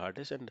virtual hard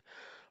disk, and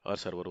our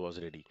server was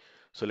ready.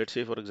 So let's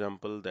say, for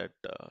example, that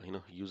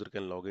user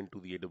can log into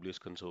the AWS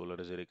console or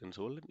Azure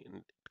console, and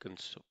it can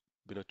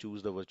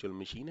choose the virtual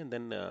machine and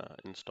then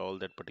install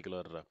that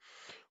particular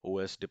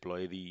OS,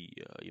 deploy the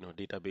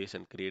database,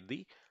 and create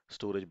the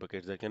storage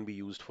buckets that can be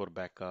used for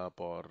backup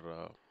or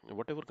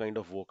whatever kind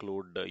of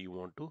workload you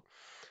want to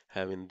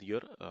have in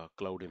your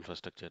cloud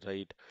infrastructure,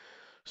 right?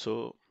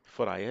 So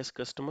for IaaS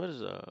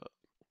customers,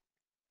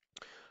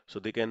 so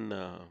they can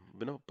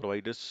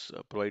provide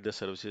the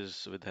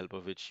services with help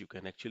of which you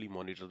can actually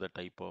monitor the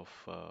type of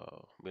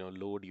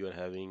load you are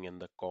having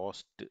and the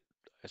cost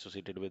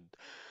associated with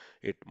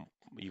it.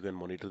 You can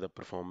monitor the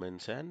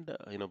performance and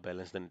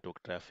balance the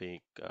network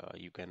traffic.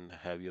 You can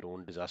have your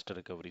own disaster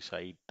recovery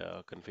site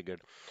configured.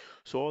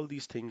 So all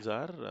these things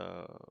are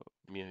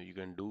you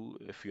can do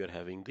if you are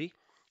having the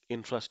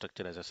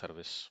infrastructure as a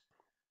service.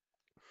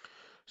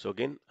 So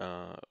again,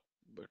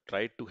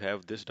 try to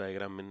have this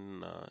diagram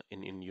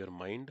in your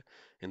mind.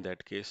 In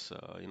that case,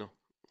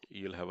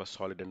 you'll have a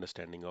solid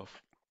understanding of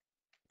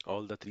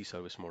all the three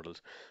service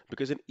models,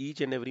 because in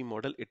each and every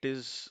model it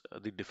is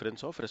the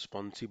difference of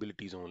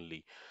responsibilities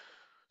only.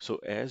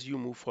 So as you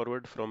move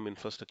forward from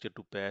infrastructure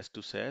to PaaS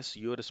to SaaS,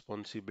 your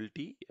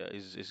responsibility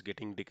is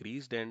getting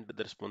decreased and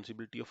the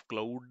responsibility of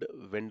cloud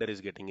vendor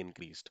is getting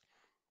increased.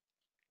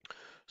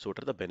 So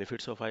what are the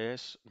benefits of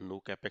IaaS?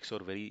 No capex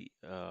or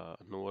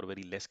no or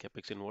very less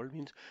capex involved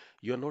means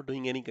you are not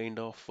doing any kind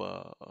of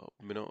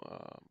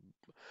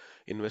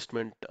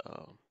investment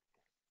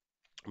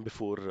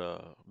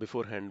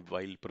beforehand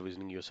while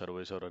provisioning your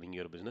service or running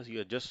your business.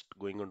 You are just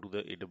going onto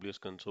the AWS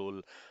console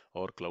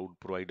or cloud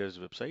provider's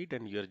website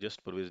and you are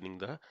just provisioning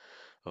the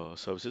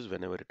services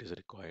whenever it is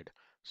required.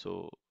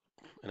 So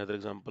another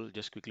example,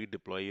 just quickly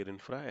deploy your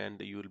infra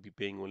and you will be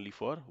paying only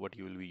for what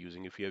you will be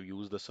using. If you have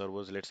used the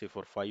servers, let's say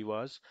for 5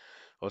 hours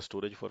or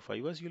storage for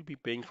 5 hours, you'll be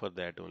paying for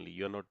that only.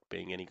 You're not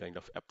paying any kind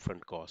of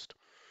upfront cost.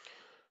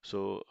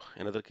 So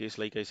another case,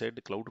 like I said,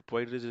 the cloud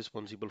provider is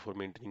responsible for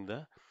maintaining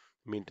the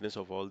maintenance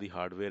of all the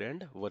hardware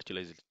and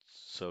virtualized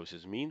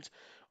services. Means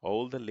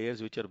all the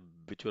layers which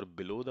are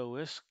below the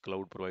OS,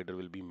 cloud provider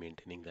will be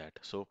maintaining that.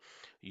 So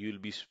you will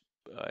be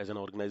as an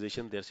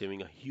organization, they're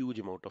saving a huge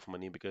amount of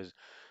money because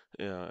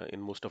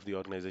in most of the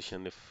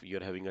organization, if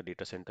you're having a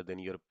data center, then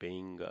you're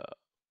paying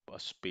a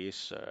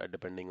space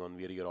depending on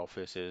where your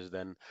office is.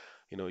 Then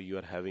you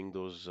are having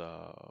those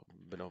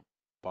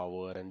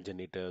power and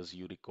generators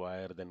you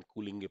require, then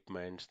cooling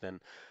equipments, then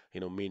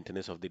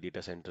maintenance of the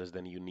data centers,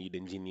 then you need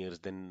engineers,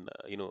 then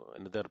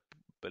another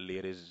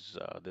layer is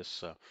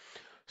this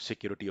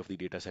security of the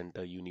data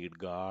center. You need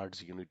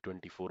guards, you need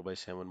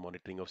 24/7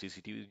 monitoring of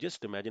CCTV.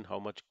 Just imagine how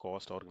much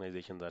cost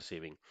organizations are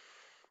saving.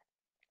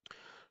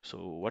 So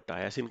what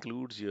IaaS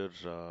includes your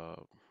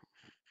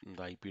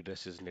the IP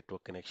addresses,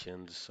 network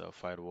connections,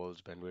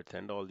 firewalls, bandwidth,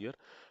 and all your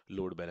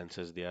load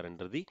balancers. They are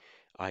under the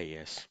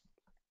IaaS.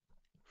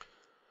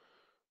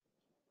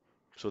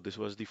 So this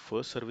was the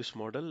first service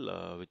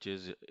model, which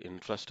is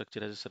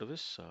infrastructure as a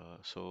service.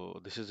 So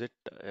this is it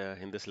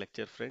in this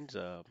lecture, friends.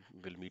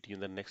 We'll meet you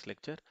in the next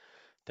lecture.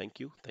 Thank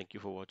you. Thank you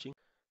for watching.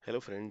 Hello,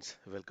 friends.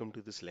 Welcome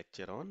to this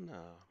lecture on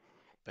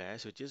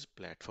PaaS, which is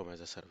platform as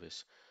a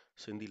service.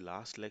 So in the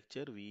last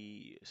lecture,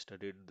 we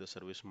studied the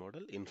service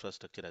model,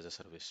 infrastructure as a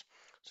service.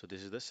 So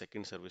this is the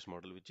second service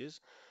model, which is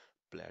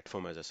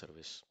platform as a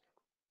service.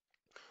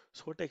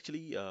 So what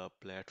actually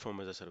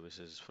platform as a service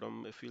is?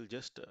 From if you'll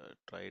just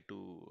try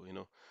to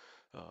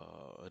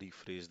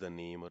rephrase the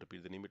name or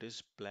repeat the name, it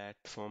is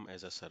platform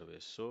as a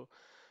service. So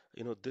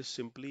this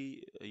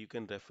simply you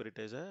can refer it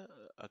as a,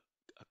 a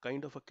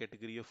kind of a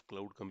category of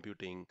cloud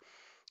computing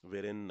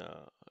wherein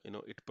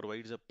it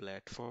provides a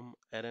platform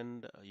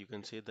and you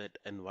can say that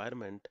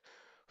environment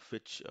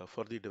which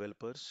for the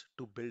developers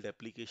to build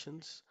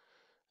applications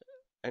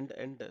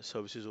and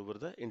services over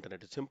the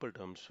internet. In simple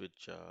terms,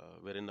 which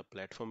wherein a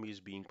platform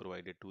is being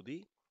provided to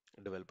the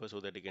developer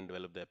so that they can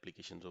develop the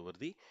applications over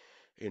the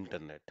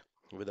internet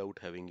without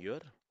having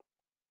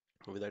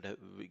without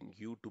having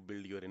you to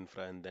build your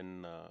infra and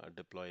then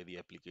deploy the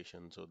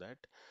application so that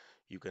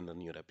you can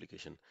run your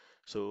application.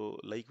 So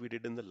like we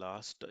did in the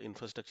last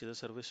infrastructure as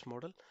a service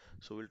model,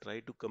 so we'll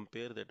try to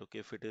compare that. Okay,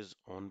 if it is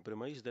on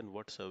premise, then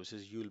what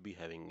services you will be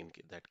having in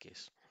that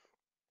case.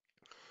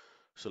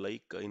 So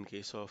like in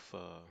case of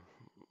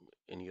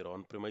in your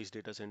on-premise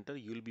data center,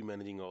 you'll be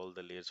managing all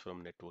the layers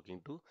from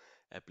networking to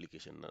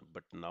application.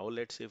 But now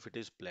let's say if it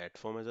is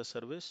platform as a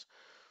service,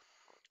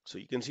 so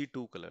you can see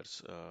two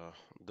colors.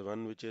 The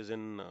one which is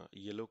in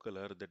yellow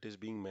color, that is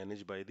being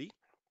managed by the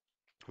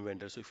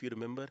vendor. So if you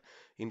remember,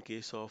 in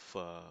case of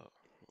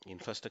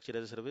infrastructure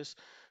as a service,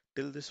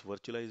 till this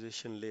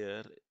virtualization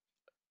layer,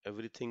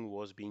 everything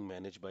was being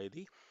managed by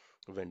the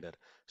vendor.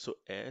 So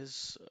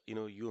as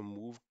you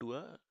move to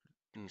a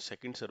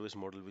second service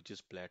model, which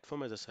is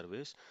platform as a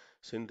service,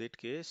 so in that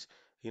case,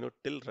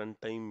 till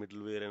runtime,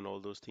 middleware, and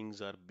all those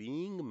things are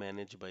being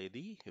managed by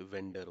the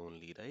vendor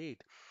only, right?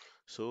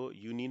 So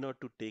you need not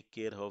to take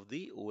care of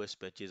the OS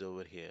patches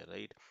over here,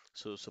 right?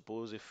 So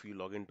suppose if you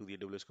log into the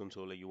AWS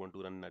console, you want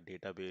to run a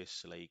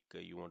database, like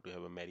you want to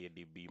have a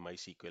MariaDB,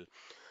 MySQL.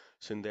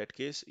 So in that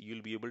case,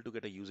 you'll be able to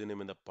get a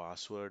username and the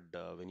password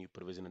when you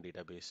provision a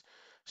database.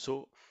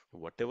 So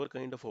whatever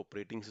kind of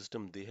operating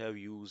system they have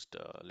used,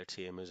 let's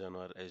say Amazon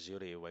or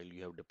Azure, while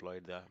you have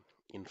deployed the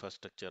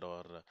infrastructure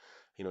or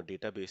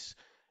database,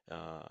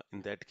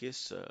 in that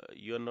case,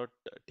 you are not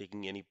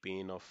taking any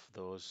pain of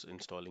those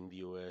installing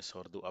the OS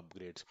or the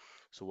upgrades.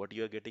 So what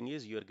you are getting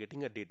is you are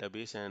getting a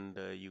database, and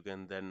you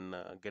can then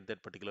get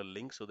that particular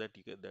link so that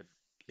that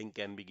link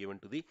can be given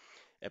to the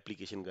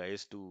application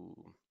guys to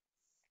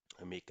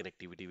make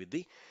connectivity with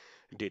the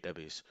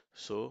database.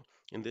 So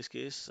in this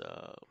case,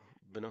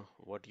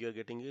 what you are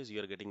getting is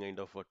you are getting kind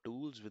of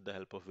tools with the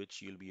help of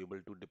which you'll be able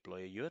to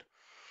deploy your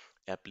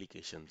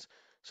applications.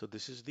 So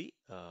this is the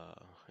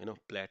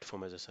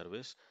platform as a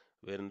service,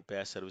 wherein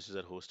PaaS services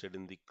are hosted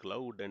in the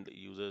cloud, and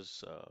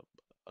users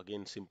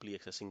again simply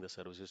accessing the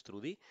services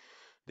through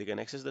they can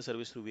access the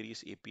service through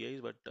various APIs,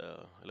 but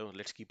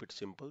let's keep it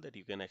simple that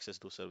you can access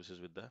those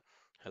services with the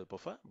help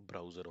of a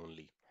browser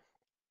only.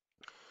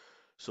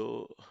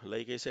 So,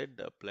 like I said,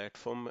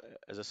 platform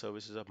as a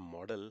service is a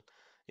model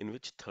in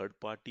which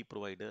third-party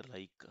provider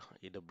like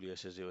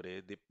AWS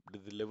Azure they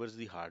delivers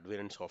the hardware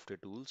and software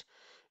tools,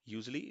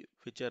 usually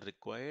which are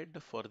required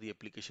for the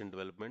application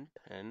development,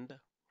 and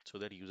so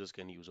that users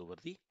can use over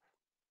the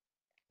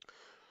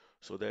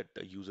so that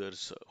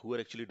users who are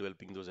actually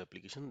developing those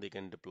applications, they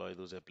can deploy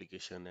those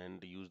applications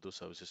and use those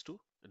services to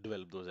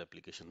develop those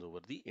applications over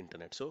the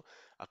internet. So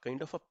a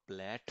kind of a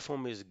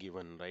platform is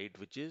given, right?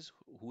 Which is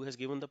who has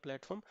given the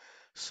platform?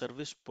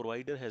 Service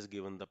provider has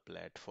given the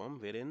platform,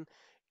 wherein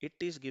it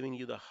is giving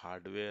you the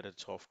hardware and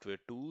software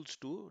tools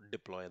to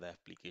deploy the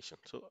application.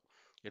 So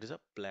it is a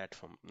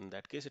platform. In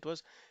that case, it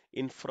was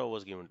infra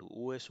was given to,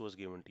 OS was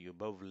given to you,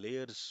 above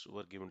layers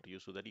were given to you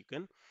so that you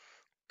can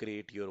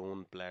create your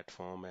own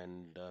platform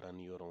and run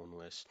your own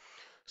OS.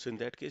 So in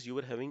that case, you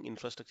were having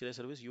infrastructure as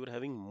a service, you were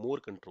having more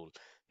control.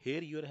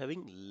 Here you are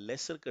having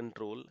lesser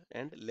control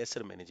and lesser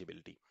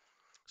manageability.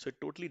 So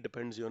it totally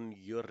depends on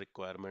your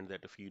requirement that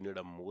if you need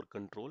a more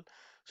control,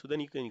 so then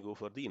you can go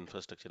for the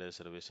infrastructure as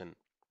a service. And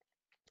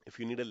if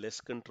you need a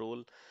less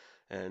control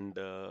and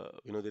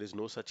there is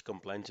no such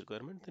compliance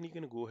requirement, then you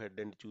can go ahead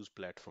and choose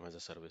platform as a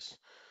service.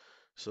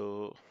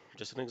 So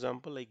just an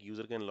example, like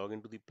user can log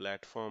into the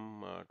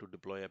platform to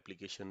deploy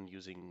application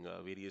using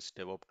various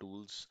DevOps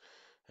tools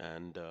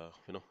and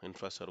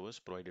infra servers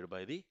provided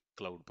by the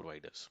cloud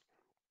providers.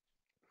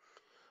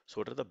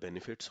 So what are the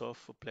benefits of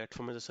a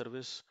platform as a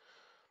service?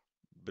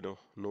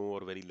 No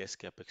or very less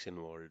capex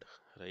involved,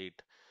 right?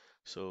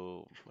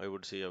 So I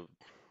would say,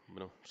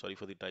 sorry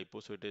for the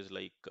typo. So it is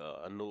like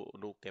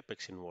no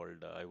capex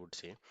involved, I would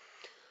say.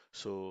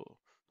 So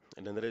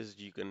another is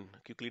you can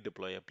quickly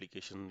deploy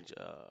applications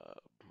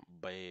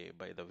by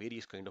the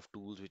various kind of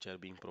tools which are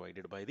being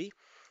provided by the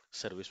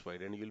service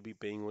provider, and you'll be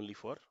paying only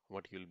for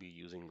what you'll be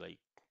using, like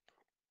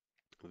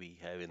we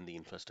have in the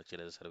infrastructure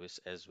as a service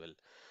as well.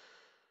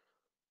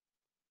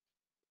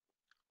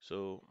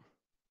 So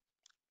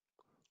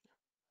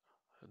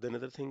the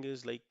another thing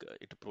is like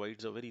it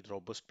provides a very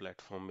robust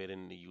platform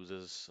wherein the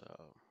users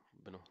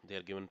they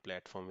are given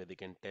platform where they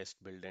can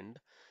test, build, and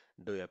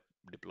de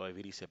deploy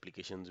various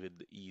applications with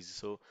ease.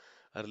 So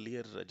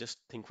earlier, just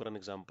think for an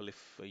example,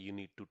 if you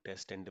need to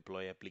test and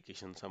deploy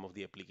applications, some of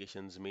the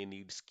applications may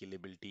need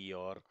scalability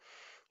or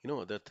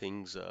other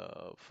things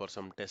for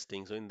some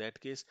testing. So in that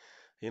case,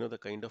 the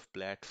kind of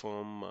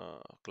platform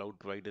cloud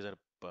providers are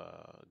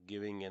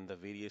giving and the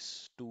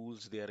various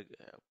tools they are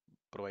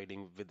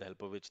providing with the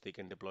help of which they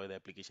can deploy the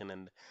application,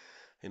 and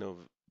you know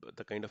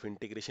the kind of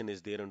integration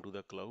is there onto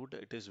the cloud,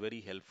 it is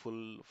very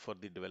helpful for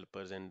the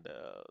developers, and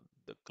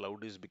the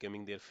cloud is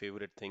becoming their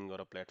favorite thing or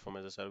a platform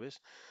as a service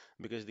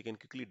because they can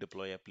quickly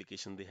deploy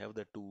application. They have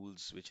the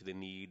tools which they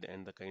need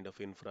and the kind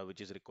of infra which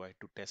is required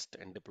to test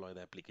and deploy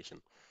the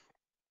application.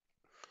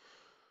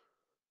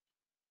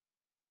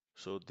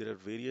 So there are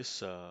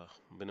various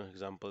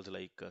examples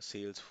like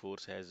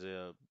Salesforce has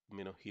a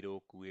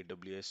Heroku,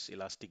 AWS,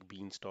 Elastic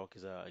Beanstalk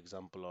is a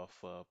example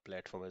of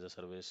platform as a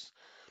service.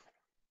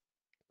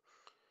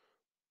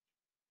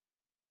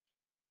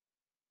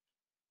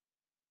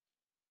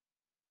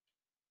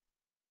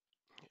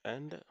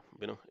 And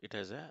it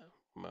has a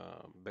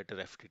better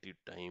FTT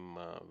time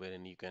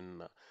wherein you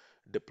can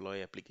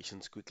deploy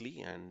applications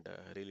quickly and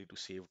really to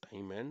save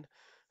time and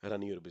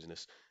run your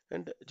business.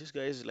 And just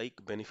guys, like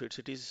benefits,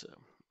 it is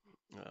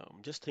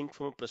just think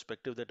from a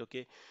perspective that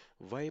okay,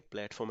 why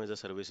platform as a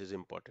service is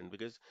important,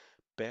 because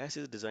PaaS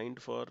is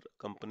designed for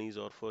companies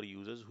or for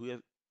users who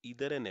have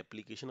either an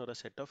application or a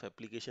set of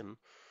application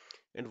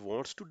and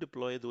wants to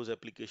deploy those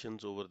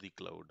applications over the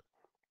cloud.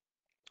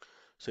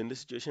 So in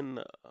this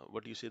situation,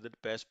 what you say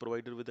that PaaS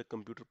provider with a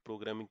computer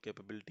programming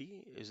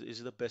capability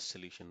is the best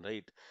solution,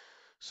 right?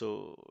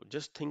 So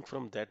just think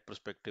from that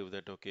perspective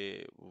that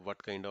okay,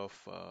 what kind of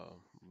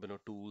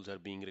tools are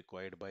being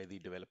required by the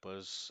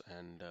developers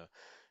and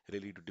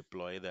really to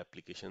deploy the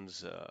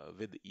applications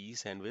with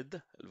ease and with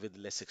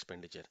less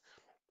expenditure.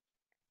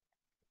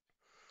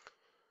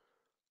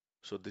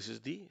 So this is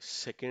the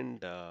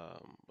second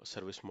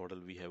service model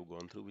we have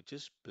gone through, which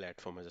is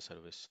platform as a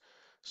service.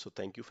 So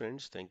thank you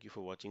friends, thank you for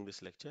watching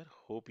this lecture.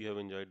 Hope you have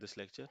enjoyed this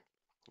lecture.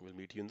 We'll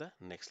meet you in the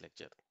next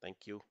lecture.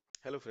 Thank you.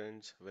 Hello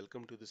friends,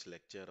 welcome to this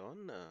lecture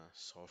on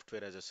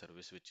software as a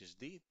service, which is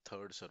the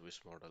third service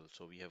model.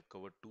 So we have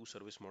covered two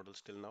service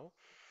models till now.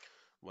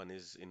 One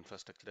is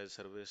infrastructure as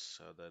a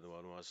service, the other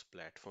one was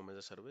platform as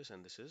a service,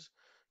 and this is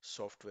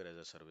software as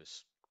a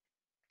service.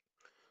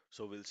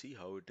 So we'll see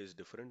how it is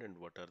different and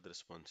what are the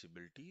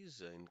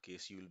responsibilities in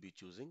case you will be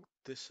choosing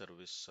this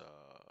service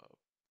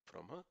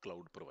from a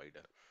cloud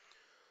provider.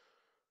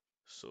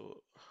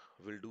 So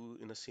we'll do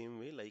in the same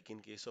way, like in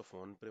case of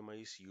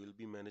on-premise, you will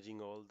be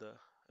managing all the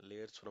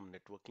layers from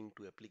networking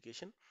to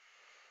application.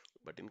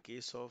 But in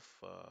case of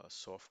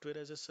software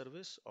as a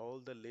service, all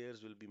the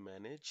layers will be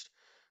managed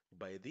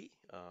by the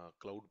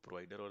cloud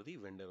provider or the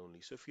vendor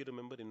only. So if you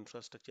remember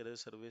infrastructure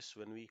as a service,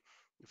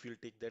 if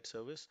you'll take that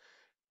service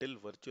till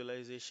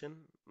virtualization,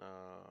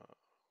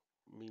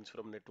 means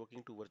from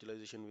networking to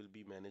virtualization will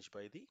be managed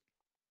by the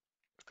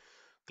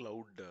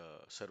cloud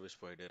service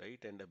provider, right?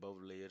 And above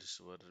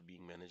layers were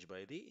being managed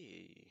by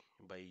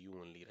you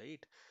only,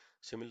 right?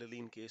 Similarly,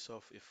 in case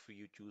of if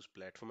you choose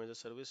platform as a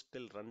service,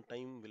 till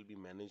runtime will be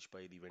managed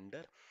by the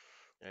vendor,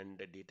 and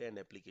the data and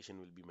application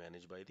will be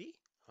managed by the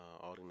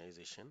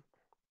organization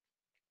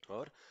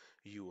or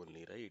you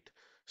only, right?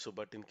 So,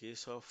 but in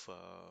case of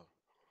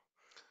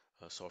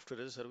software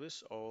as a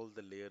service, all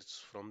the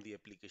layers from the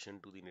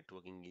application to the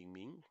networking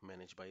being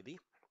managed by the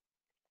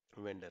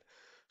vendor.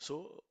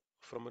 So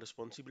from a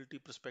responsibility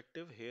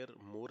perspective, here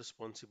more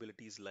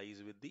responsibilities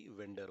lies with the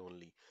vendor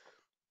only.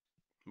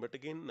 But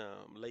again,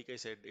 like I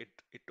said, it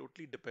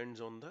totally depends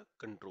on the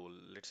control.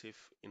 Let's say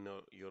if in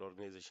your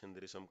organization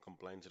there is some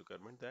compliance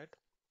requirement that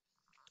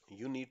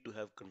you need to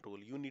have control,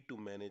 you need to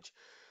manage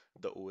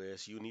the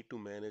OS, you need to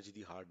manage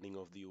the hardening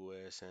of the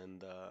OS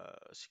and the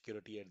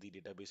security at the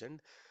database,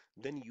 and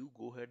then you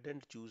go ahead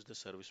and choose the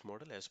service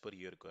model as per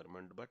your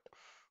requirement. But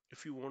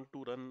if you want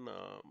to run,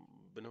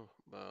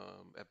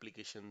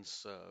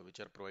 applications which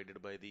are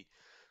provided by the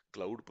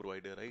cloud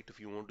provider, right? If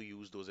you want to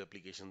use those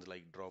applications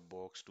like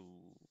Dropbox to,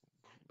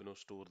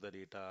 store the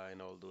data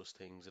and all those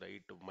things,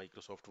 right?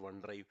 Microsoft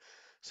OneDrive.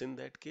 So in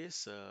that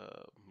case,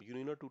 you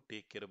need not to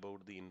take care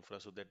about the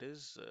infra. So that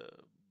is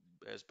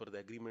as per the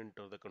agreement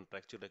or the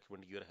contractual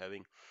document you are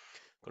having,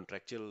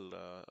 contractual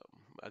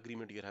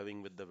agreement you're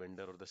having with the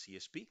vendor or the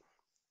CSP,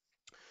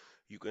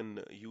 you can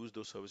use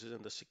those services,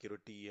 and the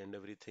security and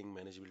everything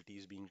manageability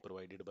is being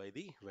provided by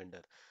the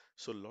vendor.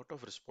 So a lot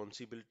of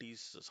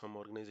responsibilities, some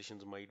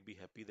organizations might be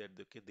happy that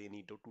okay, they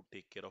need to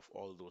take care of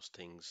all those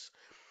things,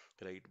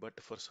 right? But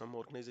for some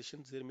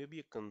organizations there may be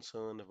a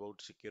concern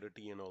about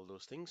security and all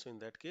those things. So in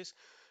that case,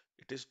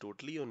 it is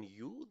totally on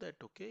you that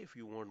okay, if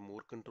you want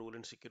more control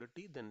and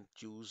security, then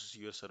choose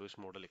your service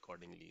model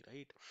accordingly,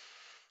 right?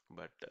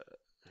 But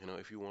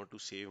if you want to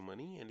save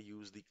money and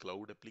use the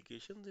cloud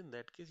applications, in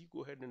that case, you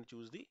go ahead and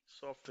choose the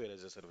software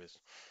as a service,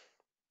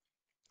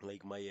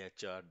 like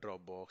MyHR,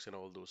 Dropbox, and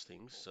all those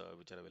things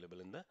which are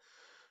available in the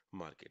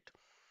market.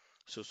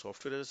 So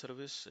software as a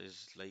service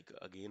is like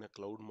again a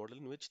cloud model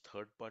in which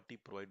third-party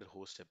provider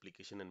hosts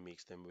application and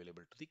makes them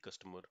available to the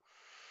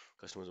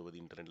customers over the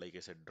internet. Like I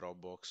said,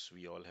 Dropbox,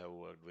 we all have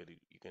worked where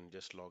you can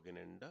just log in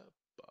and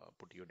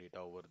put your data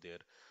over there.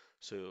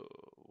 So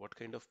what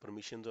kind of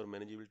permissions or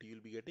manageability you'll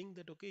be getting,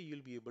 that okay,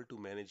 you'll be able to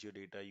manage your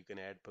data, you can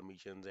add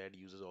permissions, add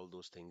users, all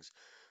those things,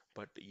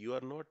 but you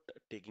are not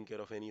taking care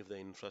of any of the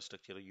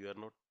infrastructure, you are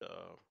not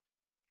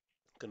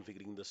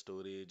configuring the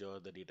storage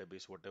or the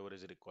database, whatever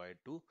is required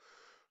to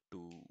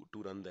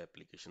run the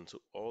application.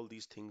 So all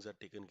these things are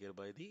taken care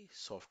by the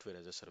software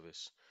as a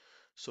service.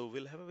 So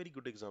we'll have a very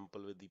good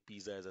example with the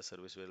pizza as a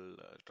service. We'll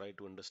try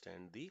to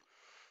understand the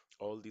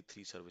all the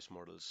three service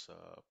models: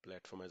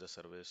 platform as a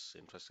service,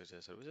 infrastructure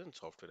as a service, and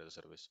software as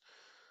a service.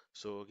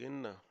 So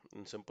again,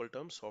 in simple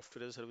terms,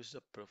 software as a service is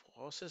a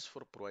process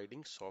for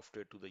providing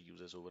software to the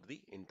users over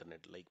the internet,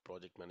 like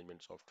project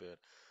management software,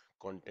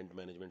 content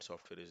management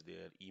software is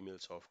there, email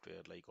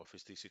software like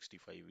Office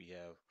 365 we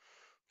have,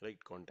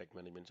 right? Contact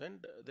management,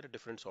 and there are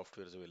different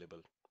softwares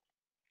available.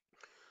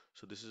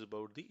 So this is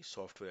about the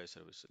software as a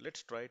service.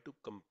 Let's try to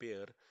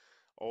compare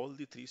all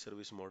the three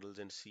service models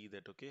and see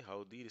that okay,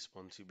 how the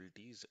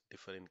responsibilities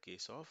differ in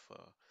case of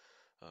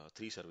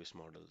three service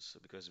models,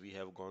 because we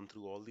have gone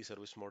through all the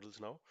service models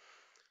now.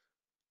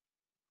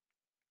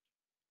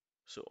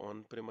 So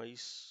on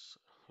premise,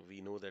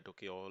 we know that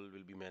okay, all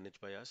will be managed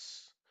by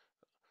us.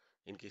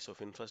 In case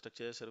of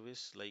infrastructure as a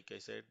service, like I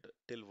said,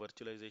 till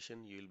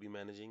virtualization you will be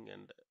managing,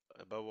 and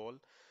above all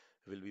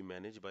will be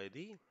managed by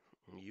the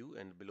you,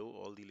 and below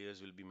all the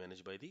layers will be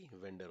managed by the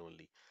vendor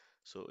only.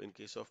 So in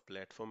case of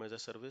platform as a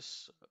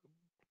service,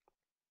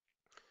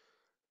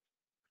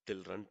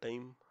 till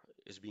runtime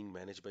is being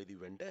managed by the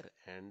vendor,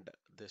 and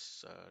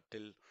this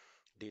till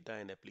data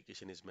and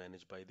application is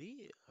managed by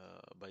the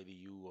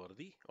you or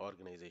the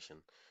organization.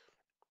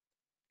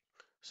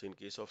 So in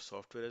case of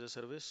software as a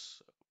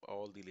service,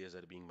 all the layers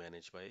are being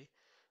managed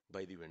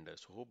by the vendor.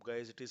 So hope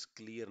guys it is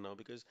clear now,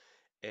 because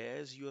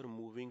as you are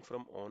moving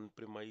from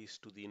on-premise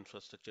to the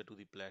infrastructure to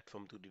the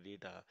platform to the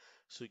data,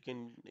 so you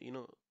can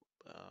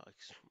uh,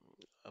 ex-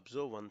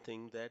 observe one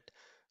thing, that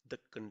the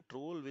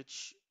control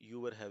which you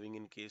were having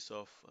in case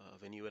of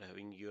when you were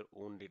having your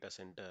own data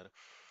center,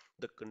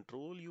 the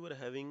control you are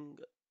having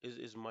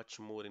is much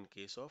more in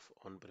case of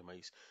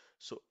on-premise.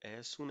 So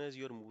as soon as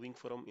you are moving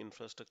from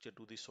infrastructure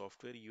to the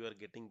software, you are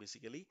getting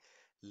basically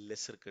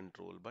lesser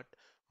control, but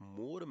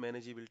more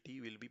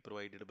manageability will be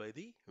provided by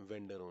the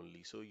vendor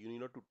only. So you need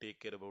not to take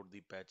care about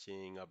the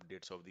patching,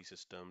 updates of the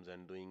systems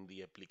and doing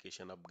the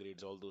application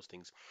upgrades, all those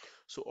things.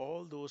 So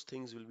all those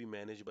things will be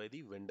managed by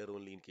the vendor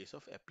only in case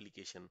of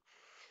application,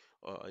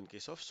 in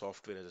case of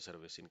software as a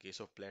service. In case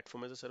of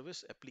platform as a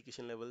service,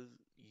 application level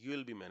you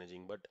will be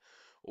managing, but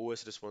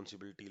OS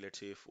responsibility, let's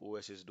say if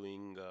OS is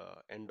doing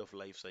end of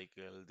life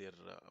cycle, their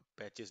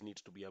patches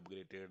needs to be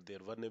upgraded, their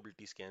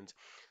vulnerability scans,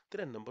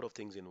 there are a number of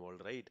things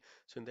involved, right?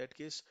 So in that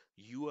case,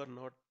 you are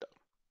not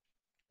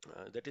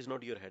that is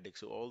not your headache.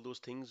 So all those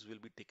things will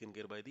be taken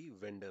care by the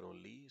vendor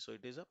only. So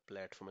it is a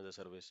platform as a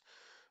service.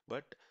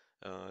 But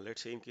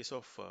let's say in case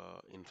of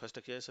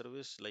infrastructure as a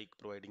service, like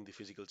providing the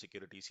physical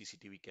security,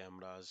 CCTV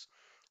cameras,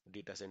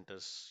 data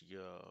centers,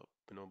 yeah,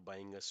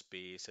 buying a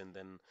space and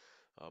then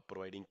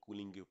providing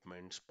cooling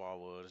equipments,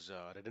 powers,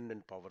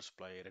 redundant power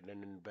supply,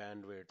 redundant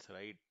bandwidth,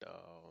 right?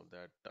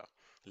 That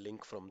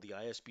link from the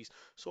ISPs.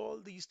 So all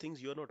these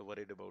things you are not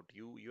worried about.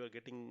 You are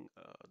getting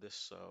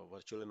this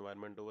virtual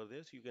environment over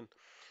there, so you can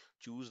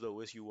choose the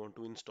OS you want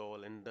to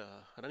install and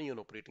run your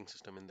operating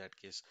system in that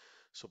case.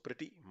 So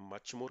pretty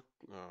much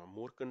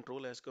more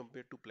control as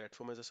compared to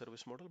platform as a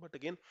service model. But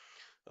again,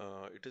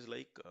 it is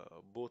like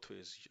both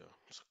ways.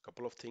 So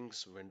couple of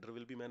things vendor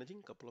will be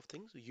managing, couple of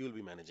things you will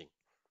be managing.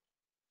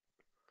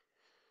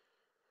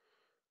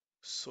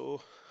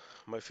 So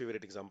my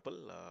favorite example,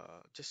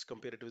 just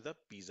compare it with a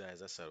pizza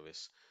as a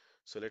service.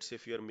 So let's say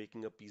if you are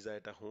making a pizza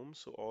at a home,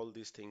 so all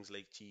these things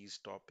like cheese,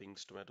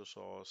 toppings, tomato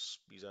sauce,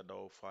 pizza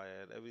dough,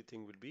 fire,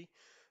 everything will be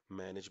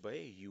managed by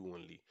you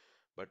only.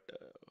 But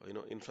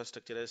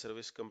infrastructure as a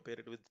service, compare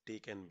it with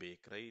take and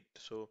bake, right?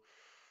 So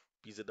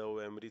pizza dough,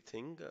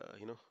 everything,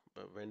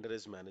 vendor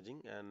is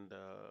managing, and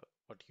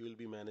what you will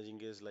be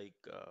managing is like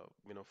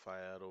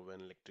fire,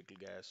 oven, electrical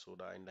gas,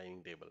 soda, and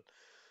dining table.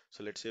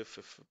 So let's say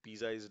if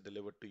pizza is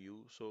delivered to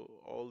you, so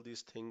all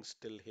these things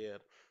still here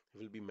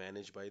will be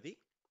managed by the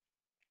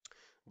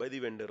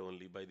vendor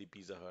only, by the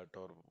Pizza Hut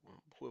or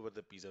whoever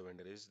the pizza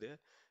vendor is there.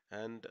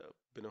 And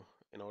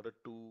in order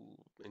to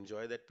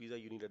enjoy that pizza,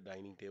 you need a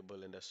dining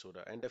table and a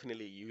soda, and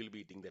definitely you will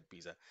be eating that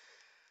pizza.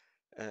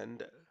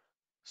 And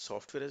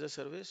software as a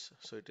service,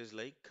 so it is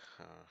like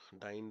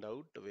dined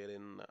out,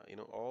 wherein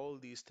all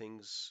these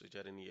things which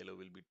are in yellow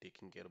will be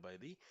taken care by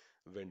the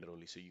vendor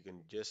only. So you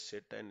can just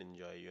sit and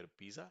enjoy your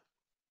pizza.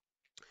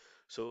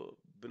 So,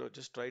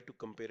 just try to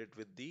compare it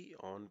with the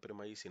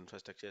on-premise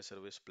infrastructure as a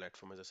service,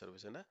 platform as a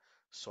service, and a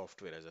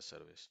software as a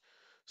service.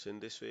 So in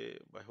this way,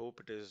 I hope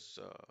it is,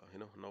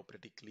 now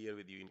pretty clear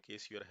with you. In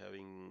case you are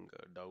having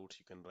doubts,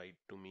 you can write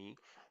to me,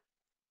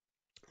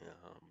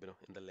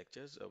 in the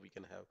lectures.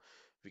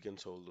 We can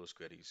solve those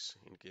queries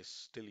in case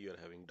still you are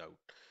having doubt.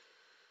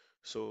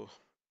 So,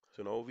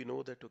 so now we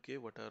know that, okay,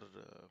 what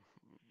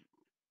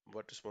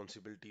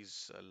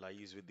responsibilities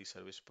lies with the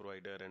service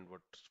provider and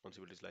what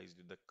responsibilities lies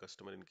with the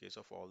customer in case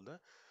of all the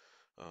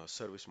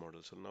service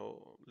model. So now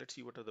let's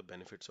see what are the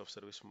benefits of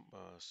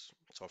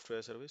software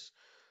as service.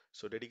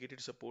 So dedicated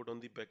support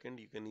on the backend,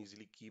 you can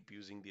easily keep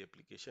using the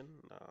application,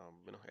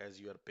 as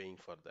you are paying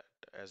for that.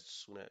 As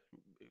soon as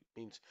it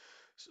means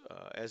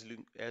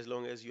as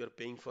long as you are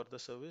paying for the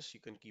service, you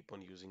can keep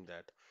on using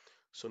that.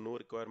 So no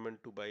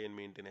requirement to buy and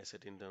maintain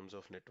asset in terms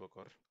of network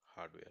or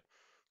hardware.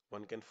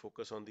 One can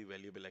focus on the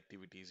valuable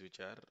activities which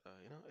are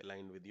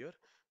aligned with your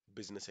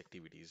business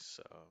activities,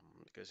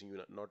 because you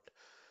are not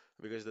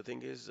because the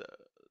thing is,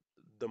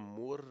 the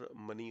more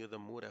money or the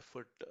more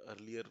effort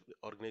earlier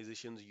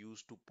organizations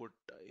used to put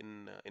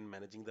in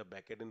managing the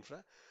backend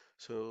infra.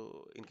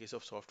 So in case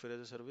of software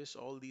as a service,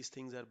 all these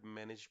things are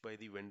managed by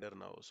the vendor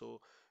now. So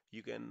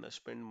you can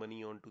spend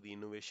money onto the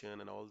innovation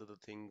and all the other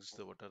things,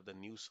 what are the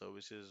new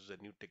services, the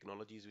new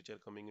technologies which are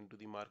coming into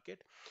the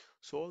market.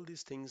 So all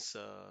these things,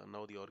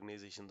 now the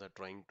organizations are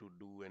trying to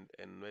do and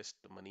invest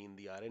money in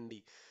the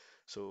R&D.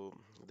 So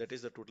that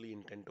is the totally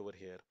intent over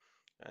here.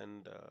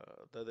 And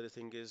the other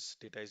thing is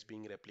data is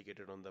being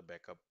replicated on the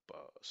backup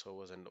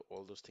servers, and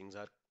all those things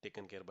are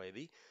taken care by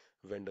the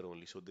vendor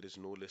only. So there is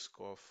no risk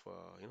of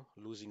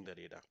losing the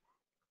data.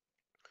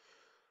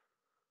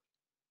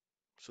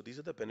 So these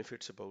are the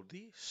benefits about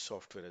the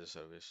software as a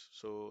service.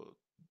 So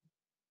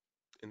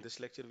in this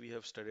lecture we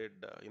have studied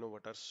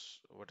what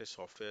is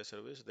software as a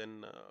service,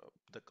 then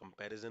the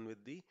comparison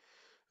with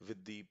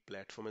the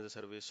platform as a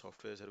service,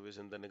 software as a service,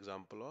 and then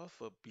example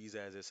of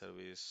pizza as a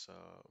service.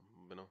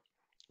 You know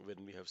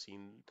when we have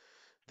seen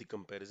the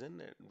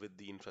comparison with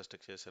the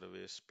infrastructure as a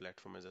service,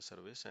 platform as a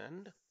service,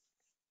 and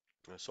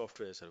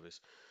software as a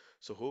service.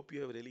 So hope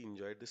you have really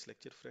enjoyed this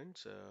lecture,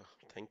 friends.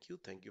 Thank you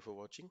for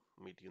watching.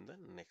 Meet you in the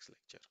next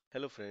lecture.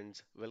 Hello,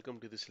 friends. Welcome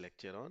to this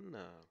lecture on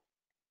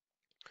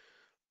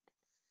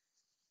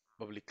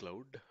public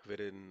cloud,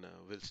 wherein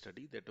we'll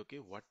study that, okay,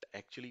 what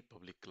actually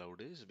public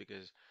cloud is,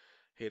 because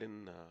Here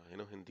in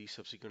in the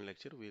subsequent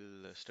lecture,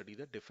 we'll study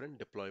the different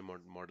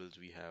deployment models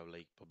we have,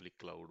 like public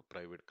cloud,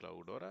 private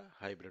cloud, or a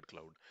hybrid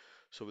cloud.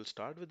 So we'll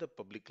start with the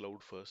public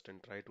cloud first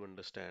and try to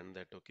understand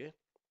that, okay,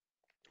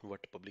 what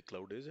public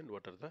cloud is and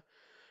what are the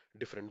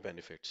different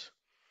benefits.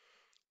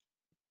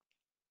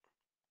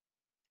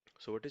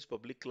 So what is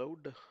public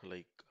cloud?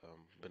 Like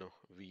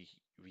we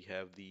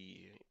have the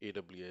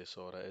AWS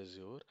or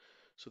Azure.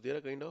 So they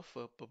are kind of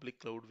public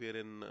cloud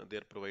wherein they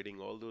are providing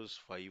all those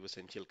five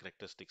essential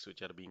characteristics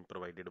which are being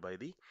provided by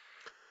the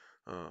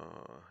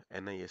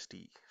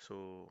NIST.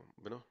 So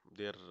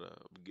they are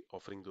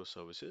offering those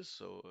services.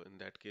 So in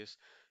that case,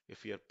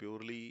 if we are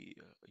purely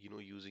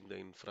using the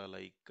infra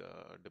like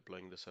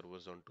deploying the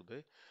servers onto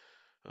the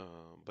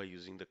by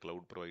using the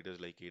cloud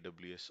providers like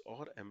AWS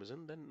or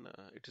Amazon, then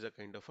it is a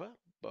kind of a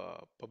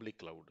public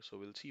cloud. So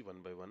we'll see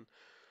one by one.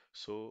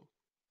 So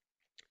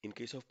in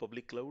case of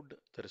public cloud,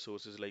 the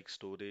resources like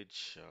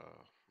storage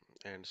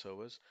and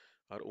servers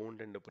are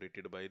owned and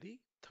operated by the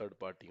third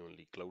party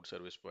only, cloud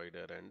service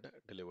provider, and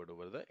delivered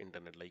over the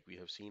internet. Like we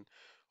have seen,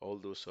 all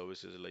those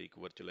services like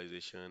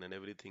virtualization and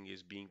everything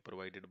is being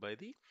provided by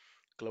the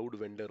cloud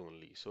vendor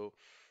only. So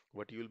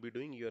what you will be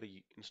doing, you are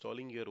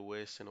installing your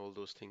OS and all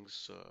those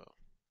things,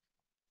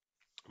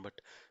 but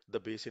the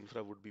base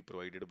infra would be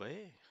provided by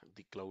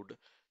the cloud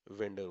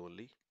vendor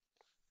only,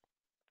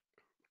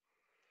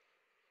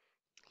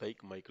 like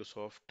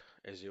Microsoft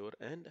Azure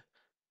and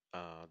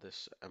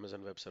this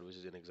Amazon Web Service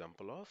is an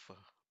example of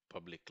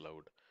public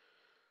cloud.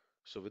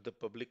 So with the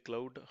public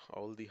cloud,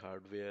 all the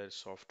hardware,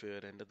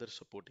 software, and other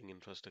supporting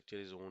infrastructure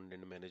is owned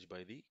and managed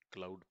by the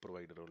cloud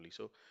provider only.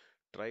 So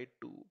try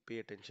to pay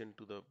attention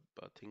to the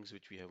things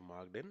which we have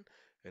marked in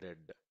red.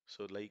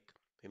 So like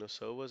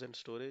servers and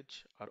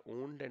storage are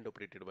owned and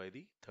operated by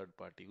the third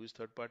party. Who is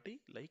third party?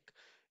 Like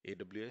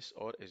AWS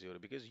or Azure,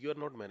 because you are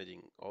not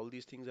managing. All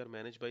these things are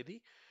managed by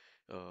the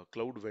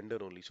cloud vendor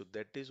only. So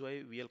that is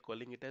why we are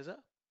calling it as a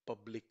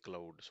public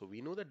cloud. So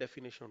we know the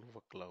definition of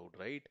a cloud,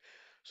 right?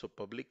 So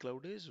public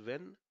cloud is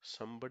when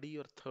somebody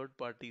or third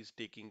party is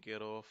taking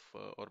care of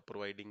or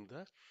providing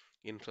the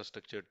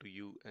infrastructure to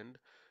you, and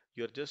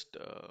you're just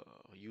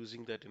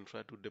using that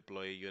infra to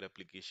deploy your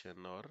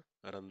application or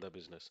run the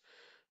business.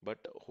 But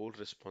whole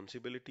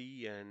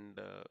responsibility and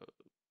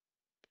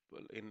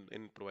well,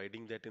 in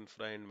providing that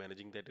infra and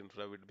managing that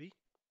infra would be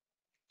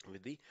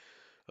with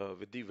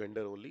the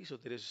vendor only. So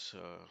there is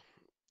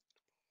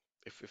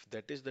if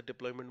that is the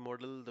deployment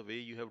model, the way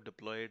you have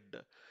deployed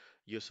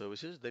your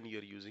services, then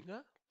you're using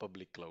a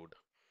public cloud.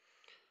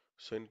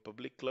 So in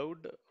public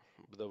cloud,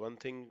 the one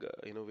thing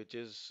which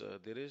is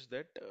there is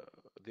that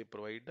they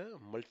provide a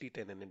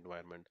multi-tenant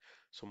environment.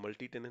 So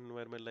multi-tenant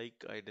environment, like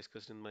I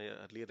discussed in my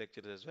earlier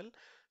lectures as well.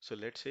 So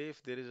let's say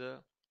if there is a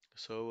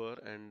server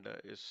and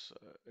is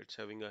it's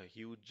having a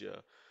huge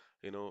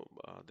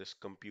this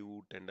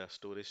compute and a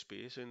storage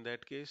space. In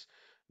that case,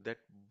 that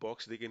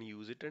box they can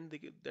use it, and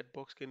that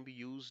box can be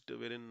used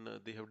wherein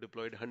they have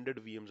deployed 100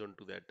 VMs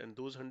onto that, and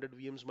those 100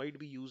 VMs might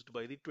be used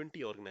by the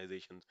 20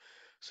 organizations.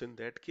 So in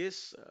that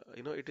case,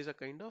 it is a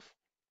kind of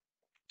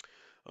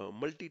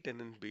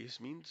multi-tenant base,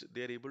 means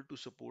they are able to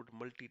support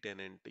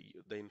multi-tenant.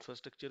 The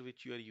infrastructure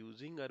which you are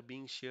using are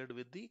being shared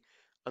with the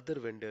other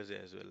vendors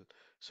as well.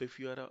 So if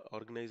you are an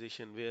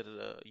organization where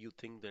you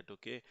think that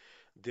okay,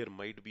 there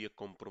might be a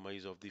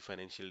compromise of the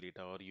financial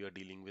data, or you are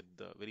dealing with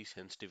very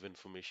sensitive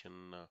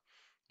information,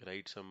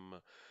 right?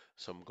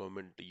 Some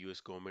government,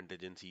 US government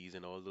agencies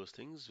and all those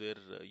things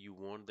where you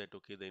want that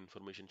okay, the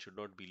information should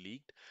not be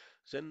leaked.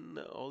 Then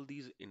all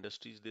these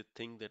industries, they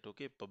think that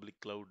okay, public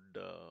cloud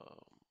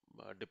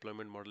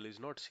deployment model is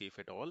not safe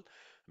at all,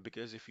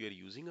 because if you are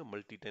using a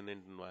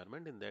multi-tenant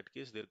environment, in that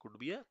case there could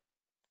be a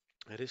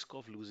risk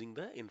of losing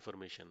the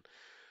information.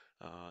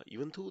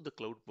 Even though the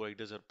cloud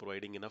providers are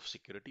providing enough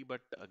security,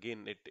 but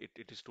again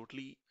it is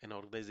totally an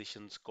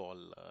organization's call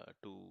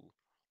to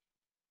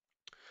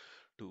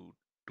to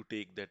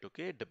take that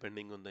okay,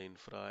 depending on the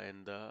infra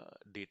and the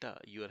data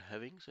you are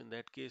having. So in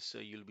that case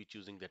you'll be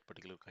choosing that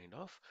particular kind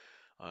of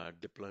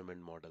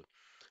deployment model.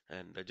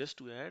 And just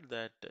to add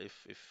that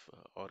if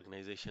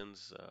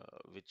organizations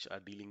which are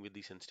dealing with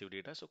the sensitive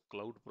data, so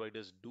cloud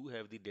providers do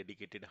have the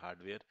dedicated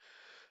hardware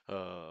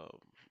uh,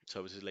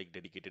 services like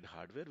dedicated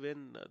hardware,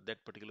 when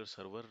that particular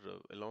server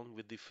along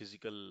with the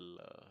physical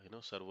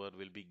server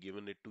will be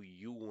given it to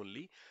you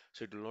only,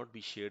 so it will not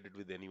be shared it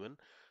with anyone.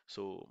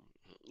 So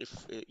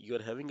if you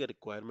are having a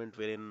requirement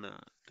wherein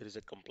there is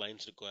a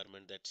compliance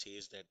requirement that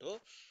says that oh,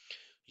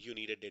 you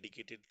need a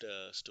dedicated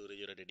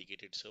storage or a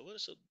dedicated server,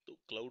 so the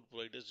cloud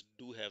providers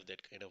do have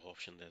that kind of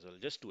option as well.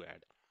 Just to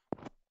add,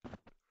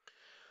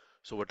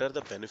 so what are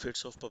the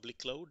benefits of public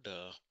cloud?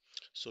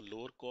 So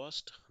lower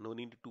cost, no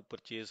need to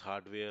purchase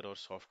hardware or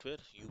software.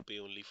 You pay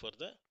only for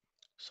the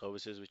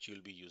services which you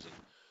will be using.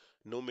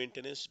 No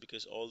maintenance,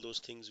 because all those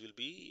things will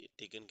be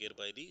taken care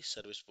by the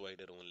service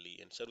provider only.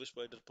 And service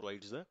provider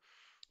provides the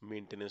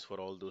maintenance for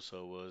all those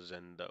servers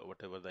and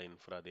whatever the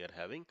infra they are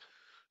having.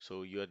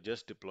 So you are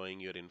just deploying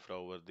your infra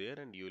over there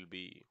and you will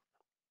be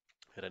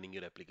running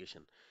your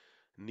application.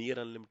 Near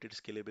unlimited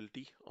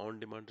scalability,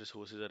 on-demand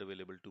resources are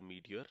available to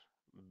meet your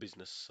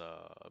business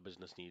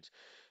needs.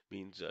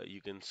 Means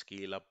you can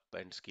scale up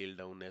and scale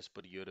down as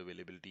per your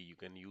availability. You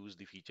can use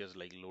the features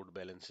like load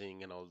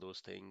balancing and all those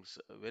things,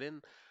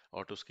 wherein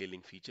auto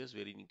scaling features,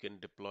 wherein you can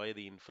deploy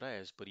the infra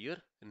as per your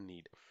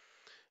need.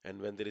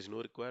 And when there is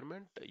no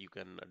requirement, you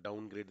can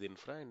downgrade the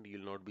infra and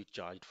you'll not be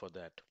charged for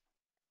that.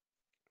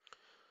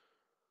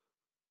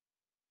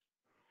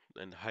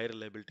 And high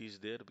reliability is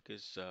there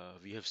because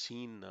we have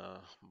seen,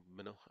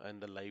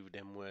 and the live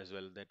demo as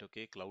well, that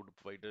okay, cloud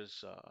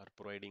providers are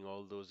providing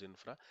all those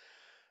infra,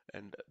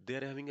 and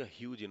they're having a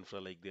huge infra.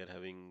 Like they're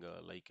having,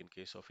 like in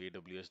case of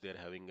AWS, they're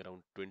having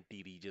around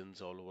 20 regions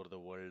all over the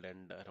world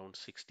and around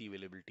 60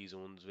 availability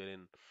zones,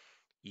 wherein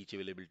each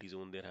availability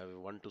zone they have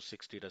 1 to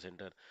 6 data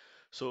center.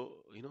 So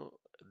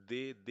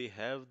they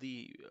have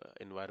the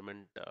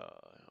environment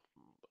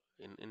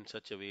in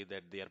such a way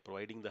that they are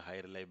providing the high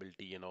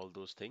reliability and all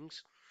those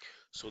things,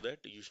 so that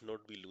you should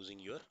not be losing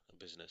your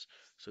business.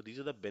 So these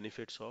are the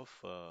benefits of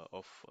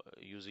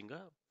using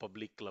a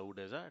public cloud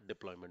as a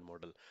deployment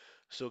model.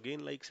 So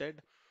again, like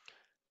said,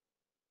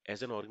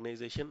 as an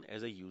organization,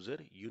 as a user,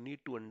 you need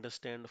to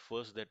understand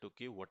first that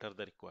okay, what are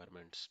the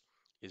requirements?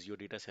 Is your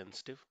data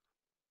sensitive?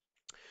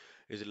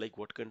 Is it like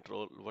what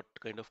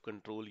kind of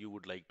control you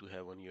would like to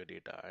have on your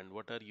data, and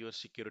what are your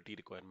security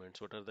requirements?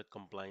 What are the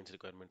compliance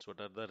requirements? What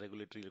are the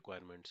regulatory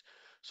requirements?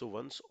 So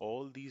once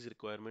all these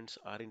requirements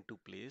are into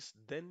place,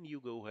 then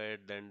you go ahead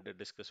and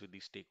discuss with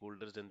the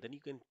stakeholders, and then you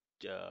can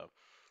uh,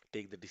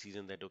 take the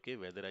decision that okay,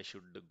 whether I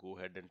should go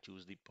ahead and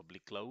choose the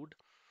public cloud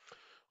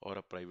or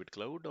a private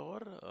cloud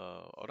or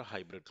a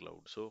hybrid cloud.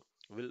 So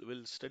we'll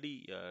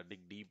dig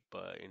deep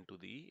into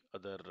the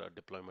other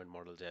deployment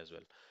models as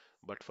well.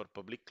 But for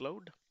public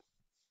cloud,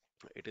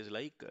 it is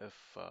like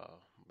if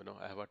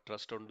I have a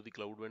trust onto the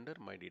cloud vendor,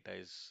 my data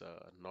is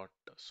not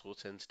so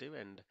sensitive,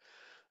 and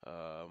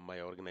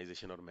my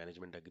organization or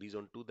management agrees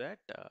on to that.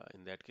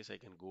 In that case, I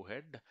can go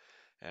ahead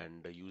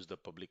and use the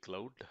public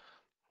cloud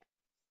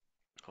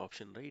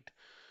option, right?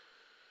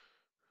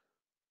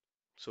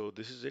 So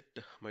this is it,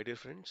 my dear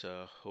friends.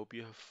 Hope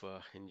you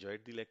have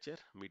enjoyed the lecture.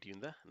 Meet you in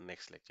the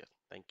next lecture.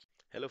 Thank you.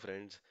 Hello,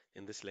 friends.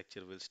 In this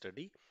lecture, we'll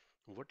study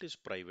what is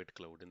private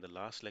cloud. In the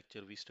last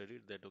lecture, we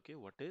studied that okay,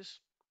 what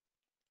is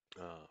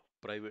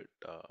private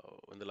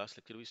in the last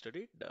lecture we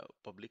studied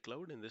public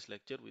cloud. In this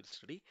lecture we'll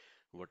study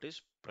what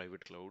is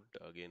private cloud,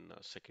 again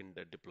second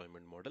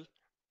deployment model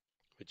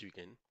which we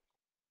can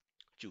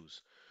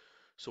choose.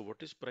 So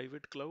what is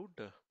private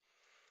cloud?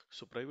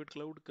 So private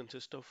cloud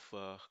consists of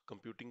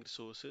computing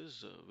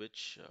resources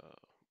which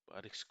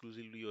are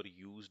exclusively or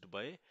used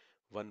by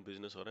one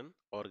business or an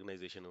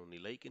organization only.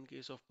 Like in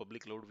case of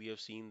public cloud, we have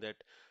seen that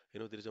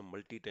there is a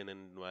multi-tenant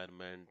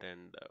environment,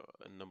 and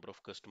a number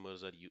of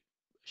customers are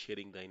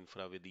sharing the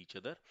infra with each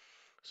other.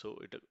 So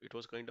it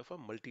was kind of a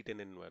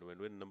multi-tenant environment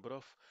where number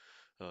of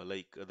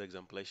the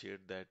example I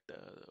shared, that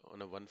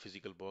on a one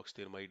physical box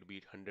there might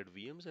be 100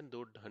 VMs, and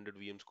those 100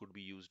 VMs could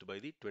be used by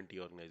the 20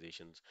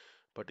 organizations.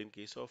 But in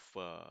case of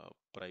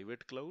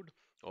private cloud,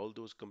 all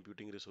those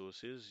computing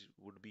resources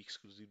would be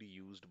exclusively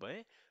used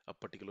by a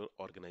particular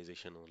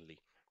organization only,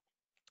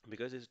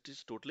 because it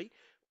is totally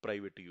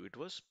private to you. It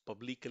was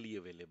publicly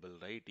available,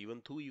 right?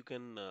 Even though you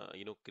can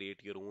create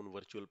your own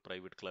virtual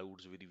private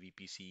clouds with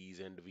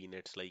VPCs and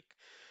VNets like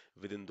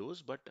within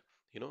those, but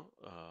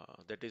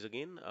that is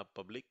again a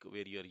public,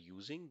 where you are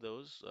using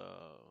those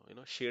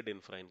shared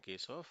infra in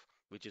case of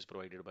which is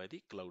provided by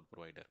the cloud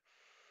provider.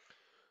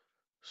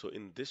 So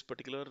in this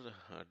particular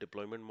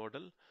deployment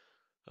model,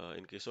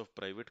 in case of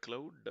private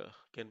cloud,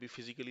 can be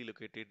physically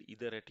located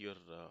either at your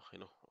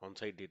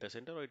on-site data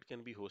center, or it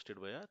can be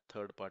hosted by a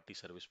third-party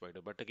service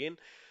provider. But again,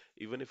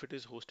 even if it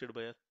is hosted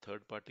by a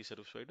third-party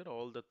service provider,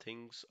 all the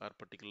things are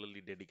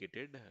particularly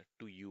dedicated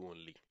to you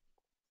only,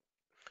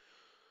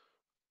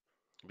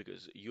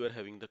 because you are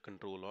having the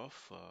control of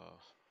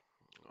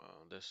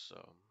this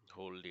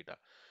whole data.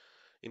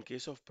 In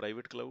case of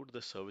private cloud,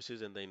 the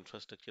services and the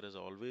infrastructure is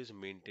always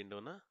maintained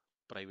on a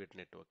private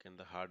network, and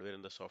the hardware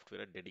and the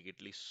software are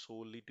dedicated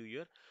solely to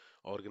your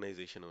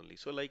organization only.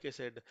 So, like I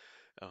said,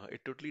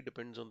 it totally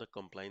depends on the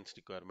compliance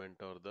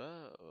requirement, or the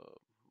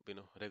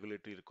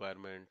regulatory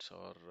requirements,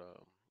 or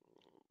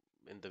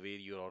in the way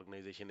your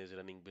organization is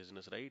running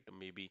business, right?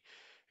 Maybe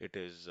it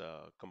is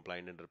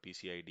compliant under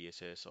PCI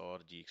DSS or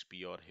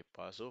GXP or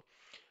HIPAA. So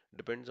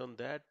depends on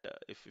that.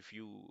 If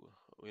you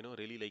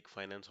really like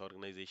finance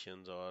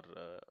organizations, or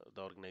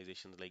the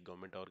organizations like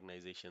government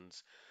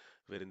organizations,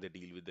 wherein they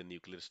deal with the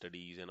nuclear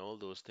studies and all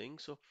those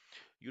things, so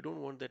you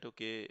don't want that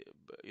okay,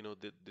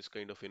 this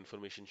kind of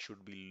information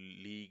should be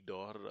leaked,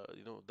 or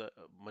the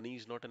money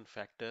is not a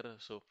factor.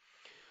 So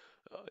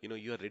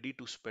you are ready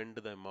to spend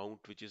the amount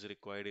which is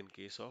required in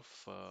case of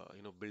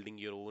building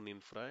your own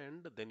infra,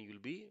 and then you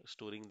will be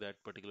storing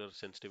that particular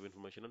sensitive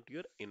information onto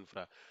your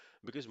infra,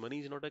 because money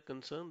is not a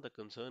concern. The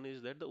concern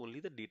is that the only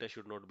the data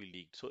should not be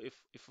leaked. So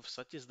if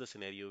such is the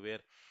scenario where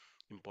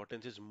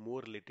importance is more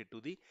related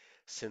to the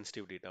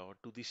sensitive data, or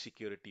to the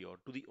security, or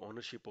to the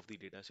ownership of the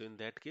data, so in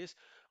that case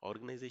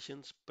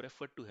organizations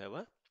prefer to have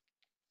a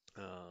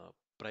uh,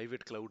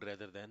 private cloud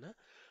rather than a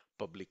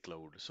public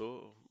cloud.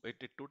 So it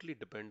totally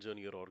depends on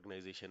your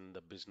organization,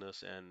 the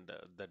business, and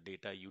the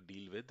data you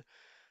deal with.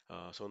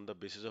 So on the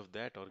basis of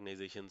that,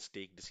 organizations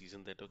take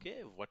decision that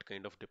okay, what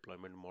kind of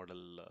deployment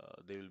model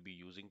they will be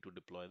using to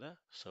deploy the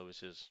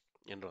services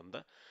and run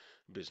the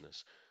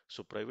business.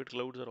 So private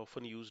clouds are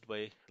often used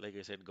by, like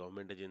I said,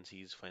 government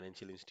agencies,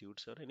 financial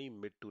institutes, or any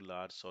mid to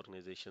large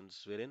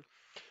organizations wherein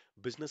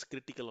business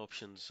critical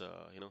options,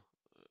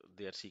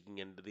 they are seeking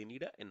and they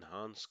need a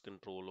enhanced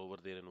control over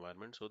their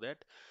environment so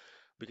that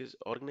because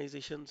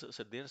organizations,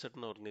 so there are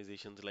certain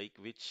organizations like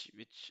which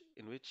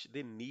in which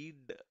they need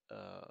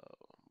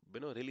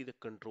really the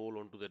control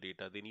onto the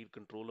data. They need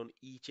control on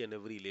each and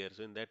every layer.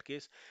 So in that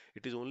case,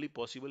 it is only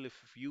possible if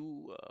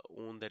you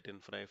own that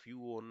infra, if you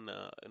own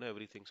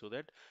everything, so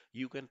that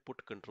you can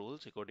put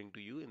controls according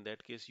to you. In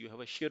that case, you have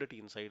a surety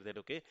inside that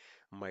okay,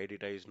 my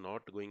data is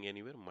not going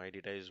anywhere, my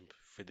data is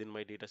within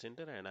my data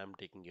center, and I'm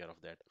taking care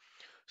of that.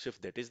 So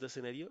if that is the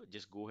scenario,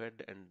 just go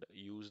ahead and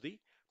use the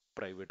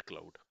private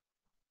cloud.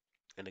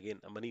 And again,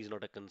 money is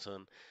not a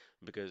concern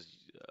because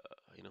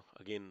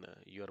again,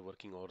 you are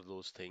working all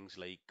those things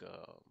like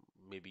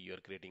maybe you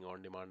are creating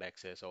on-demand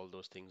access, all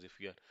those things. If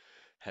you are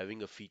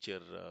having a feature,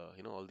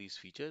 all these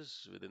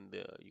features within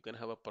the, you can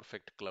have a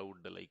perfect cloud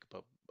like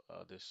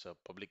this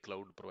public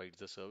cloud provides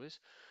the service,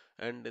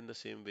 and in the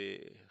same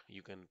way,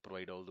 you can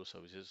provide all those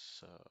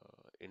services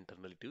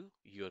internally to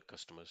your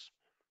customers.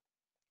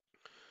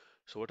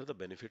 So, what are the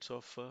benefits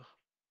of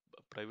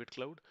private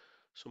cloud?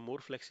 So more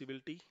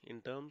flexibility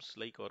in terms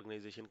like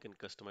organization can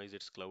customize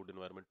its cloud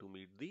environment to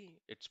meet the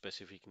its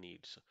specific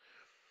needs.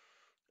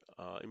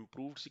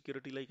 Improved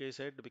security, like I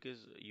said,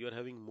 because you are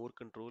having more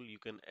control, you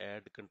can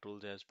add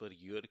controls as per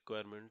your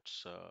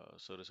requirements.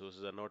 So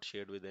resources are not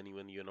shared with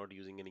anyone. You're not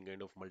using any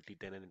kind of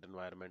multi-tenant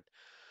environment.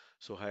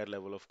 So higher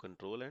level of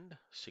control and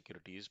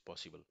security is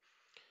possible.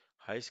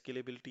 High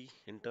scalability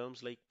in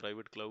terms like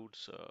private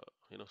clouds,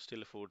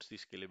 still affords the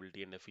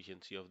scalability and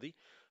efficiency of the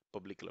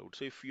public cloud.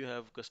 So if you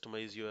have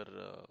customized your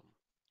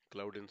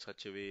cloud in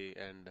such a way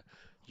and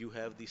you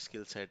have the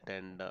skill set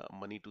and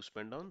money to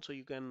spend on, so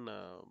you can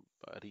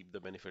reap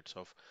the benefits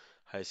of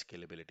high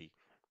scalability.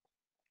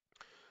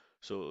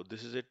 So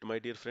this is it, my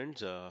dear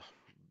friends,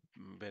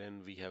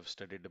 wherein we have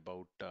studied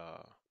about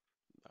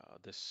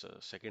this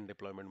second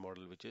deployment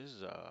model, which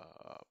is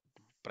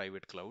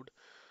private cloud.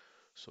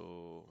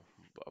 So,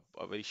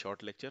 a very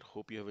short lecture.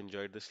 Hope you have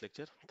enjoyed this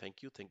lecture.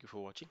 Thank you. Thank you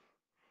for watching.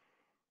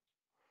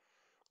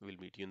 We'll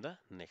meet you in the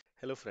next.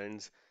 Hello,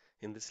 friends.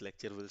 In this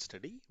lecture, we'll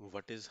study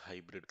what is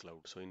hybrid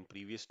cloud. So, in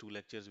previous two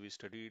lectures, we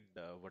studied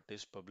what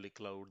is public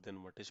cloud,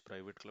 then what is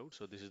private cloud.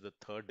 So, this is the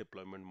third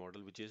deployment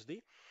model, which is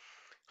the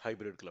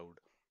hybrid cloud.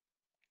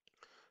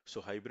 So,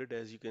 hybrid,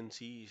 as you can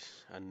see,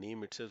 a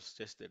name itself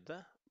suggests that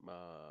the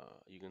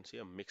you can see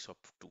a mix of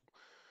two.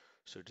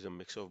 So it is a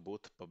mix of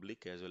both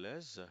public as well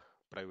as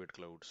private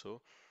cloud.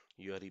 So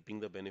you are reaping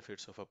the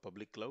benefits of a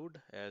public cloud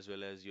as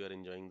well as you are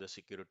enjoying the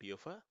security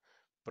of a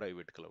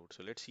private cloud.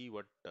 So let's see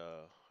what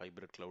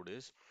hybrid cloud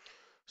is.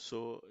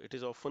 So it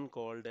is often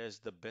called as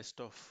the best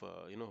of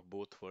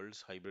both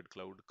worlds. Hybrid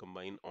cloud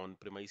combine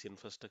on-premise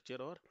infrastructure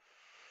or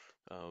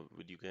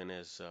you can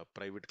as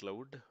private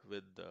cloud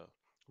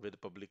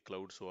with public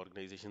cloud, so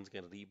organizations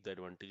can reap the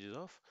advantages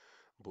of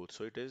both.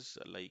 So it is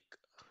like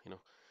you know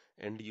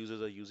end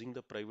users are using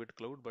the private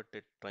cloud, but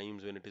at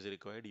times when it is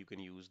required you can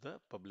use the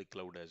public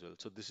cloud as well.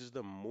 So this is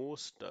the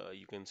most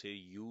you can say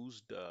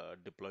used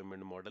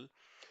deployment model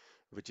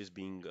which is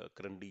being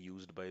currently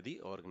used by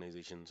the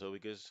organization. So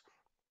because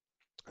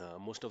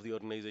most of the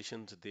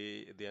organizations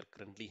they are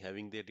currently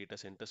having their data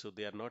center, so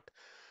they are not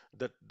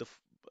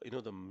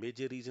the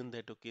major reason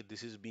that okay,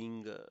 this is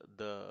being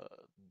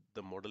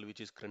the model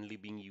which is currently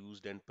being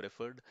used and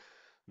preferred.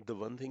 The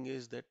one thing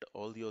is that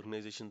all the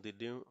organizations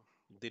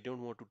they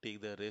don't want to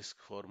take the risk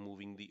for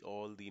moving the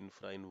all the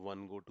infra in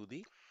one go to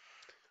the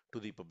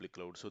public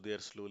cloud, so they are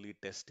slowly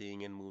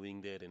testing and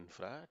moving their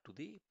infra to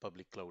the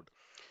public cloud.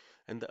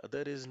 And the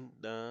other is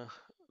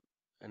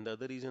and the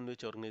other reason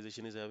which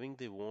organization is having,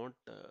 they want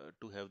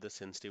to have the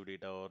sensitive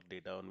data or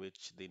data on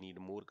which they need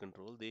more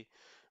control. They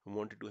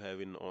wanted to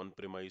have in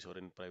on-premise or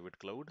in private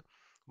cloud,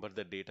 but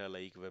the data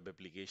like web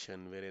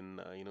application,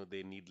 wherein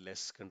they need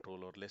less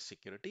control or less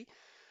security,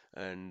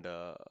 and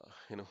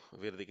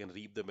where they can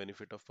reap the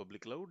benefit of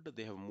public cloud,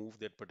 they have moved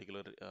that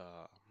particular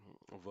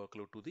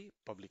workload to the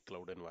public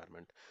cloud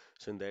environment.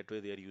 So in that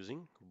way, they are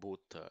using both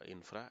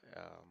infra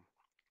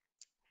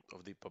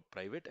of the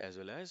private as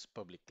well as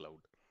public cloud.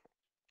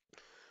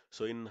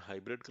 So in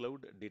hybrid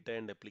cloud, data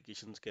and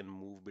applications can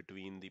move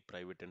between the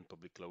private and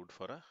public cloud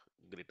for a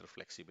greater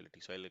flexibility.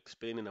 So I'll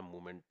explain in a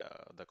moment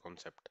the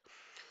concept.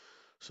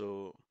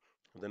 So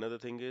another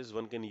thing is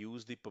one can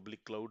use the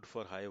public cloud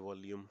for high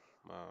volume,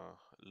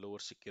 lower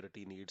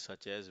security needs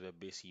such as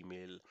web-based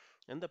email,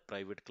 and the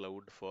private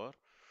cloud for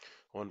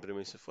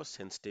on-premises for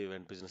sensitive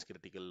and business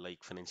critical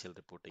like financial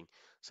reporting.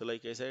 So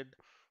like I said,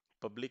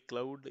 public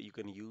cloud you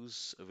can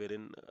use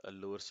wherein a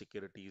lower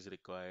security is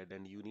required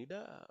and you need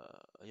a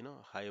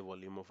high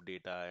volume of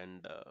data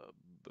and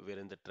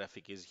wherein the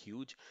traffic is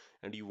huge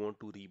and you want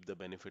to reap the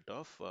benefit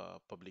of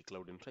public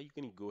cloud infra, you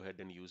can go ahead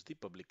and use the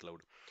public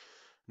cloud.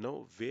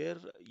 Now, where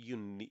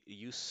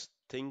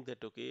think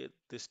that okay,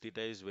 this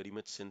data is very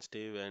much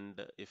sensitive, and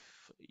if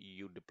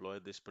you deploy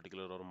this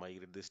particular or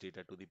migrate this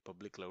data to the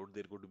public cloud,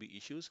 there could be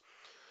issues.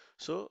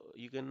 So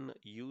you can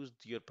use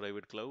your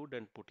private cloud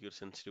and put your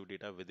sensitive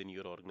data within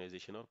your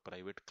organization or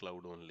private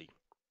cloud only,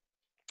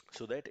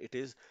 so that it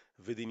is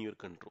within your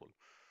control.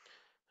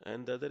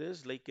 And the other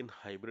is like in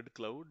hybrid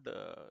cloud,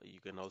 you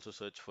can also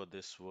search for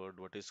this word.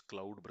 What is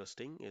cloud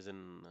bursting? Is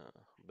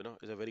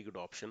a very good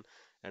option,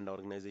 and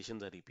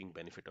organizations are reaping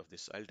benefit of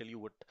this. I'll tell you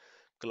what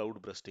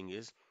cloud bursting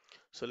is.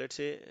 So let's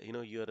say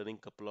you are running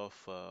couple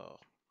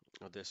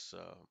of this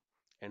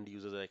end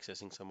users are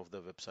accessing some of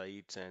the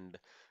websites, and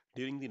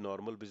during the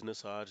normal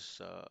business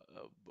hours,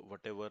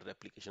 whatever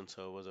application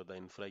servers or the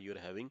infra you're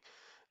having,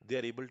 they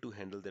are able to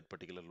handle that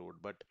particular load.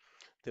 But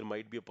there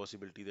might be a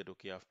possibility that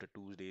okay, after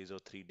 2 days or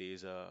 3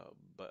 days, a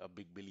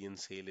big billion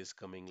sale is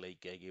coming,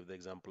 like I gave the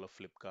example of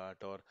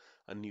Flipkart, or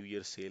a New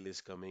Year sale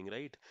is coming,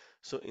 right?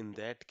 So in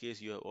that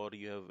case, you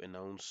have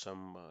announced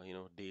some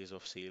days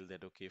of sale,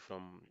 that okay,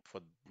 from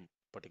for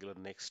particular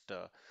next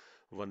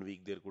 1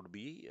 week there could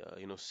be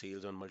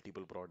sales on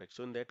multiple products.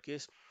 So in that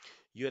case,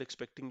 you are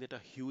expecting that a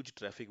huge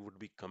traffic would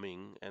be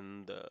coming,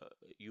 and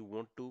you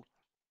want to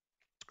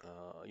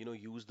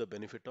use the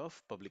benefit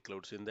of public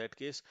clouds. In that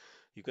case,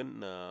 you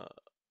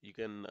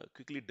can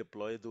quickly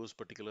deploy those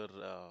particular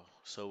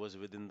servers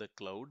within the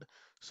cloud,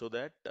 so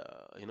that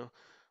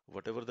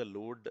whatever the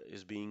load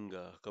is being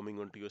coming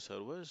onto your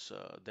servers,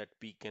 that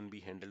peak can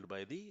be handled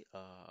by the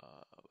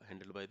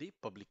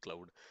public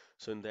cloud.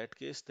 So in that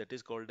case, that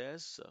is called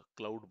as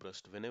cloud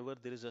burst. Whenever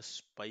there is a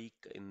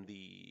spike in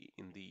the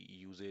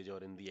usage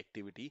or in the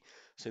activity,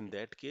 so in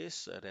that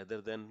case,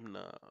 rather than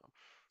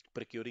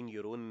procuring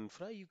your own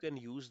infra, you can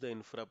use the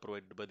infra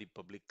provided by the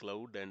public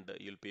cloud, and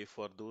you'll pay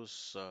for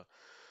those,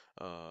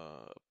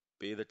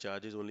 pay the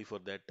charges only for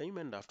that time.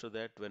 And after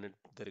that, when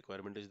the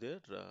requirement is there,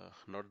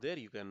 not there,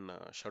 you can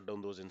shut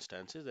down those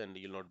instances and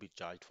you'll not be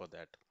charged for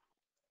that.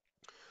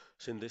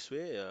 So in this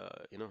way,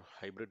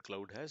 hybrid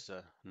cloud has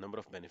a number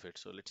of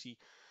benefits. So let's see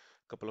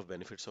a couple of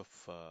benefits of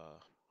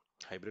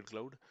hybrid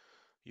cloud.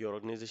 Your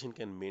organization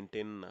can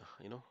maintain,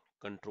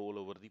 control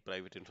over the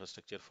private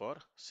infrastructure for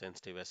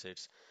sensitive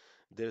assets.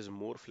 There is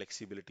more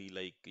flexibility,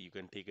 like you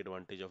can take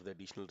advantage of the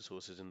additional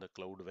resources in the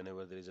cloud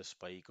whenever there is a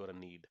spike or a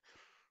need.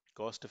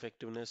 Cost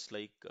effectiveness,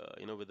 like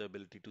with the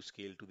ability to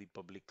scale to the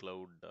public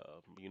cloud,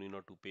 you need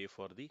not to pay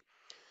for the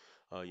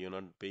you're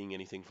not paying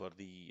anything for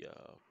the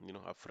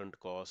upfront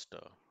cost.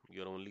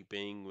 You're only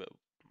paying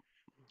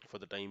for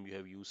the time you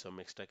have used some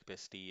extra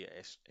capacity,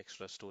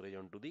 extra storage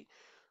onto the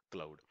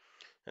cloud.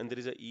 And there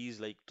is a ease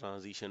like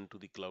transition to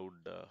the cloud,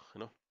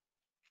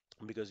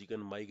 because you can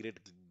migrate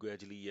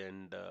gradually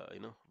and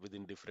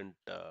within different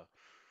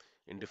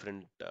in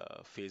different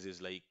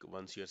phases. Like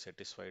once you are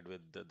satisfied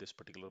with this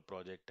particular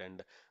project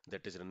and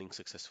that is running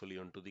successfully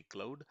onto the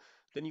cloud,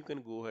 then you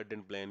can go ahead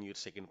and plan your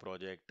second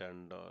project,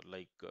 and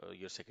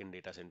your second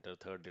data center,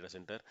 third data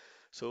center.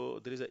 So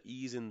there is a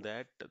ease in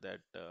that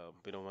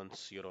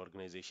once your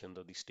organization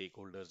or the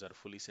stakeholders are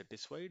fully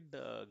satisfied,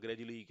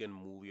 gradually you can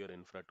move your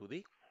infra to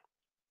the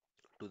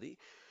to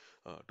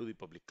the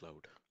public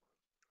cloud.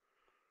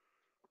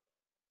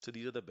 So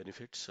these are the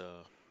benefits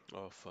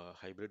of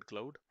hybrid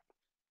cloud.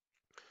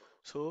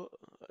 So,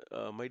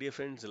 my dear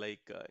friends,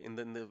 like in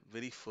the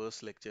very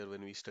first lecture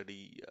when we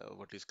study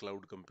what is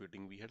cloud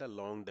computing, we had a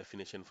long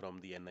definition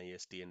from the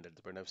NIST, and at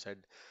the point I've said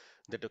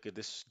that okay,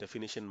 this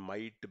definition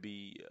might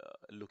be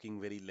looking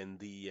very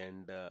lengthy,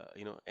 and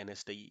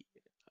NST,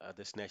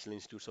 this National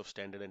Institutes of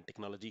Standard and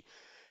Technology,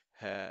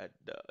 had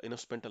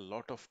spent a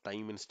lot of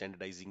time in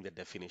standardizing the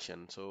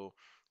definition. So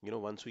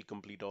once we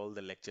complete all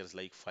the lectures,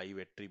 like five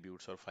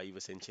attributes or five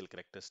essential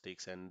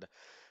characteristics and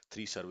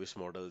three service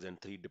models and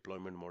three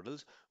deployment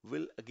models,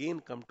 we'll again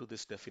come to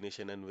this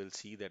definition and we'll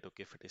see that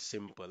okay, if it is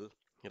simple,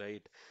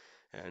 right,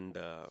 and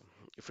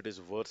if it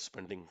is worth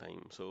spending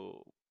time.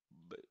 So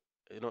b-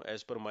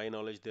 as per my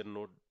knowledge, there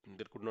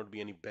could not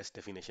be any best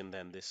definition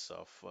than this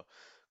of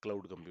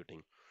cloud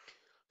computing.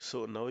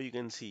 So now you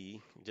can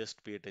see,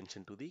 just pay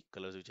attention to the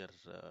colors which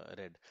are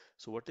red.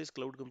 So what is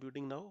cloud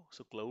computing now?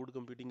 So cloud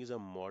computing is a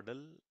model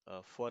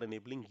for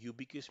enabling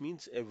ubiquitous,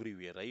 means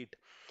everywhere, right?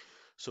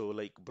 So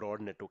like broad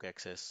network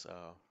access,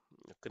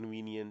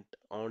 convenient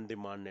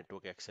on-demand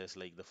network access,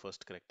 like the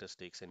first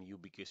characteristics, and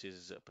ubiquitous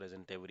is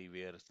present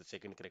everywhere. The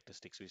second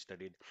characteristics we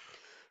studied,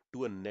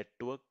 to a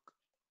network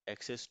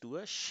access to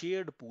a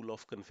shared pool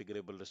of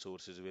configurable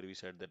resources, where we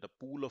said that a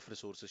pool of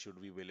resources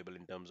should be available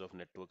in terms of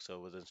network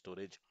servers and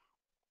storage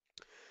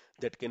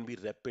that can be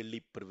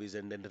rapidly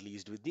provisioned and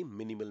released with the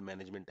minimal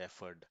management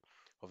effort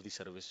of the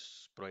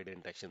service provider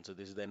interaction. So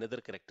this is the another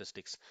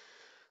characteristics.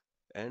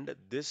 And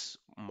this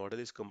model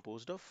is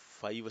composed of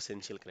five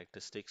essential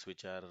characteristics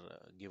which are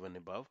given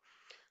above.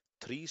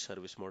 Three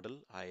service model,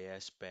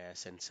 IaaS,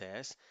 PaaS, and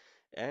SaaS,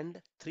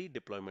 and three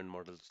deployment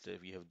models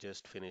that we have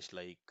just finished,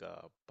 like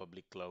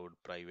public cloud,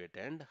 private,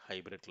 and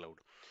hybrid cloud.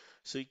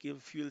 So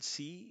if you'll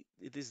see,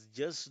 it is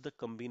just the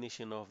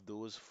combination of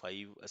those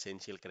five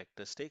essential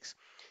characteristics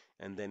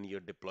and then your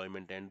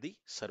deployment and the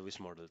service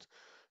models.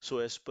 So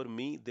as per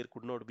me, there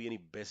could not be any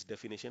best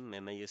definition.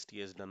 NIST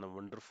has done a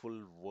wonderful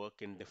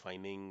work in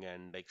defining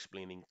and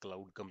explaining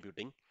cloud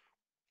computing.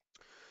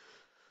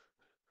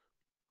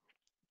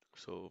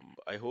 So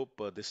I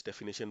hope this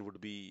definition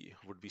would be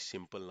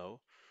simple now.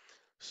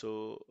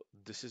 So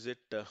this is it,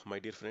 my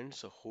dear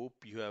friends. I hope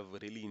you have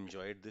really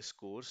enjoyed this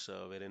course,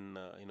 wherein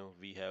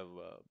we have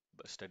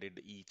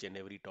studied each and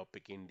every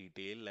topic in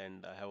detail,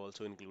 and I have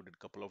also included a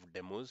couple of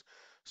demos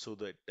so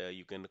that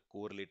you can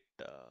correlate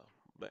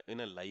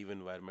in a live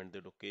environment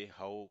that okay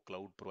how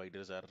cloud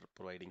providers are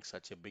providing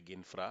such a big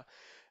infra,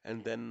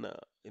 and then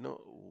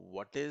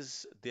what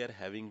is they are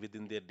having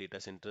within their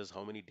data centers,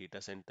 how many data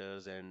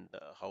centers, and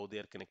how they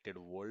are connected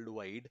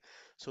worldwide,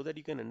 so that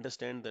you can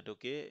understand that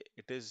okay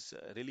it is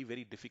really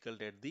very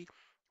difficult at the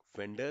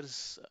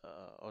vendors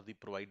or the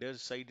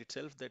providers side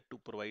itself that to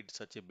provide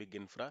such a big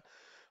infra,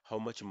 how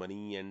much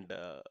money and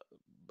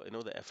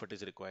the effort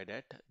is required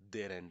at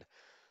their end.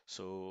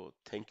 So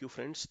thank you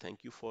friends,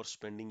 thank you for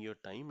spending your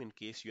time. In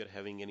case you are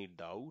having any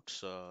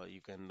doubts,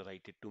 you can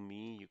write it to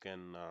me. You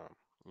can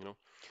you know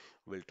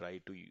we'll try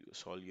to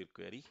solve your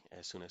query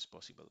as soon as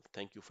possible.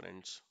 Thank you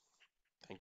friends. Thank